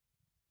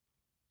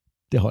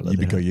 Det holder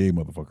det her.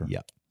 Motherfucker. Ja.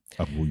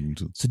 Apropos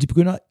juletid. Så de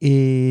begynder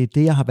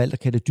det, jeg har valgt at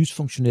kalde et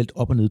dysfunktionelt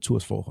op- og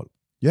nedtursforhold.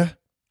 Ja.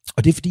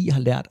 Og det er fordi, jeg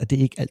har lært, at det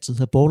ikke altid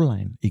er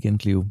borderline igen,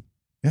 Cleo.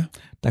 Ja.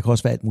 Der kan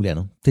også være alt muligt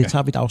andet. Det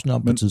tager vi et afsnit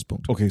om på et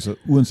tidspunkt. Okay, så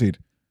uanset,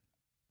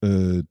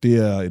 det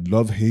er et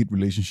love-hate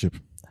relationship.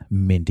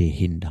 Men det er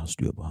hende, der har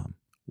styr på ham.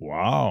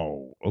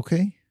 Wow,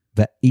 okay.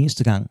 Hver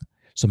eneste gang,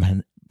 som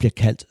han bliver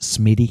kaldt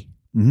Schmid,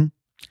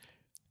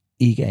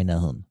 ikke er i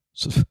nærheden.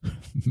 Så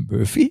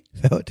Murphy,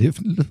 hvad var det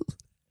for en lyd?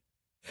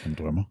 Han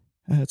drømmer.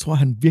 Jeg tror,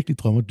 han virkelig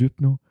drømmer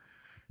dybt nu.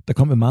 Der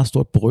kom et meget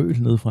stort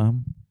brøl ned fra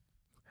ham.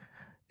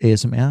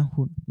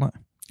 ASMR-hund? Nej.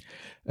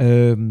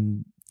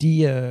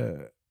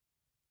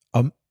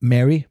 Og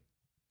Mary,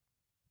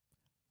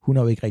 hun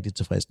er jo ikke rigtig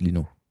tilfreds lige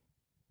nu.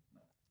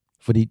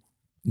 Fordi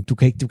du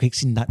kan ikke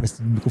sige nej,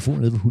 hvis mikrofonen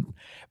er nede ved hunden.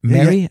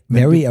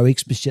 Mary er jo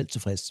ikke specielt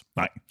tilfreds.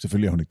 Nej,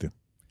 selvfølgelig er hun ikke det.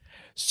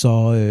 Så,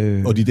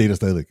 og de dater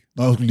stadigvæk.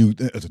 Nå, de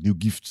er jo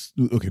gift.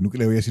 Okay, nu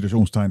laver jeg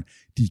situationstegn.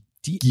 De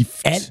er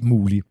gift. Alt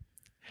muligt.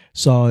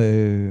 Så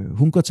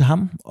hun går til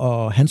ham,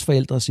 og hans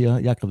forældre siger,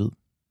 jeg er gravid.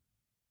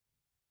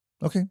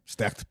 Okay,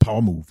 stærkt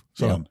power move.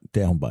 Sådan. Ja,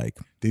 det er hun bare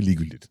ikke. Det er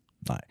ligegyldigt.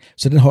 Nej,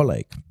 så den holder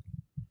ikke.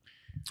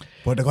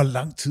 Hvor der går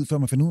lang tid, før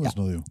man finder ud af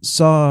sådan noget jo.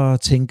 Så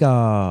tænker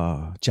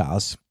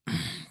Charles,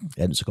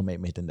 jeg er nødt til at komme af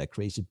med den der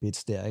crazy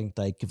bitch der, ikke?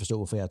 Der ikke kan forstå,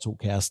 hvorfor jeg har 2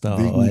 kærester.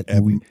 Hvilken og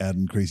alt muligt. er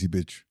den crazy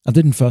bitch? Og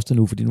det er den første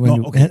nu, fordi nu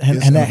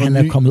han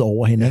er kommet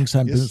over hende, ikke? Så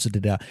han begynder til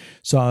det der.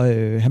 Så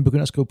han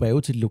begynder at skrive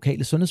breve til de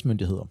lokale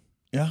sundhedsmyndigheder.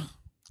 Ja.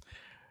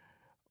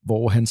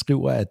 Hvor han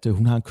skriver, at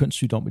hun har en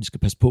kønssygdom, og de skal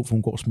passe på, for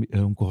hun går og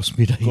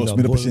smitter hele området.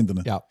 Smitter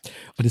patienterne. Ja.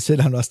 Og det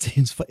sender han også til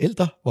hendes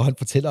forældre, hvor han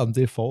fortæller om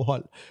det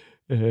forhold,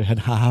 han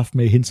har haft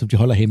med hende, som de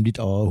holder hemmeligt,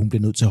 og hun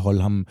bliver nødt til at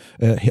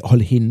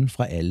holde hende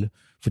fra alle,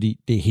 fordi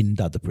det er hende,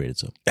 der er the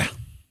predator. Ja.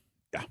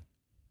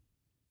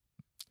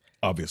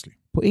 Obviously.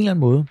 På en eller anden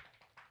måde,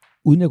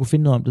 uden jeg kunne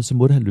finde noget om det, så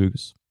må det have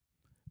lykkes.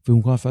 For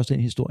hun kommer først ind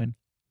i historien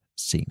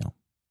senere.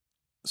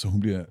 Så hun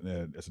bliver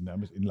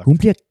nærmest indlagt? Hun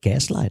bliver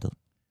gaslightet.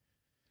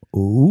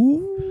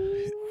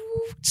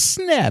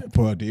 Snap!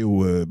 Det er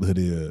jo,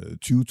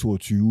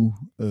 2022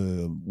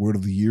 Word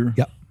of the Year.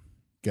 Ja.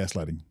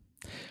 Gaslighting.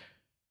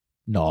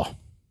 Nå.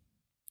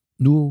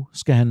 Nu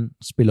skal han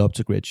spille op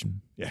til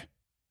Gretchen. Ja.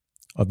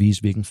 Og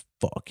vise, hvilken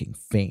fucking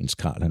fans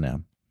Karl han er.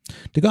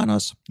 Det gør han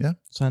også. Ja.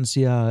 Så han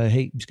siger,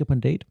 hey, vi skal på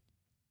en date.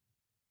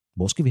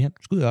 Hvor skal vi hen?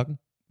 Skal ud i ørken.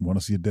 Wanna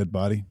see a dead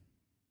body?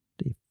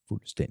 Det er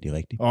fuldstændig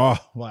rigtigt.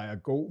 Hvor er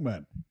jeg god,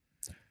 mand.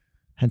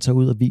 Han tager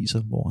ud og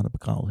viser, hvor han er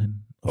begravet henne.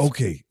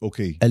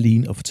 Okay.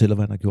 Alene og fortæller,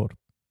 hvad han har gjort.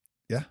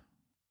 Ja.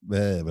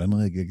 Hvordan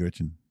reagerer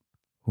Gretchen?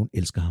 Hun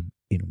elsker ham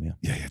endnu mere.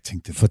 Ja, jeg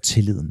tænkte det. For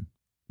tilliden.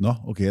 Nå,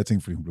 okay, jeg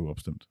tænkte, fordi hun blev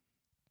opstemt.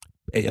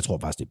 Jeg tror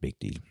faktisk, det er begge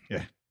dele.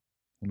 Ja,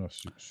 hun er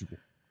psyko.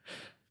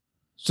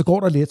 Så går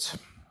der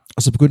lidt,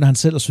 og så begynder han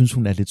selv at synes,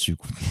 hun er lidt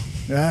psyko.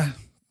 Ja,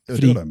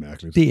 det er da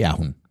mærkeligt. Det er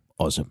hun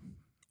også.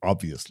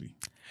 Obviously.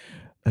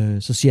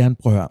 Så siger han,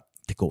 prøv at høre,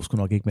 det går sgu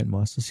nok ikke mellem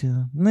os. Så siger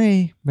jeg,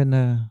 nej,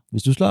 men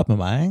hvis du slår op med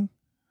mig, ikke?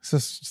 Så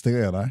stikker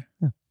jeg dig.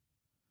 Ja.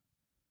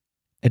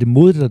 Er det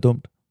modigt eller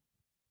dumt?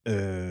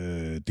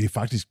 Det er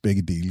faktisk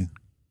begge dele.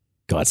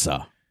 Godt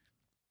så.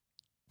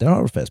 Den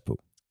har du fast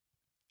på.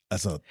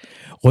 Altså,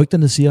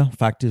 rygterne siger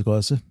faktisk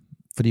også,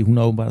 fordi hun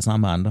er åbenbart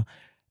sammen med andre,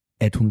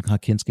 at hun har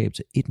kendskab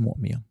til 1 mord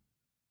mere.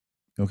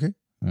 Okay.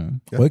 Ja.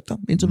 Rygter,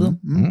 indtil videre.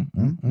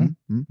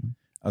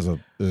 Altså,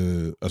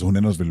 hun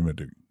ender selvfølgelig med at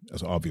dø.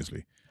 Altså, obviously.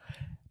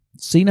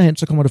 Senere hen,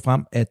 så kommer det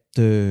frem, at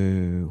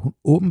hun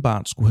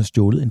åbenbart skulle have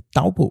stjålet en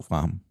dagbog fra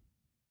ham.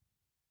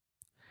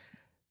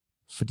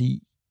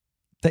 Fordi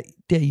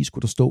deri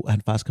skulle der stå, at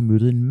han faktisk har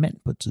mødt en mand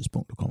på et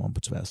tidspunkt, der kommer om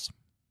på tværs.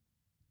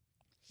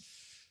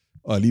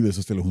 Og alligevel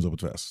så stiller hun sig på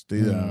tværs.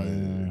 Det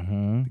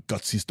er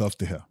godt sige stof,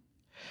 det her.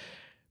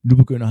 Nu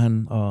begynder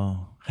han,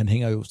 og han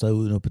hænger jo stadig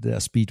ud på det der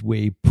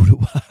Speedway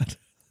Boulevard.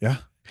 Ja.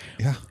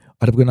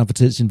 Og der begynder han at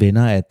fortælle sine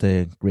venner,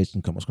 at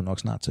Gretchen kommer sgu nok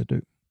snart til at dø.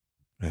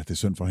 Ja, det er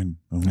synd for hende.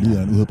 Og hun lider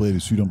af en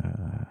udbredt sygdom.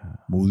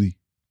 Modig.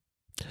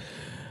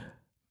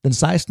 Den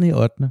 16. i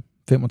 8.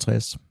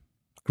 65.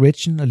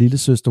 Gretchen og lille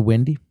søster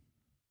Wendy,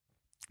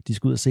 de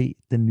skal ud og se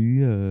den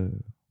nye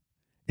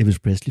Elvis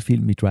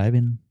Presley-film i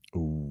Drive-In.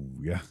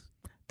 Ja.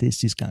 Det er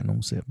sidste gang,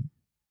 nogen ser dem.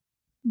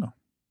 Nå.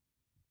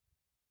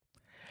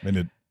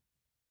 Men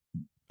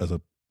altså,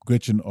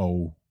 Gretchen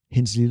og...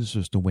 Hendes lille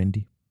søster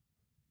Wendy.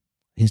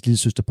 Hendes lille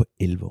søster på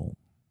 11 år.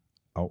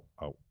 Au.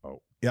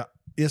 Ja,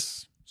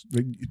 yes.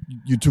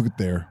 You took it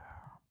there.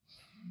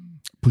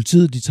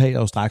 Politiet, de taler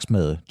jo straks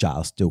med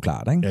Charles, det er jo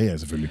klart, ikke? Ja,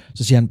 selvfølgelig.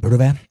 Så siger han, ved du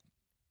hvad?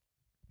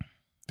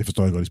 Det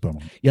forstår jeg godt, I spørger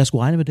mig. Jeg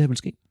skulle regne med, at det her ville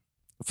ske.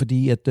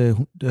 Fordi at de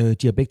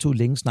har begge to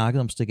længe snakket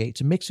om at stikke af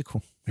til Mexico.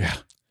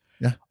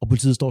 Ja. Og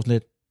politiet står sådan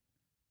lidt.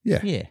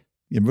 Ja.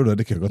 Jamen ved du hvad,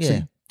 det kan jeg godt se.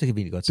 Det kan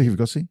vi egentlig godt se. Det kan vi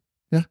godt se.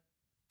 Ja.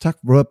 Tak,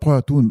 brother. Prøv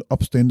at du er en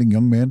upstanding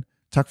young man.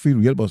 Tak fordi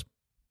du hjælper os.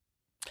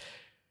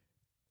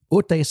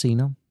 8 dage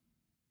senere,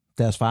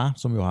 deres far,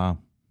 som jo har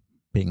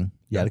penge,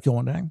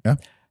 hjertegjorden der, ikke? Ja.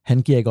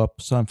 Han giver ikke op,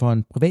 så han får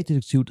en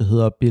privatdetektiv, der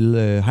hedder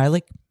Bill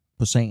Heilig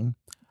på sagen.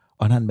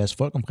 Og han har en masse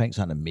folk omkring,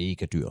 så han er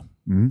mega dyr.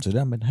 Så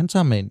der, men han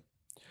tager med ind.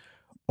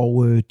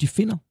 Og de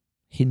finder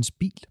hendes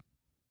bil.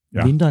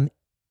 Ja. Mindre end,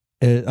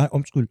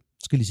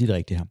 skal lige sige det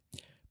rigtigt her.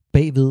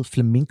 Bagved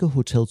Flamingo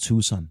Hotel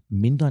Tucson,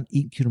 mindre end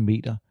 1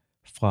 kilometer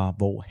fra,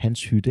 hvor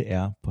hans hytte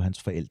er på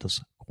hans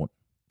forældres grund.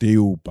 Det er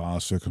jo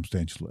bare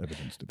circumstantial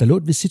evidence. Der lå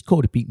et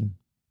visitkort i bilen.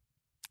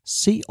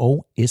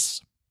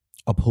 C&S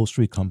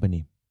Upholstery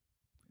Company.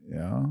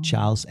 Ja.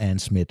 Charles and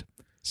Schmid.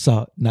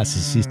 Så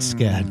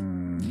narcissistisk er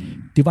han.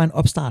 Det var en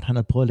opstart, han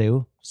havde prøvet at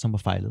lave, som var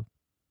fejlet.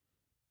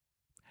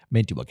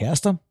 Men de var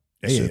kærester.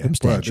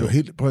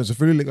 Prøv,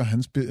 selvfølgelig ligger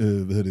hans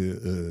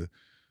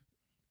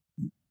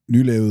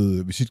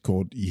nylavede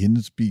visitkort i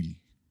hendes bil.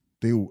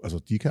 Det er jo, altså,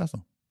 de er kærester.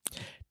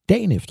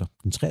 Dagen efter,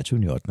 den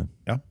 23. 8.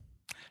 Ja.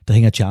 Der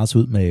hænger Charles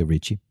ud med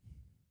Richie.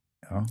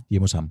 Ja.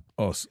 Hjemme hos ham.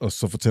 Og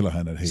så fortæller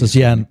han, at... Hey, så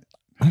siger han...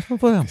 Jeg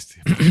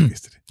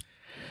vidste det.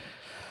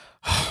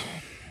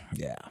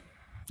 Ja,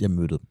 jeg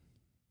mødte dem.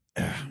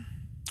 Ja.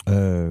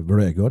 Ved du,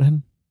 jeg gjorde det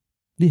henne?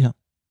 Lige her.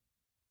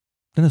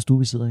 Den her stue,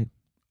 vi sidder i.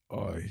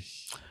 Øj.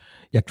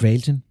 Jeg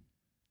kvalte hende.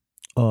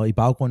 Og i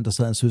baggrunden, der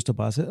sad en søster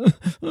bare og sagde,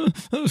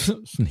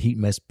 sådan en hel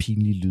masse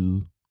pinlige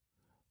lyde.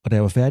 Og da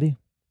jeg var færdig,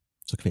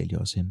 så kvalte jeg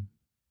også hende.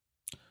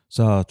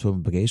 Så tog jeg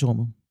med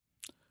bagagerummet,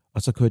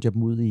 og så kørte jeg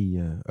dem ud i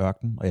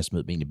ørkenen, og jeg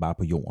smed dem egentlig bare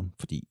på jorden,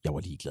 fordi jeg var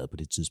ligeglad på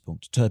det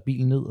tidspunkt. Så tørrede jeg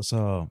bilen ned, og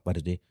så var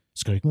det det.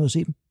 Skal du ikke med at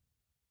se dem?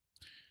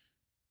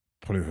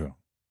 Prøv lige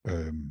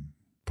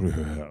at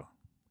høre her,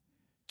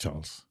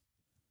 Charles.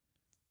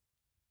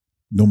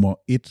 Nummer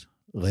 1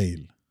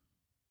 regel.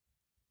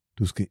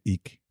 Du skal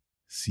ikke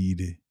sige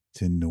det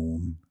til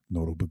nogen,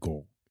 når du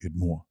begår et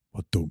mord.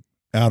 Hvor dum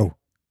er du?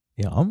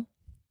 Ja.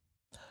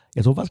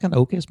 Jeg tror faktisk, han er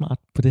okay smart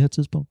på det her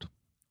tidspunkt.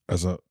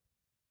 Altså,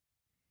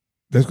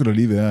 der skulle da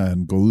lige være, at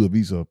han går ud og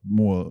viser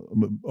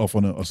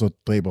mordofferne, og så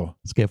dræber...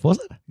 Skal jeg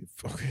fortsætte?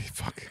 Okay,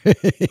 fuck.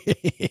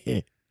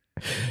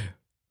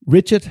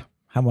 Richard,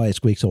 han var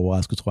sgu ikke så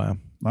overrasket, tror jeg.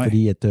 Nej.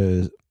 Fordi at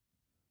det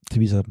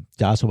viser, at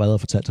jeg så været og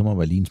fortalt ham om at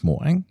være Lines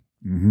mor, ikke?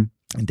 Mm-hmm.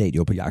 En dag, de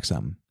var på jagt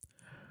sammen.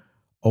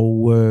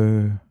 Og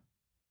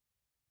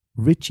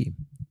Richie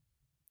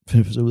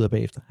finder sig ud af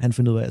bagefter. Han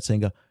finder ud af, at jeg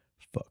tænker,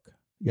 fuck,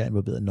 jeg er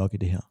involveret nok i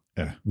det her.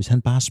 Ja. Hvis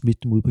han bare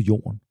smidt dem ud på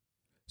jorden,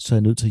 så er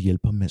jeg nødt til at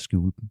hjælpe ham med at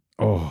skjule dem.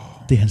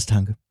 Det er hans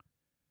tanke.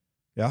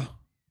 Ja.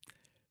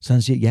 Så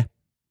han siger ja.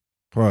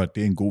 Prøv at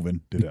det er en god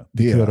ven, det der.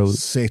 Det er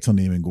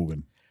sataneme en god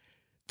ven.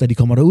 Da de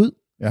kommer derud,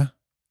 ja,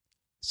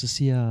 så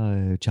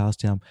siger Charles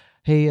til ham,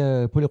 hey,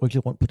 prøv lige at rykke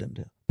lidt rundt på dem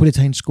der. Prøv lige at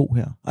tage en sko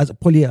her. Altså,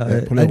 prøv lige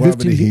at røre ved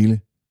det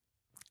hele.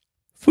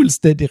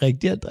 Fuldstændig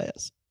rigtigt,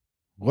 Andreas.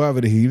 Rør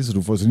ved det hele, så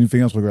du får sådan dine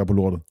fingertryk på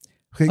lortet.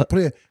 Okay,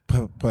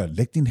 prøv at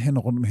lægge dine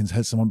hænder rundt om hendes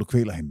hals, som om du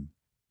kvæler hende.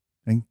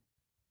 Ikke?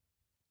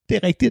 Det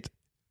er rigtigt.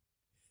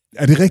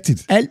 Er det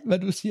rigtigt? Alt, hvad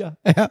du siger,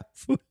 er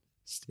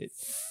fuldstændig.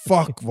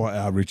 Fuck, hvor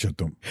er Richard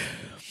dum.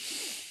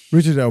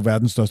 Richard er jo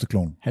verdens største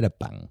klovn. Han er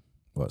bange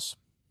også.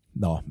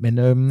 Nå, men...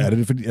 Er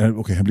det fordi...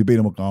 Okay, han bliver bedt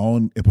om at grave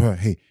en... Jeg prøver,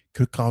 hey, kan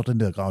du ikke grave den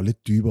der grav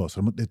lidt dybere?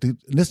 Så det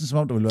er næsten som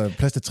om, der vil være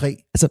plads til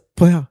 3. Altså,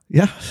 prøv her.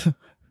 Ja.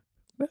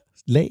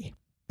 Lag.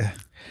 Ja.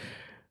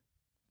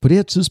 På det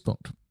her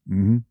tidspunkt,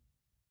 mm-hmm,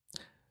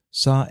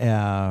 så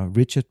er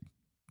Richard,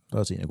 der er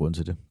også en af grunden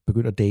til det,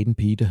 begyndt at date en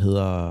pige, der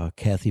hedder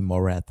Kathy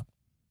Morath.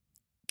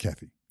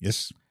 Kathy,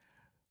 yes.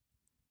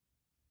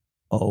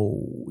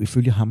 Og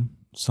ifølge ham,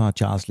 så har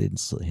Charles lidt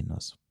interesseret hende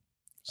også.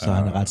 Så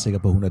han er ret sikker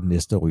på, at hun er den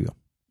næste, der ryger.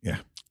 Ja.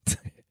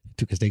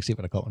 Du kan slet ikke se,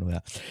 hvad der kommer nu her.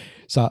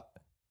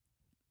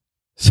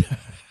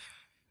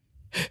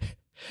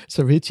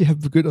 Så Richie har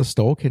begyndt at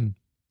stalke hende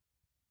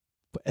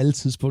på alle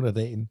tidspunkter af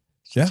dagen,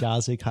 så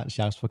Charles ikke har en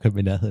chance for at komme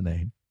i nærheden af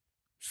hende.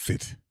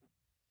 Fedt.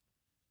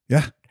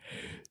 Ja.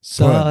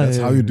 Så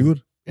that's how you do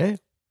it. Ja.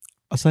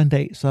 Og så en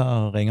dag,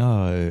 så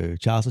ringer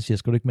Charles og siger,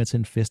 skal du ikke med til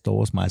en fest over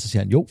hos mig? Så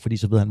siger han jo, fordi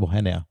så ved han, hvor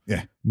han er.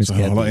 Ja, så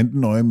han holder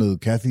enten øje med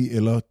Kathy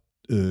eller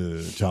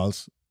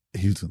Charles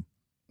hele tiden.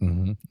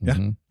 Mm-hmm. Ja.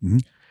 Mm-hmm.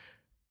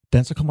 Da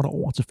han så kommer der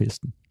over til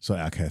festen. Så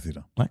er Kathy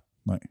der. Nej.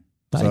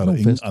 Så er der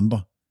ingen fest.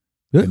 Andre.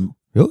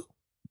 Jo.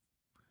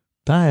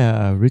 Der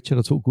er Richard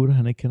og 2 gutter,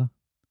 han ikke kender.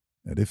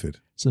 Ja, det er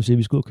fedt. Så siger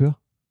vi skal ud og køre.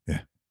 Ja.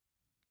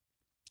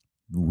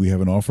 We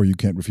have an offer you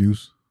can't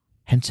refuse.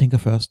 Han tænker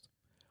først,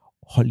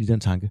 hold lige den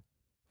tanke,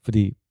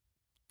 fordi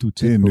du er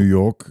tæt Det er på. New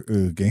York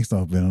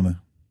gangstervennerne.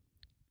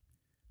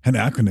 Han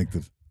er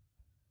connected.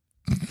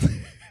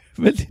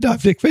 Vent et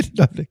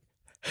øjeblik.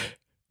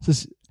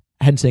 Så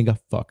han tænker,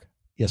 fuck,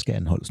 jeg skal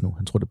anholdes nu.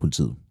 Han tror, det er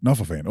politiet. Nå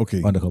for fanden,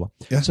 okay. Undercover.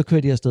 Ja. Så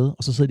kører de afsted,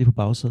 og så sidder de på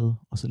bagsædet,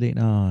 og så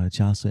læner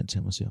Charles ind til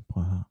ham og siger,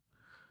 prøv her,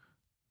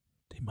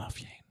 det er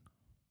mafiaen.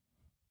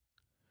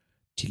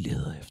 De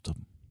leder efter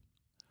dem.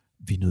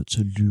 Vi er nødt til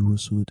at lyve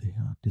os ud af det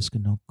her. Det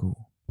skal nok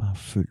gå. Bare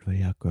følg, hvad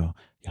jeg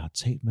gør. Jeg har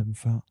talt med dem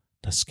før.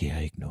 Der sker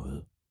ikke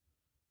noget.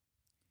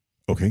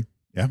 Okay,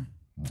 ja.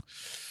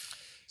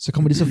 Så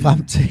kommer de så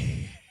frem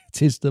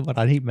til et sted, hvor der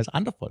er en hel masse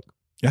andre folk.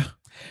 Ja.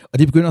 Og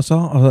de begynder så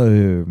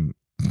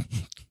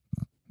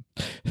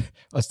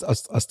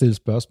at stille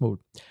spørgsmål.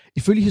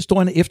 Ifølge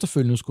historien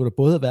efterfølgende skulle der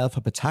både have været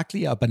fra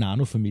Battaglia og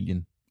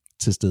Banano-familien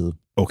til stede.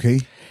 Okay.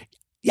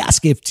 Jeg er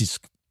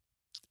skeptisk.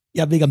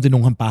 Jeg ved ikke, om det er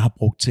nogen, han bare har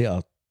brugt til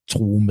at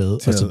true med.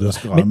 Til og så videre.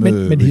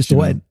 skræmme Men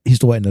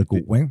historien er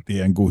god. Ikke?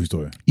 Det er en god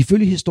historie.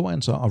 Ifølge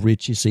historien så, og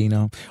Richie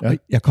senere, og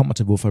jeg kommer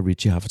til, hvorfor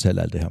Richie har fortalt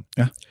alt det her.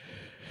 Ja.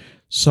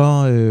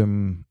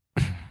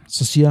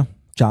 Så siger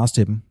Charles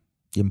til dem,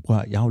 jamen prøv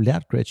at, jeg har jo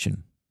lært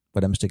Gretchen,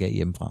 hvordan man stikker af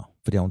hjemmefra,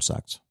 for det har hun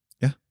sagt.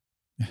 Ja.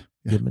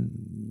 Jamen,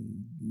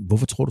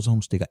 hvorfor tror du så,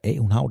 hun stikker af?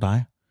 Hun har jo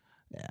dig.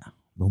 Ja,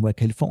 men hun var i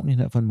Kalifornien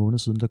her for en måned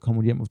siden, der kom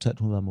hun hjem og fortalte, at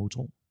hun havde været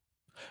utro.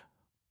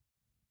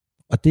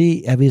 Og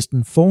det er vist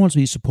en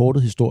forholdsvis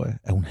supportet historie,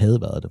 at hun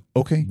havde været det.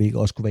 Okay. Hvilket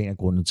også kunne være en af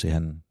grundene til, at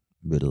han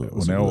mødte.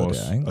 Hun er jo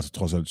også, der, altså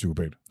trods alt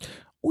psykopat.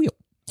 Jo.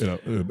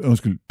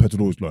 Eller,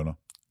 patologisk løgner.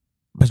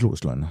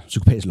 Patologisk løgner.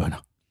 Psykopatisk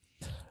løgner.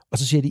 Og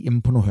så siger de,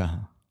 jamen på nu hør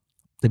her.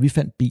 Da vi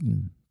fandt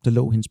bilen, der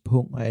lå hendes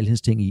pung og alle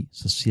hendes ting i,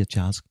 så siger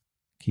Charles,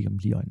 kigger dem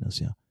lige i øjnene og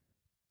siger,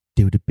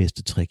 det er jo det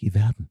bedste trick i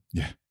verden.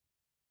 Ja.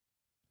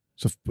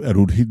 Så er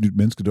du et helt nyt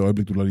menneske, det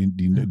øjeblik, du lader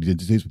din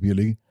identitetspapir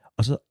ligge.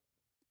 Og så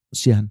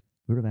siger han,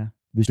 ved du hvad,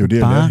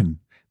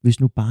 hvis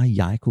nu bare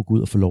jeg kunne gå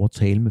ud og få lov at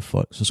tale med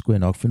folk, så skulle jeg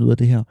nok finde ud af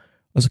det her.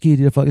 Og så kigger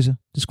de der folk og siger,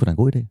 det skulle da en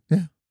god idé.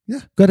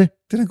 Ja. Gør det.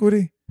 Det er en god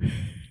idé.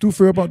 Du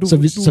fører bare...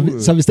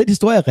 Så hvis den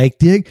historie er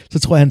rigtig, ikke, så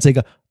tror jeg, han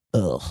tænker,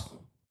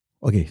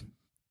 okay,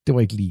 det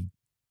var ikke lige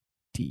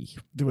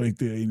det var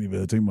ikke det, jeg egentlig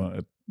havde tænkt mig.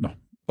 At... Nå,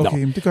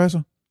 okay, men det gør jeg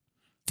så.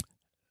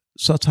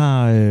 Så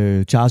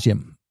tager Charles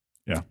hjem.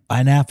 Ja. Og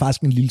han er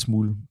faktisk en lille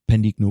smule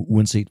panik nu,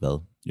 uanset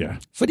hvad. Ja.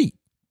 Fordi,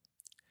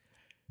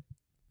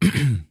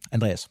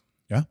 Andreas,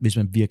 ja? Hvis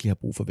man virkelig har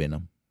brug for venner,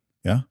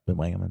 hvem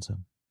ringer man så?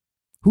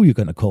 Who you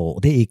gonna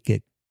call? Det er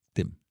ikke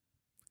dem.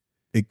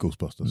 Ikke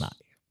Ghostbusters? Nej.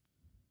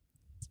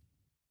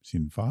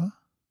 Sin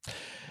far?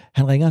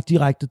 Han ringer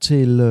direkte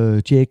til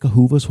Jake og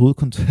Hoovers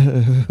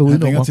hovednummer.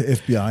 Han ringer til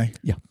FBI?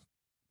 Ja.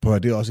 På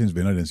at det er også ens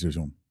venner i den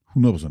situation.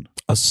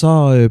 100%. Og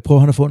så prøver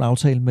han at få en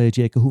aftale med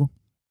Jake og Hoover.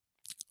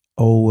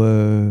 Og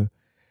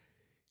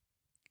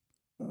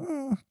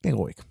det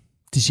går ikke.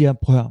 De siger,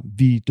 prøv at høre,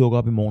 vi dukker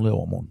op i morgen eller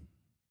overmorgen.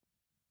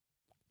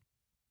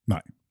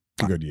 Nej,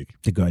 det gør de ikke.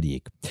 Det gør de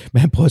ikke. Men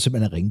han prøver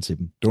simpelthen at ringe til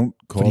dem.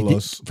 Don't call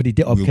us. Fordi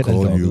det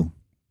opkalder han you.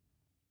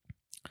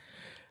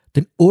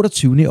 Den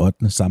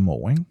 28.8. samme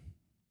år, ikke?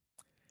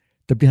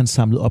 Der bliver han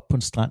samlet op på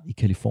en strand i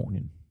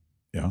Kalifornien.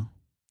 Ja.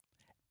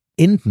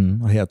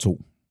 Enten, og her er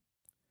to,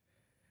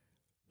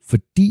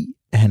 fordi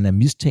han er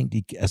mistænkt,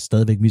 er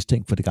stadigvæk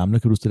mistænkt for det gamle,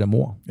 kan du huske det der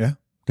mord? Ja.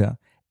 Der.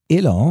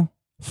 Eller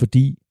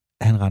fordi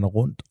han render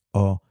rundt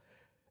og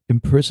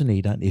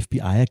impersonater en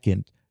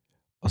FBI-agent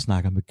og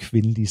snakker med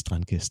kvindelige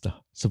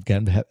strandgæster, som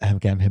han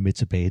gerne vil have med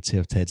tilbage til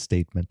at tage et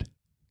statement.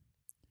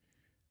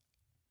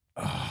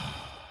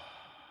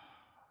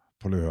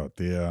 Prøv lige at høre,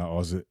 det er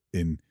også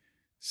en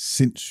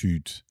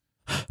sindssygt...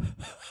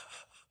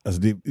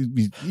 Altså,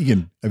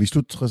 igen, er vi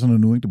slut 60'erne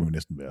nu, ikke? Det må vi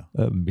næsten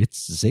være. Midt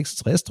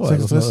 66, tror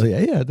jeg. 66?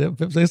 Ja,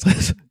 det er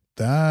 66.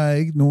 Der er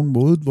ikke nogen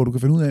måde, hvor du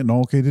kan finde ud af,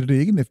 okay, det er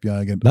ikke en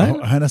FBI-agent. Nej.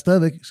 Og han er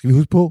stadigvæk, skal vi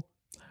huske på,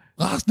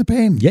 rasende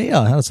pæn.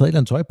 Ja, han har taget et eller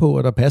andet tøj på,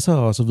 og der passer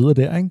og så videre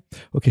der, ikke?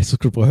 Okay, så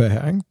skal du prøve at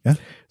høre her, ikke? Ja.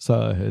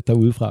 Så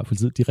derudefra,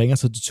 politiet, de ringer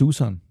så til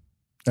Tuscon,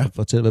 og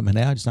fortæller, hvem han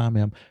er, og de snakker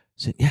med ham.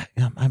 Så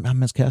siger,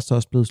 hans kæreste er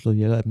også blevet slået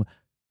ihjel af dem.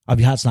 Og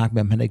vi har et snak med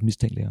ham, han er ikke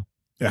mistænkt længere.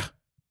 Ja,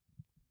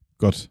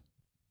 godt.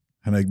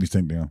 Han er ikke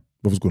mistænkt længere.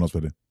 Hvorfor skulle han også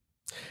være det?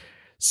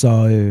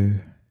 Så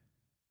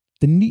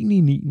den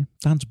 9.9.,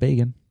 der er han tilbage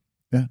igen.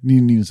 Ja,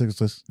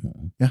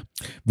 9.9.66. Ja.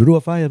 Ved du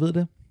hvorfor jeg ved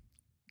det?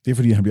 Det er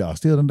fordi, han bliver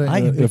arresteret den dag?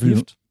 Nej, han bliver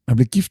gift. Han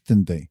bliver gift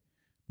den dag.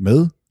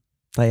 Med?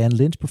 Diane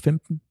Lynch på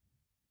 15.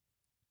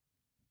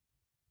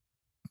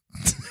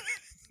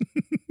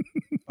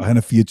 Og han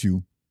er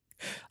 24.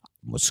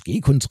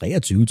 Måske kun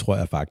 23, tror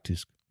jeg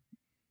faktisk.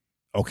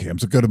 Okay, jamen,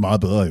 så gør det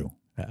meget bedre jo.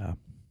 Ja.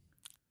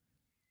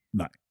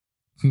 Nej.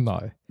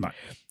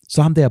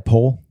 Så ham der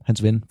Paul,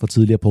 hans ven fra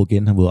tidligere, Paul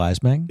Gen, han var ude at rejse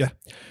med, ikke? Ja.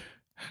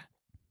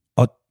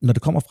 Og når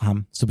det kommer fra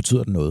ham, så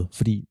betyder det noget.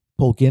 Fordi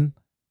Paul Gen,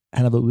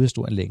 han har været ude i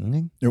historien længe,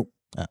 ikke? Jo.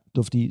 Ja, det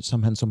var fordi,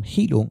 han som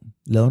helt ung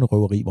lavede en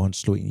røveri, hvor han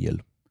slog en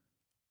ihjel.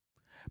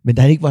 Men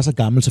da han ikke var så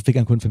gammel, så fik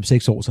han kun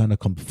 5-6 år, så han er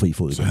kommet på fri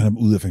fod. Så han er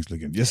ude af fængslet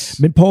igen. Yes.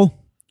 Men Paul,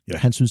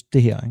 han synes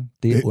det her, ikke?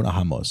 Det er under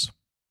ham også.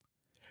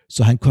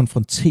 Så han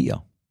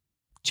konfronterer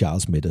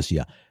Charles med og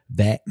siger,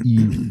 hvad i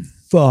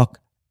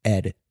fuck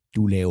er det,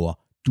 du laver?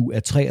 Du er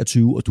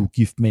 23, og du er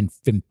gift med en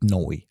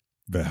 15-årig.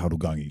 Hvad har du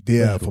gang i?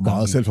 Det er for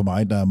meget, selv for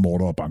mig, der er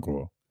morder og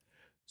bankrøver.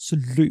 Så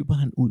løber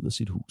han ud af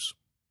sit hus.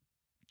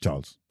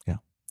 Charles. Ja.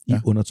 I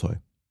undertøj.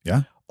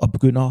 Ja. Og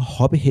begynder at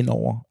hoppe hen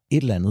over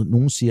et eller andet.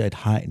 Nogen siger et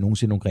hegn, nogen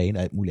siger nogle grene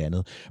og alt muligt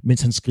andet.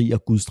 Mens han skriger,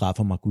 Gud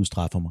straffer mig, Gud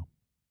straffer mig.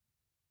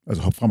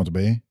 Altså hop frem og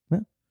tilbage? Ja.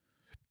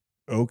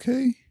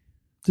 Okay.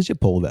 Det siger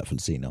Paul i hvert fald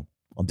senere.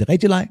 Om det er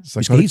rigtig leg, så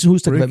vi skal helt til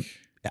huske,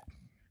 ja,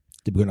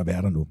 det begynder at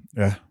være der nu.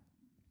 Ja,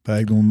 der er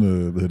ikke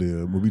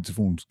nogen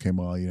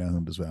mobiltelefonkameraer i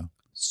nærheden, desværre.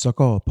 Så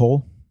går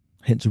Paul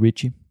hen til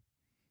Richie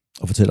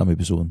og fortæller om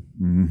episoden.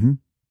 Mhm.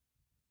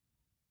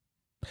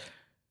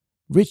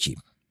 Richie,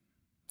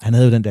 han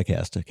havde jo den der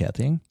kæreste,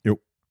 Kathy, ikke? Jo.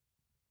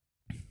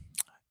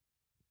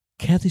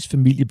 Kathys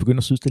familie begynder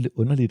at synes, det er lidt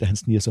underligt, at han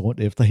sniger sig rundt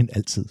efter hende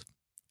altid.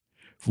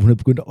 For hun er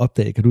begyndt at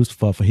opdage, kan du huske,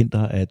 for at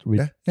forhindre, at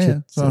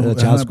Richie, så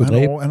Charles skulle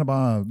dræbe. Han er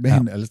bare med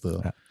hende alle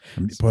steder. Ja.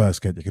 Jamen, prøv at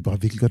skat, jeg kan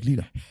bare virkelig godt lide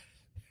dig.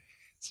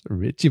 Så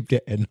Richie bliver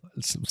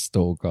anholdt som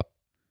stalker.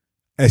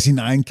 Af sin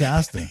egen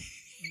kæreste.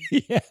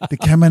 Ja. Det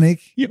kan man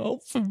ikke.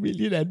 Jo,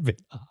 familien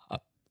anvender ham.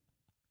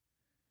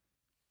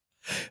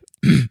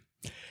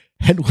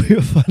 Han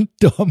ryger for en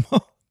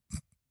dommer.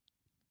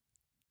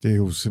 Det er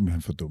jo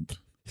simpelthen for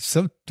dumt.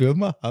 Som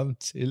dømmer ham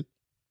til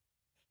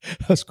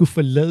at skulle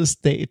forlade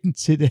staten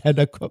til det, han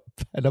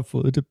har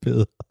fået det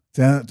bedre.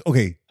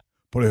 Okay,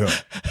 prøv at høre.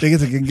 Det kan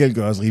til gengæld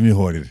gøres rimelig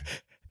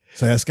hurtigt.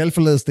 Så jeg skal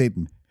forlade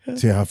staten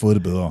til at have fået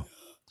det bedre.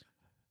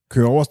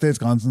 Køre over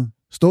statsgrænsen,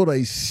 stå der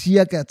i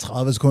cirka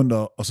 30 sekunder,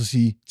 og så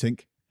sige, tænk,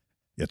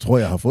 jeg tror,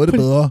 jeg har fået det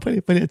bedre,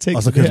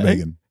 og så kører jeg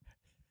igen.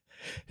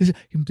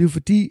 Jamen, det er jo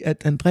fordi,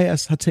 at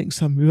Andreas har tænkt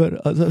sig at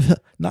myrde. Og så,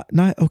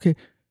 nej, okay.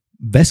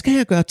 Hvad skal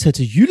jeg gøre? Tage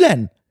til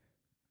Jylland?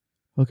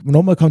 Okay.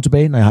 Hvornår må jeg komme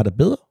tilbage, når jeg har det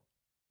bedre?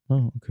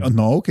 Okay.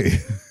 Nå, okay.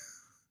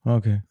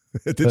 Okay.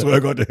 Det tror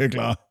jeg godt, det er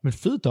klar. Men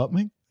fed dom,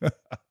 ikke?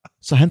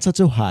 Så han tager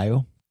til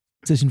Ohio,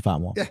 til sin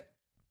farmor.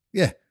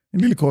 Ja, en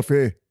lille kort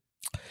ferie.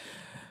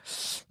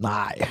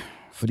 Nej,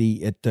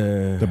 fordi at...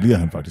 Der bliver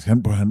han faktisk. Han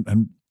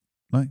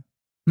nej.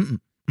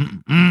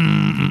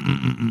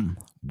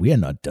 We are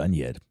not done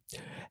yet.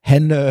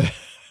 Han...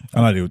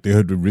 nej, det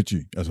er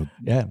Richie. Altså.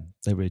 Ja,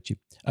 det er Richie.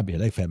 Jeg bliver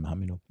heller ikke færdig med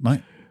ham endnu.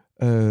 Nej.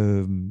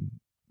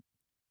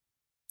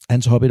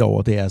 Hans hobby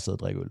derovre, det er at sidde og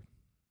drikke øl.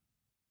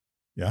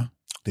 Ja,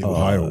 det er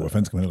Ohio. Hvad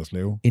fanden skal man ellers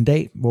lave? En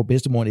dag, hvor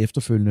bedstemoren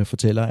efterfølgende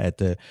fortæller,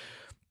 at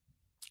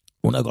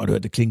hun havde godt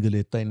hørt, det klinkede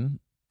lidt derinde.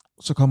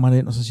 Så kommer han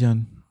ind, og så siger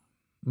han,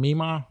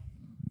 Mima,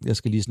 jeg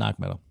skal lige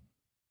snakke med dig.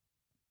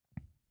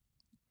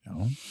 Ja.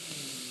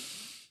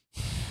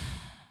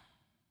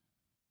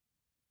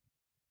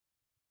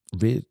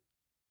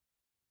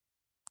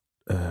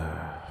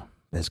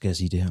 Hvad skal jeg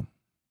sige det her?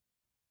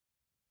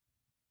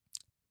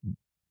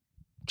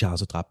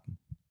 Charles har dræbt dem.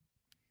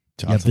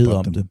 Jeg ved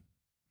om det.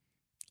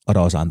 Og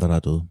der er også andre, der er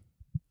døde.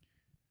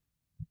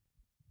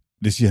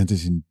 Det siger han til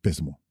sin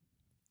bedstemor.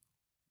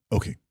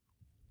 Okay.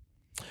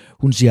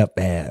 Hun siger,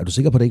 er du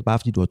sikker på det ikke bare,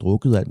 fordi du har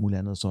drukket og alt muligt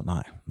andet? Så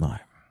nej.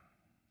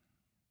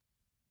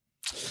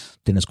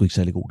 Den er sgu ikke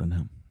særlig god, den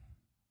her.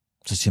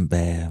 Så siger han,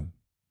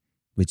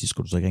 hvad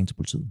skal du så ikke ringe til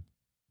politiet?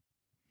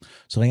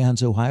 Så ringer han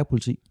til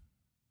Ohio-politi.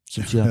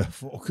 Som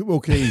siger,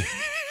 okay.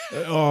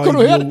 Kunne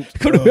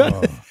du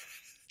høre det?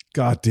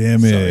 God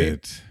damn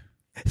it.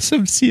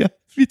 Som siger,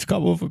 vi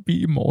kommer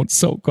forbi i morgen,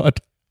 så godt.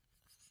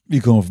 Vi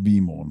kommer forbi i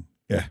morgen.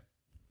 Ja.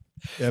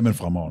 Ja, men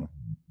fremragende.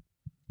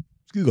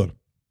 Skide godt.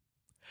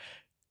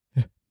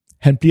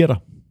 Han bliver der.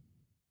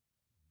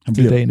 Han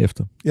bliver dagen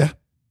efter. Ja.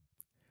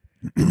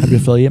 Han bliver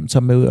fløjet hjem,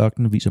 tager med ud i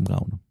ørkenen og viser om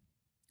gravene.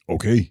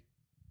 Okay.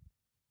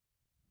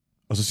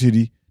 Og så siger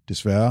de,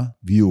 desværre,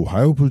 vi er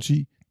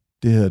Ohio-politi.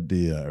 Det her,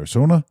 det er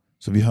Arizona,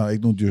 så vi har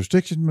ikke nogen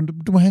jurisdiction, men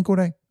du må have en god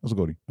dag. Og så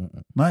går de.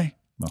 Nej.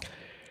 Nå.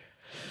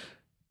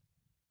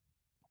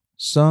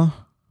 Så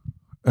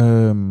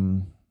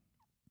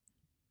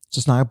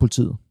snakker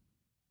politiet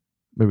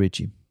med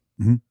Richie.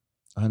 Mm-hmm.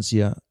 Og han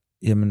siger,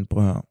 jamen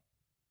bror,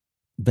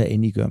 hvad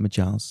end I gør med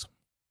Charles?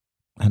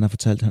 Han har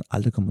fortalt, at han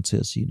aldrig kommer til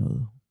at sige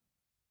noget.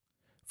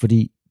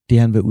 Fordi det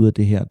han vil ud af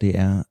det her, det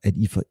er, at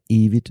I for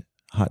evigt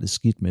har det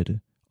skidt med det,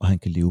 og han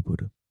kan leve på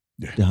det.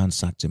 Ja. Det har han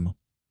sagt til mig.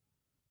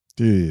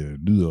 Det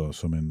lyder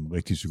som en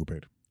rigtig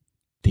psykopat.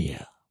 Det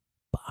er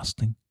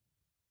barst, ikke?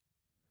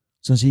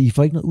 Så han siger, I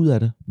får ikke noget ud af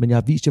det, men jeg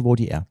har vist jer, hvor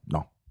de er.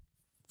 Nå,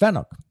 fair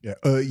nok. Ja,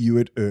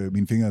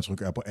 mine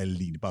fingeraftryk er på alle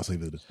linjer, bare så I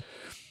ved det.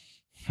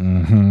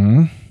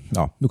 Mm-hmm.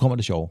 Nå, nu kommer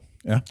det sjove.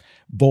 Ja.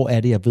 Hvor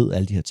er det, jeg ved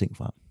alle de her ting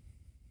fra?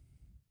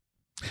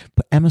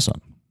 På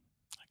Amazon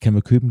kan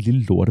man købe en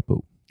lille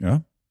lortebog. Ja.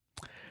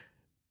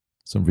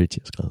 Som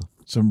Richie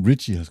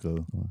har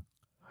skrevet. Ja.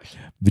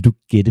 Vil du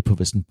gætte på,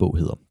 hvad sådan en bog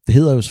hedder? Det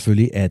hedder jo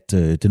selvfølgelig, at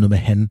det er noget med,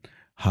 at han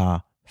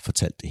har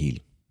fortalt det hele.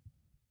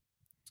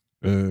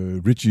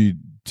 Richie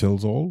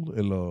tells all,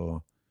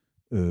 eller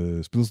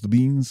spills the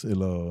beans,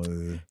 eller...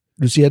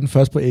 Nu siger jeg den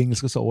først på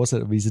engelsk, og så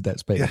oversætter vi til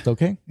dansk bagefter,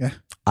 okay? Ja.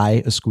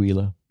 I a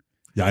squealer.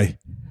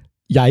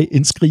 Jeg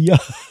en skriger.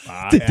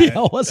 Det er det, jeg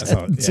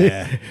oversat den til.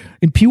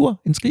 En piver,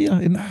 en skriger.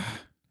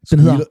 Den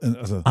hedder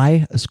altså,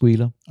 I a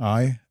Squealer.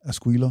 I a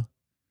Squealer.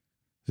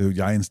 Det er jo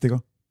jeg en stikker.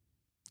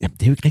 Jamen,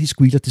 det er jo ikke rigtig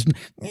squealer. Det er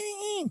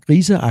sådan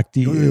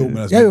griseagtigt. Jo, men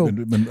altså,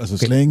 men altså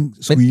okay.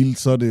 Slang, squeal,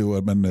 så er det jo,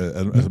 at man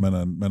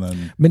er en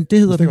men det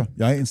hedder stikker.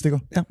 Jeg er en stikker.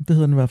 Ja, det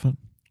hedder den i hvert fald.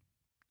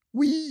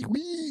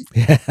 Wee.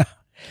 Ja.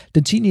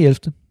 Den 10.11.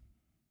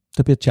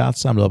 der bliver Charles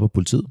samlet op af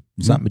politiet,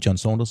 sammen med John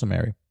Saunders og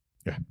Mary.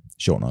 Ja.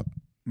 Sjov nok.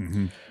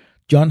 Mm-hmm.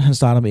 John, han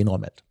starter med at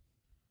indrømme alt.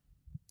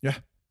 Ja,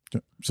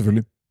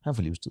 selvfølgelig. Han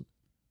får livstid.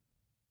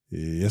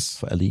 Yes.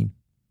 For alene.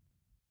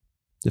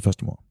 Det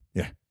første mord.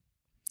 Ja.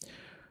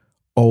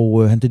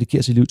 Og han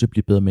dedikerer sit liv til at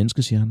blive bedre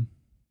menneske, siger han.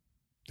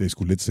 Det er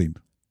sgu lidt sent.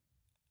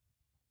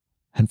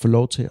 Han får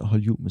lov til at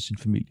holde jul med sin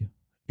familie,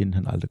 inden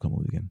han aldrig kommer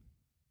ud igen.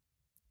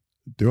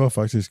 Det var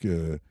faktisk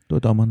det var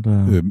dommeren,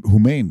 der...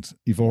 humant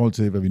i forhold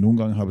til, hvad vi nogle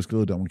gange har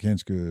beskrevet det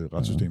amerikanske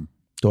retssystem.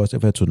 Det var også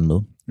derfor, jeg tog den med.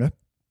 Ja.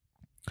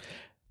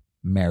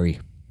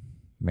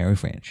 Mary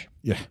French.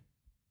 Ja.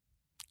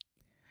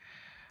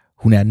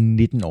 Hun er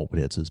 19 år på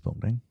det her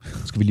tidspunkt, ikke?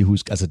 Skal vi lige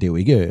huske, altså det er jo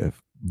ikke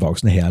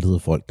voksne hærdede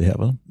folk, det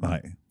her, vel?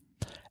 Nej.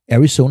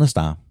 Arizona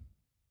Star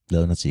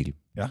lavede en artikel.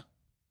 Ja.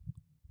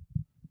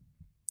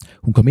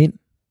 Hun kom ind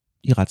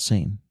i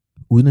retssagen,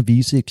 uden at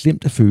vise et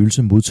glimt af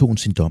følelse, modtog hun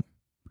sin dom.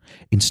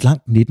 En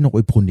slank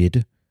 19-årig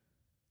brunette.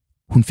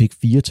 Hun fik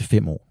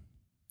 4-5 år.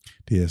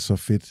 Det er så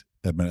fedt,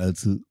 at man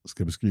altid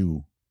skal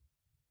beskrive...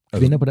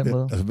 Kvinder på den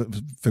måde.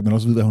 Altså, fik man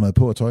også vide, hvad hun havde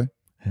på af tøj?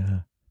 Ja.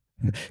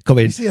 Kom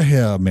ind. Vi ser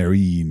her Mary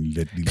i en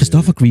let lille...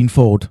 Christopher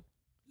Greenford.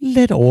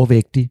 Let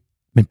overvægtig,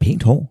 men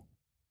pænt hår.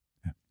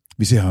 Ja.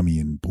 Vi ser ham i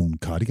en brun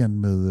cardigan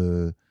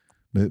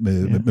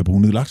med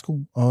brune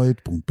laksko og et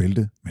brunt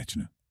bælte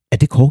matchende. Er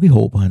det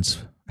korkihår på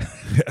hans...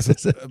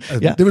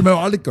 ja. Det vil man jo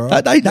aldrig gøre.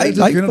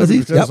 Nej,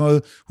 præcis. Ja.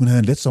 Noget. Hun havde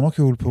en let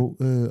sommerkjole på.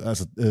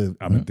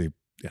 Det,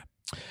 ja.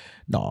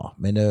 Nå,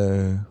 men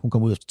hun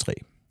kom ud efter 3.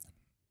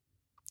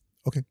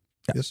 Okay,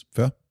 ja. Yes,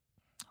 fair.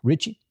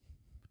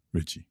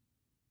 Richie.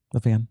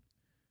 Hvad fik han?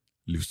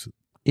 Livstid.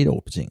 1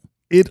 år betinget.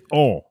 1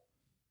 år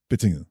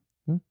betinget.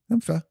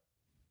 Jamen, fair.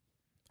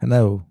 Han har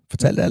jo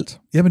fortalt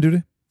alt. Jamen, det er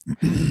det.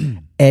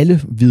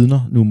 Alle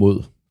vidner nu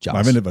mod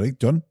Charles. Nej, men var det ikke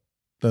John?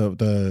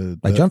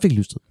 Nej, John fik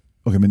livstid.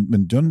 Okay,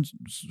 men John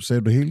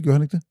sagde det hele, gjorde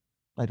han ikke det?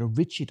 Nej, det var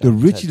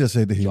Richie, der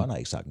sagde det hele. John har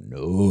ikke sagt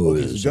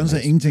noget. Okay, John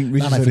sagde ingenting,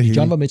 Richie sagde det hele.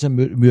 John var med til at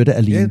myrde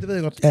alene. Ja, det ved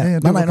jeg godt. Ja,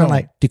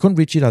 nej. Det er kun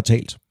Richie, der har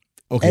talt.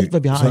 Okay, alt,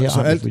 hvad vi har her,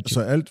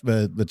 så alt,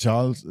 hvad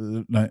Charles...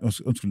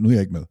 undskyld, nu er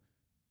jeg ikke med.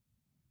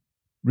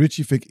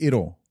 Richie fik 1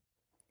 år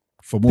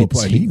for mord på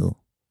alene.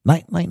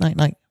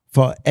 Nej.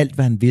 For alt,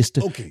 hvad han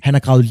vidste. Okay. Han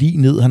har gravet lige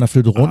ned, han har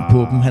flyttet rundt på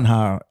dem, han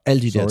har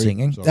alle de der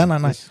ting. Ikke? Ja,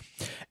 nej.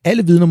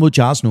 Alle vidner mod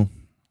Charles nu.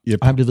 Yep.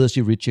 Og han blev ved at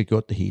sige, at Richie har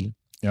gjort det hele.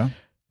 Ja.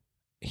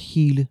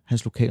 Hele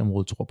hans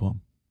lokalområde tror på ham.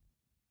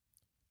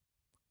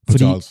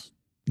 Charles?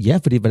 Ja,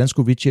 fordi hvordan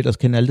skulle Richie ellers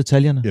kende alle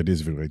detaljerne? Ja, det er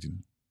selvfølgelig rigtigt.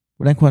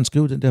 Hvordan kunne han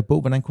skrive den der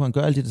bog? Hvordan kunne han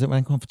gøre alle de der ting?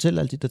 Hvordan kunne han fortælle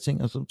alle de der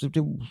ting? Altså,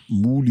 det...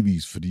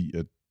 Muligvis fordi,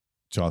 at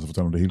Charles har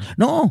fortalt om det hele.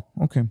 Nå,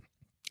 okay.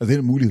 Altså, det er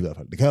en mulighed i hvert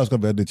fald. Det kan også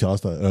godt være, at det er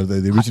Charles, eller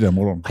det er Richie, der er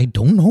morderen. I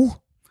don't know.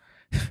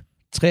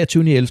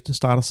 23.11.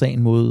 starter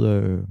sagen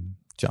mod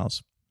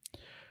Charles.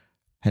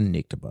 Han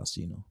nægter bare at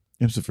sige noget.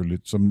 Jamen selvfølgelig,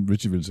 som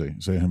Richie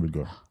ville sagde han ville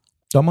gøre.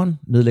 Dommeren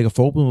nedlægger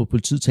forbud mod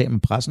politiet tager med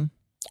pressen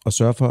og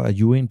sørger for, at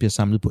juryen bliver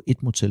samlet på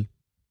et motel.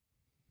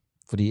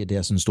 Fordi det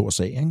er sådan en stor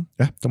sag, ikke?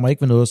 Ja. Der må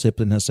ikke være noget at se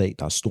på den her sag.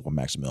 Der er stor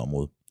opmærksomhed i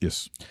området.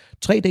 Yes.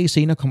 3 dage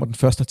senere kommer den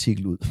første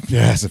artikel ud.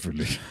 Ja,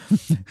 selvfølgelig.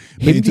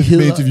 med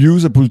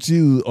interviews af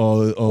politiet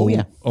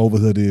og hvad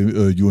hedder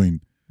det,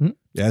 juryen.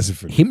 Ja,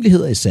 selvfølgelig.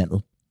 Hemmeligheder i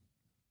sandet.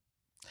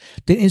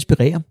 Den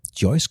inspirerer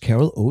Joyce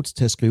Carol Oates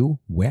til at skrive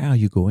Where are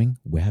you going?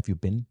 Where have you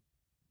been?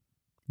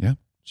 Ja.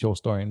 Short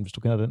storyen, hvis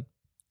du kender den.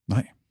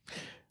 Nej.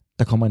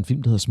 Der kommer en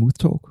film, der hedder Smooth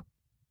Talk.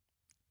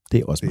 Det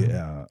er også det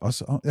er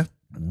også, ja.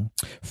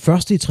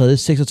 Først i 3.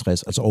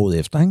 66, altså året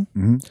efter, ikke?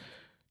 Mm-hmm.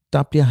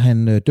 Der bliver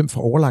han dømt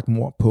for overlagt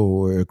mord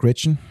på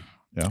Gretchen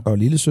og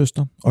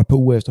lillesøster, og et par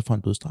uger efter for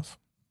en dødsstraf.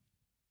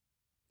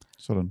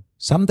 Sådan.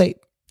 Samme dag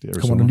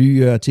kommer der en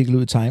ny artikel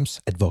ud i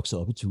Times, at vokse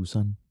op i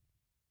Tuscon.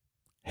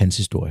 Hans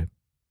historie.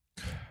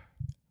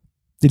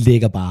 Det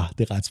lægger bare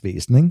det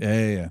retsvæsen, ikke?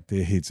 Ja,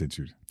 det er helt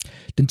sindssygt.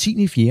 Den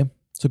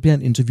 10.4. så bliver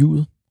han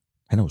interviewet.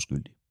 Han er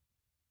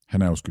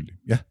uskyldig.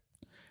 Ja.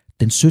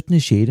 Den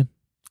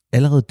 17.6.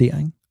 allerede der,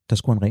 ikke? Der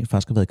skulle han rent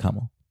faktisk have været i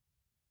kammeret.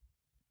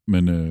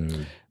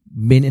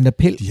 Men en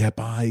appel... De er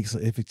bare ikke så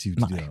effektive.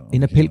 Nej,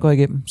 en appel går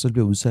igennem, så det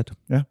bliver udsat.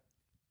 Ja.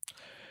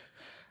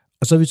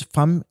 Og så er vi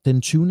fremme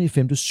den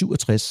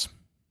 20.5.67.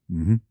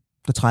 Mm-hmm.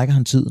 Der trækker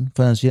han tiden,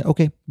 for han siger,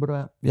 okay, ved du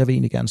hvad, jeg vil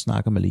egentlig gerne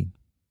snakke om alene.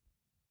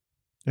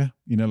 Ja,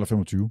 i en alder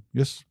 25.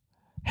 Yes.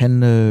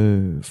 Han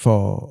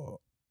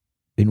får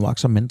en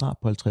uagtsom manddrab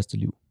på 50.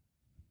 liv.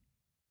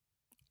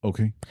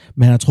 Okay.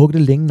 Men han har trukket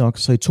det længe nok,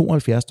 så i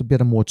 72 der bliver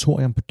der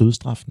moratorium på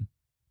dødsstraffen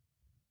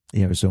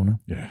i Arizona.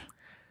 Ja. Yeah.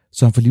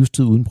 Så han får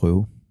livstid uden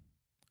prøve.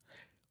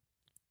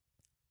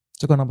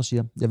 Så går han op og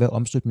siger, jeg vil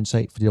omstøtte min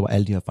sag, fordi der var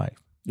alle de her fejl.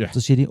 Yeah.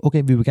 Så siger de,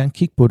 okay, vi vil gerne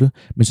kigge på det,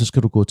 men så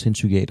skal du gå til en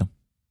psykiater.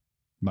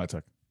 Nej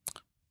tak.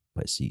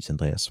 Præcis,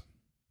 Andreas.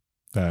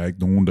 Der er ikke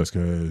nogen, der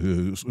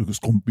skal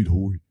skrumpe mit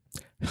hoved.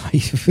 Nej,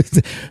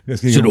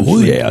 Så du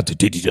hoved er,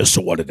 det er de der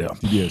sorte der.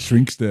 De der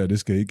shrinks der, det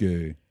skal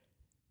ikke...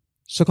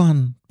 Så går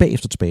han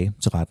bagefter tilbage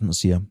til retten og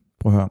siger,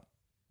 prøv at høre,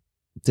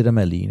 det der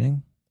med alene, ikke?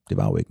 Det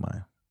var jo ikke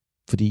mig.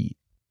 Fordi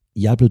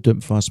jeg er blevet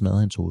dømt for at smadre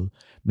hendes hoved,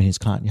 men hendes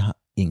kranie har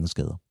ingen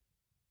skader.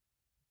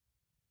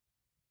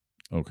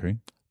 Okay.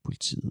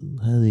 Politiet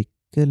havde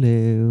ikke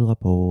lavet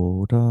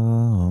rapporter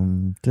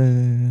om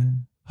det.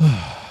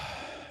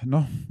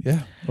 Nå,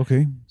 ja,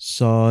 okay.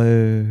 Så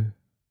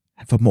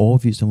han får dem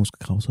overbevist, at hun skal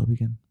grave sig op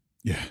igen.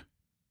 Ja.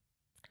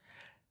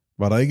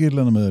 Var der ikke et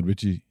eller andet med, at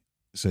Richie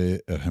sagde,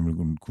 at han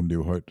ville kunne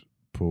leve højt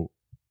på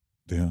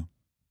det her?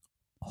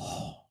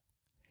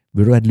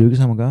 Ved du, hvad det lykkedes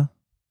ham at gøre?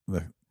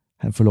 Hvad?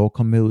 Han får lov at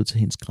komme med ud til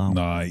hendes grav.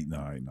 Nej.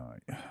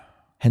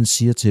 Han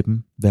siger til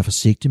dem, vær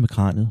forsigtig med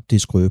kraniet, det er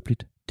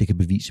skrøbeligt, det kan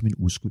bevise min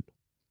uskyld.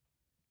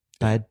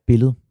 Der er et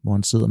billede, hvor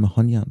han sidder med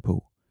håndjern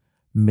på,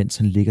 mens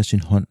han lægger sin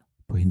hånd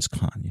på hendes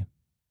kranie.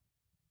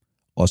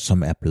 Og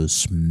som er blevet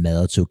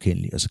smadret til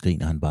ukendelig, og så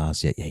griner han bare og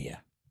siger, ja.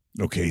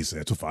 Okay, så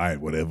jeg tog fejl,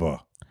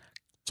 whatever.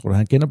 Tror du,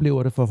 han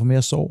genoplever det for at få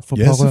mere sorg for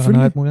Ja, pårørende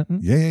og alt muligt?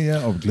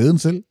 Ja, og glæden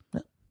selv.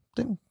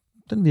 Ja,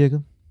 den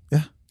virkede.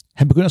 Ja.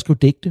 Han begynder at skrive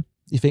digte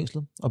i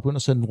fængslet, og begynder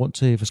at sende dem rundt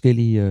til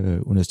forskellige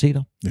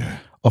universiteter,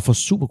 og får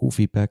super god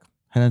feedback.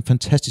 Han er en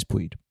fantastisk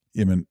poet.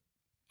 Jamen,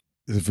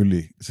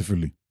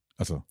 selvfølgelig.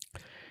 Altså.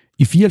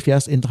 I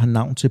 74 ændrer han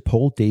navn til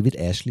Paul David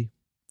Ashley,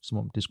 som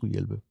om det skulle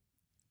hjælpe.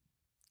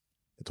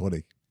 Jeg tror det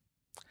ikke.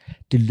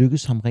 Det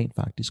lykkedes ham rent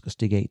faktisk at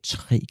stikke af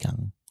 3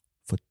 gange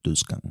for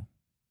dødsgangen.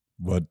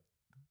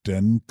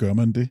 Hvordan gør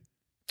man det?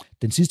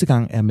 Den sidste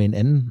gang er med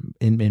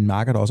en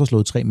marker, der også har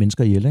slået 3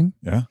 mennesker ihjel, ikke?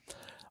 Ja.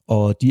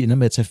 Og de ender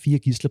med at tage 4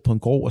 gidsler på en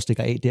grov og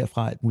stikker af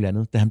derfra alt muligt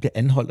andet. Da han bliver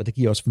anholdt, og det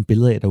giver også en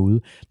billede af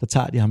derude, der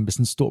tager de ham med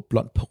sådan en stor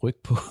blond paryk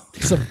på,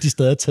 som de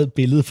stadig har taget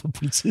billede fra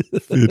politiet.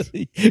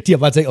 De har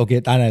bare tænkt,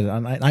 okay, nej,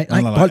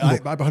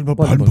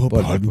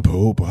 Hold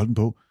den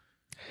på.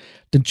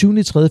 Den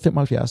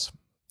 20.3.75,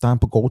 der er han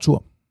på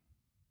gårdtur,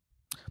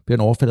 bliver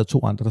han overfaldet af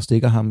 2 andre, der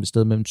stikker ham et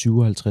sted mellem 20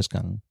 og 50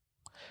 gange.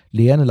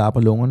 Lægerne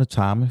lapper lungerne,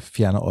 tarme,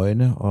 fjerner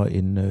øjne og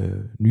en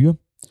nyre,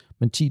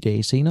 men 10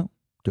 dage senere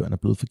dør han af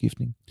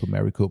blodforgiftning på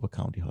Maricopa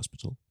County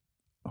Hospital.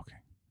 Okay.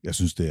 Jeg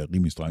synes, det er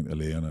rimelig strengt, at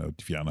lægerne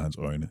de fjerner hans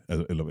øjne.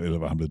 Eller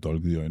var han blevet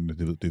dolket i øjnene?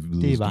 Det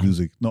vides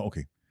ikke. Nå,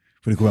 okay.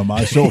 For det kunne være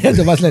meget sjovt. Ja,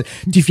 det var sådan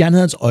lidt, de fjernede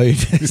hans øjne.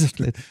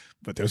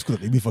 Det var sgu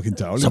da rimelig fucking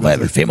tavligt. Så var jeg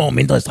vel 5 år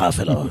mindre i straf,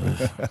 eller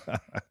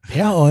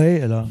per øje,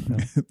 eller...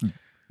 Ja.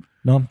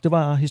 Nå, det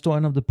var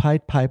historien om The Pied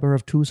Piper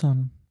of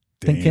Tucson.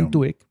 Den kendte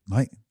du ikke?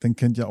 Nej, den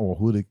kendte jeg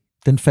overhovedet ikke.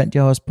 Den fandt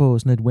jeg også på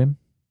sådan et whim.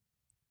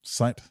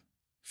 Sejt.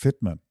 Fedt,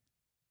 mand.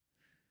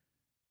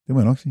 Det må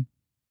jeg nok sige.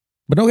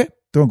 Men okay.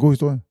 Det var en god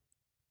historie.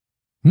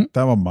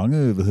 Der var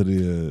mange,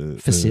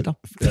 facetter.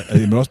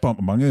 Men også bare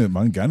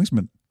mange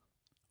gerningsmænd.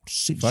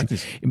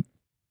 Faktisk.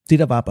 Det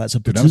der var bare... Altså,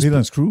 det er nærmest hele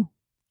hans crew.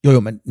 Jo,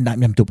 men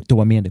det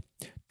var mere end det.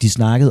 De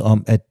snakkede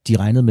om, at de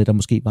regnede med, at der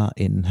måske var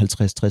en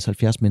 50, 60,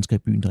 70 mennesker i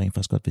byen, der rent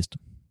faktisk godt vidste.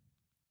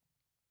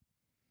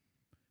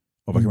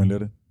 Og hvad kan man lære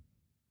det?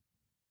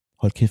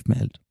 Hold kæft med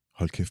alt.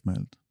 Hold kæft med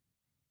alt.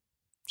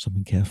 Som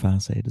min kære far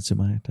sagde det til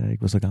mig, da jeg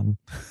ikke var så gammel.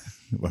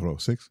 Var du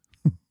 6?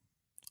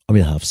 Om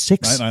jeg havde haft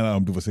 6? Nej,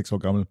 om du var 6 år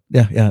gammel.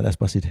 Ja, lad os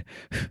bare sige det.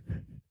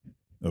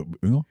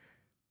 Yngre?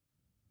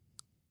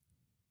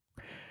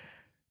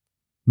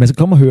 Men så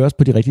kommer og høre os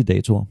på de rigtige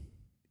datoer.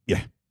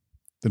 Ja.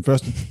 Den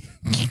første.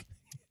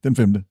 Den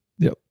 5.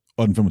 Ja.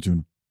 Og den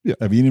 25. Ja.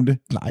 Er vi enige om det?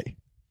 Nej.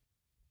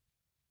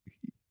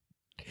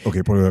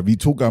 Okay, prøv at høre. Vi er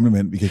 2 gamle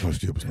mænd. Vi kan ikke holde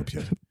styr på sådan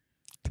noget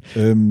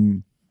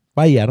pjat.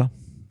 Bare i hjerter.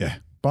 Ja.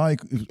 Bare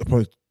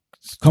prøv.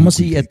 Kom og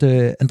sig, at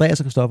Andreas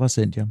og Christoffer har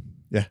sendt jer.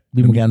 Ja.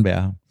 Vi må gerne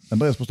være her.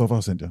 Andreas og Christoffer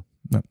har sendt jer.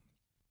 Ja.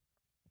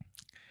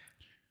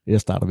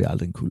 Ellers starter vi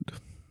aldrig en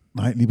kult.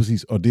 Nej, lige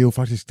præcis. Og det er jo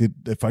faktisk, det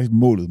er faktisk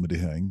målet med det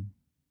her, ikke?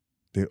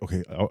 Det,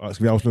 okay,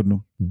 skal vi afslutte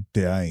nu?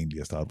 Det er egentlig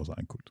at starte vores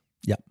egen kult.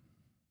 Ja.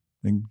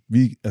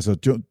 Vi,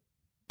 altså,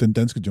 den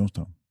danske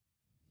Jonestown.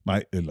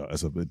 Nej, eller,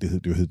 altså, det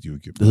hed jo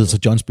ikke. Det hedder så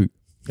Johnsby.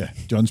 Ja,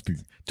 Johnsby.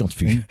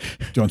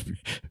 Johnsby.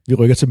 Vi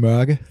rykker til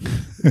mørke.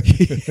 Jeg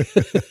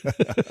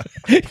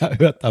har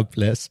hørt, der er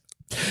plads.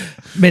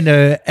 Men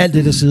alt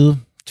det der side,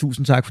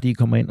 tusind tak, fordi I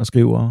kommer ind og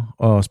skriver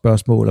og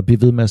spørgsmål og bliver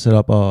ved med at sætte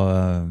op.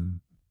 Og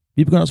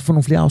vi begynder også at få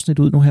nogle flere afsnit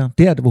ud nu her.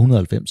 Det her, det var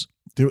 190.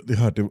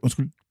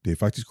 Undskyld, det er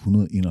faktisk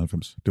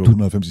 191. Det var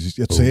 190 i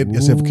sidste. Jeg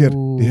sagde forkert.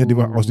 Det her, det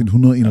var afsnit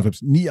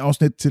 191. 9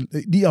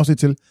 afsnit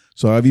til,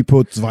 så er vi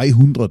på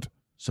 200.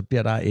 Så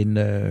bliver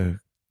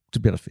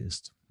der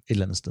fest et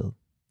eller andet sted.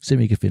 Se,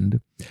 om I kan finde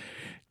det.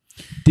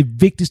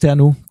 Det vigtigste er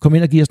nu, kom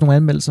ind og giv os nogle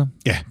anmeldelser.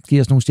 Ja.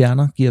 Giv os nogle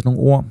stjerner, giv os nogle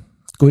ord.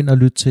 Gå ind og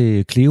lyt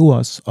til Cleo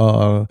også,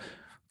 og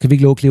kan vi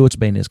ikke love Cleo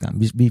tilbage næste gang?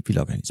 Vi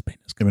lukker hende tilbage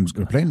næste gang.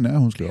 Jamen, planen er, at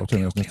hun skal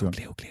aftale os næste gang.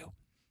 Cleo.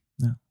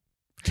 Ja.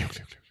 Cleo.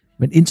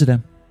 Men indtil da,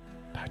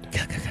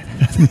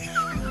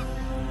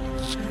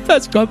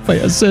 pas godt for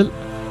jer selv.